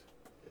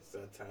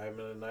that time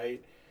of the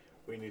night.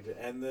 We need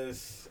to end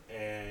this,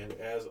 and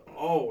as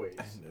always,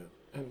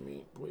 End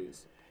me,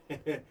 please.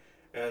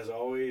 as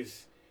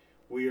always,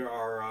 we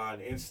are on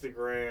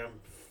Instagram,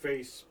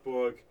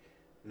 Facebook,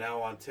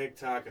 now on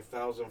TikTok,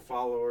 1,000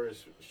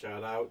 followers.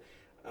 Shout out.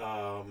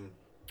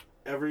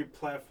 Every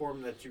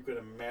platform that you could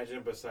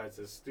imagine besides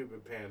this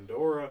stupid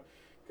Pandora,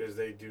 because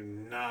they do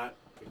not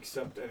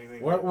accept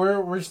anything.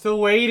 We're still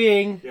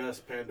waiting. Yes,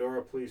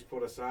 Pandora, please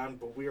put us on.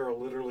 But we are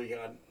literally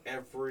on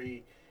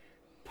every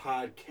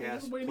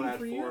podcast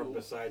platform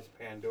besides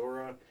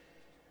Pandora.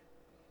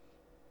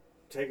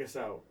 Take us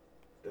out,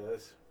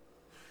 Des.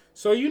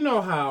 So you know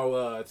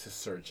how to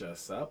search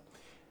us up.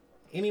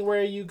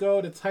 Anywhere you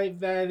go to type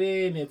that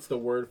in, it's the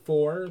word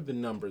 4, the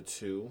number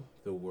 2,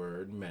 the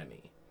word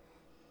many.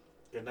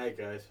 Good night,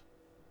 guys.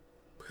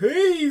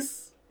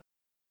 Peace!